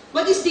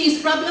 What is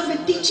this? Problem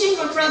with teaching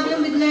or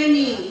problem with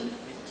learning?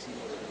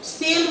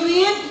 Still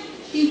with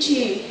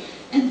teaching.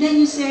 And then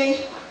you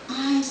say,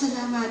 ay,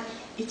 salamat,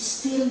 it's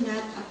still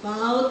not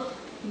about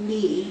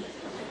me.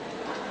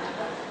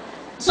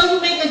 So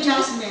you make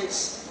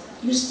adjustments.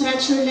 You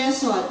stretch your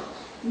lesson,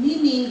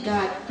 meaning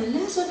that the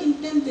lesson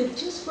intended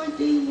just for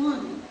day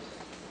 1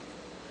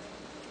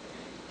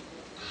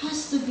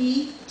 has to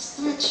be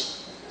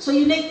stretched. So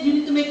you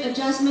need to make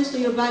adjustments to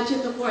your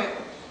budget of work.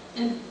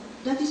 And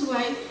that is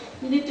why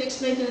you need to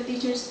explain to the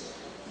teachers,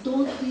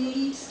 don't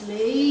be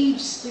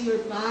slaves to your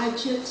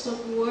budgets of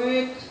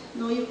work.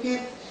 No, you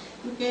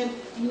can't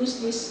use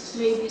this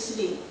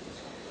slavishly.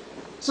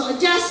 So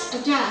adjust.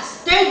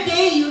 Third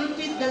day, you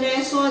repeat the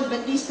lesson,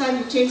 but this time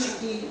you change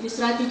the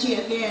strategy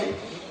again.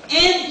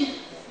 And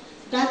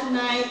that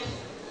night,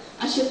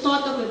 as you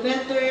thought of a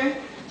better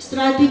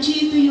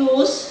strategy to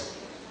use,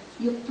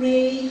 you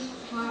prayed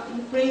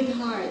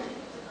hard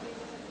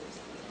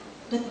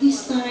that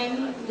this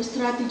time the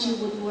strategy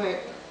would work.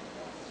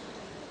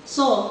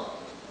 So,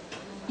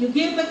 you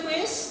give the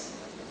quiz,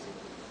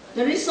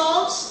 the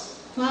results,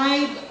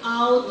 5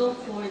 out of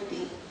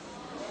 40.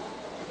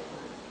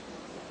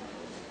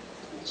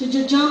 Should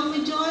you jump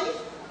with joy?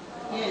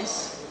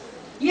 Yes.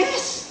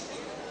 Yes!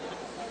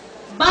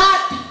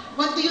 But,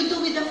 what do you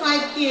do with the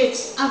 5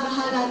 kids?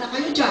 Bahala na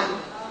kayo dyan.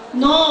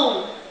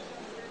 No!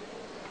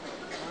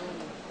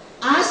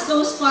 Ask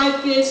those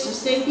 5 kids to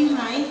stay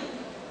behind,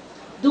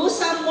 do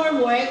some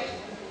more work,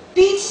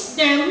 teach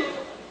them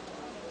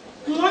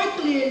more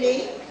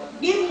clearly,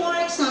 give more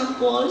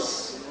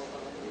examples,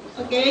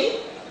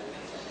 okay?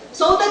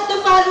 So that the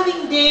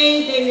following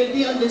day, they will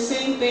be on the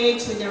same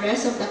page with the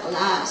rest of the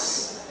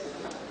class.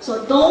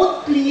 So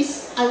don't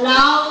please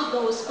allow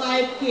those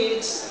 5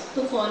 kids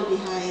to fall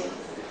behind.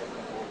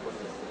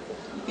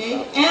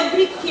 Okay?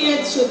 Every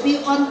kid should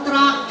be on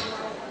track.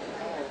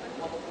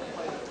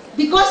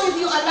 Because if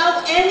you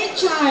allow any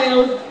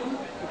child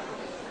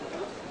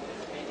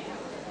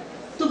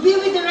to be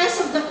with the rest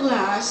of the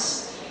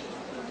class,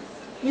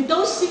 with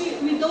those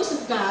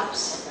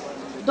gaps,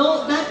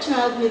 that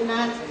child will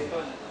not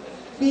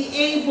be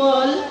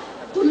able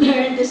to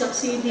learn the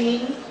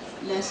succeeding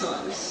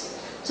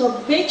lessons.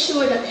 So make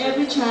sure that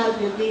every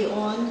child will be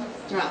on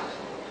track.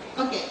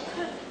 Okay.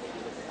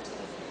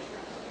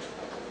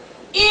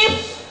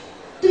 If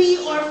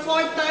 3 or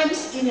 4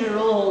 times in a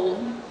row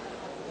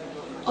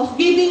of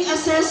giving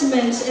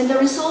assessments and the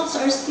results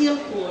are still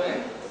poor,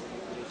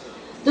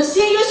 the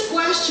serious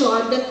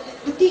question that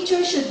the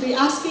teacher should be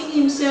asking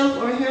himself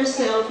or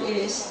herself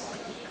is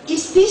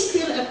this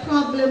still a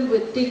problem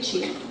with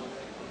teaching?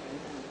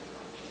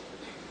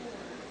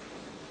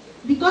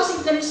 Because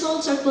if the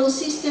results are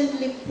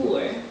consistently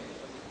poor,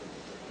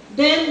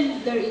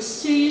 then there is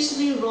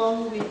seriously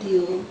wrong with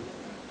you,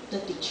 the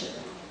teacher.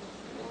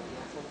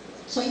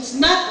 So it's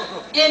not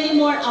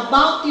anymore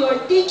about your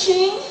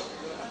teaching,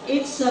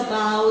 it's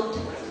about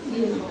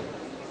you.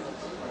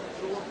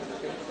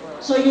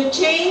 So you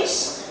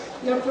change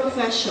your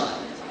profession.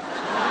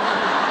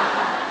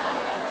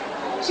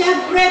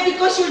 Siyempre,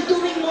 because you're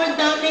doing more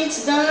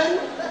damage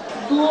than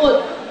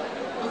good.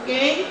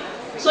 Okay?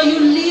 So you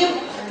leave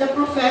the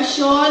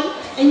profession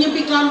and you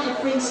become a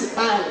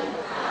principal.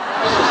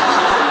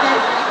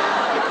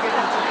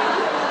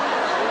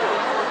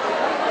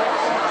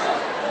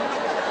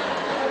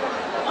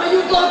 Or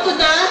you go to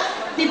the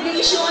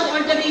division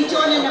or the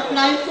region and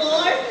apply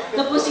for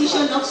the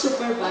position of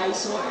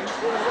supervisor.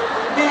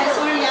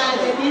 Sorry,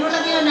 biro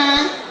lang yun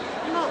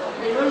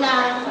biro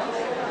lang.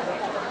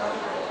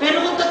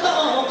 Pero kung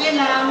totoo, okay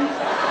lang.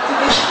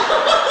 Sige.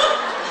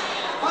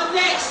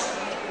 Next.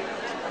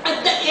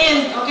 At the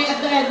end,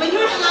 when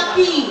you're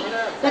happy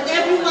that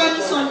everyone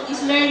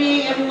is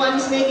learning, everyone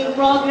is making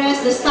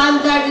progress, the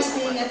standard is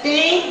being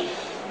attained,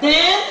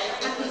 then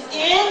at the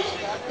end,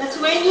 that's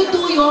when you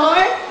do your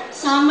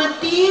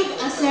summative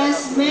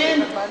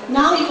assessment.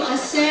 Now you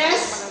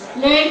assess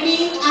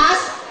learning as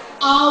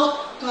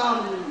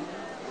outcome.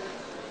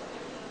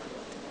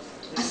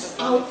 As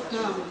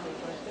outcome.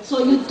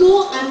 So you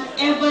do an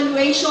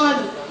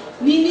evaluation,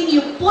 meaning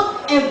you put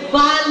a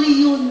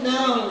value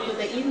now to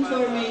the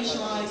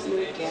information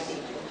you're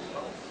getting.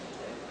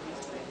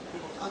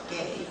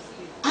 Okay.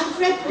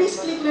 Alfred, please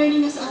click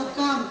learning as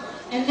outcome.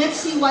 And let's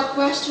see what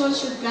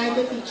questions should guide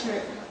the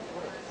teacher.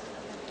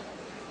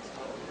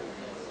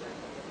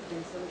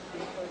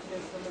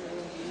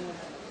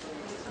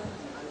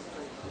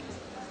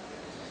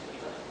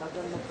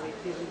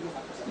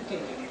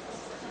 Okay.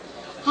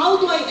 How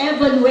do I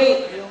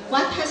evaluate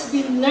what has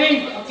been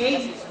learned,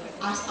 okay,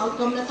 as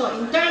outcome na to,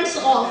 in terms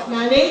of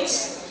knowledge,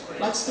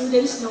 what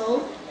students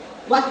know,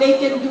 what they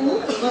can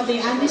do, what they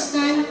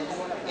understand,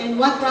 and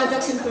what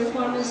products and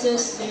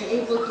performances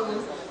they're able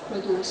to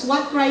produce.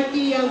 What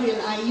criteria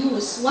will I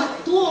use? What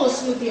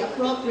tools will be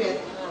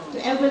appropriate to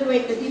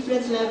evaluate the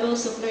different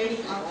levels of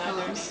learning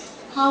outcomes?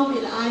 How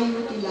will I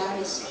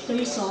utilize the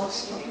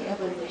results of the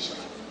evaluation?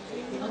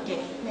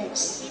 Okay,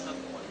 next.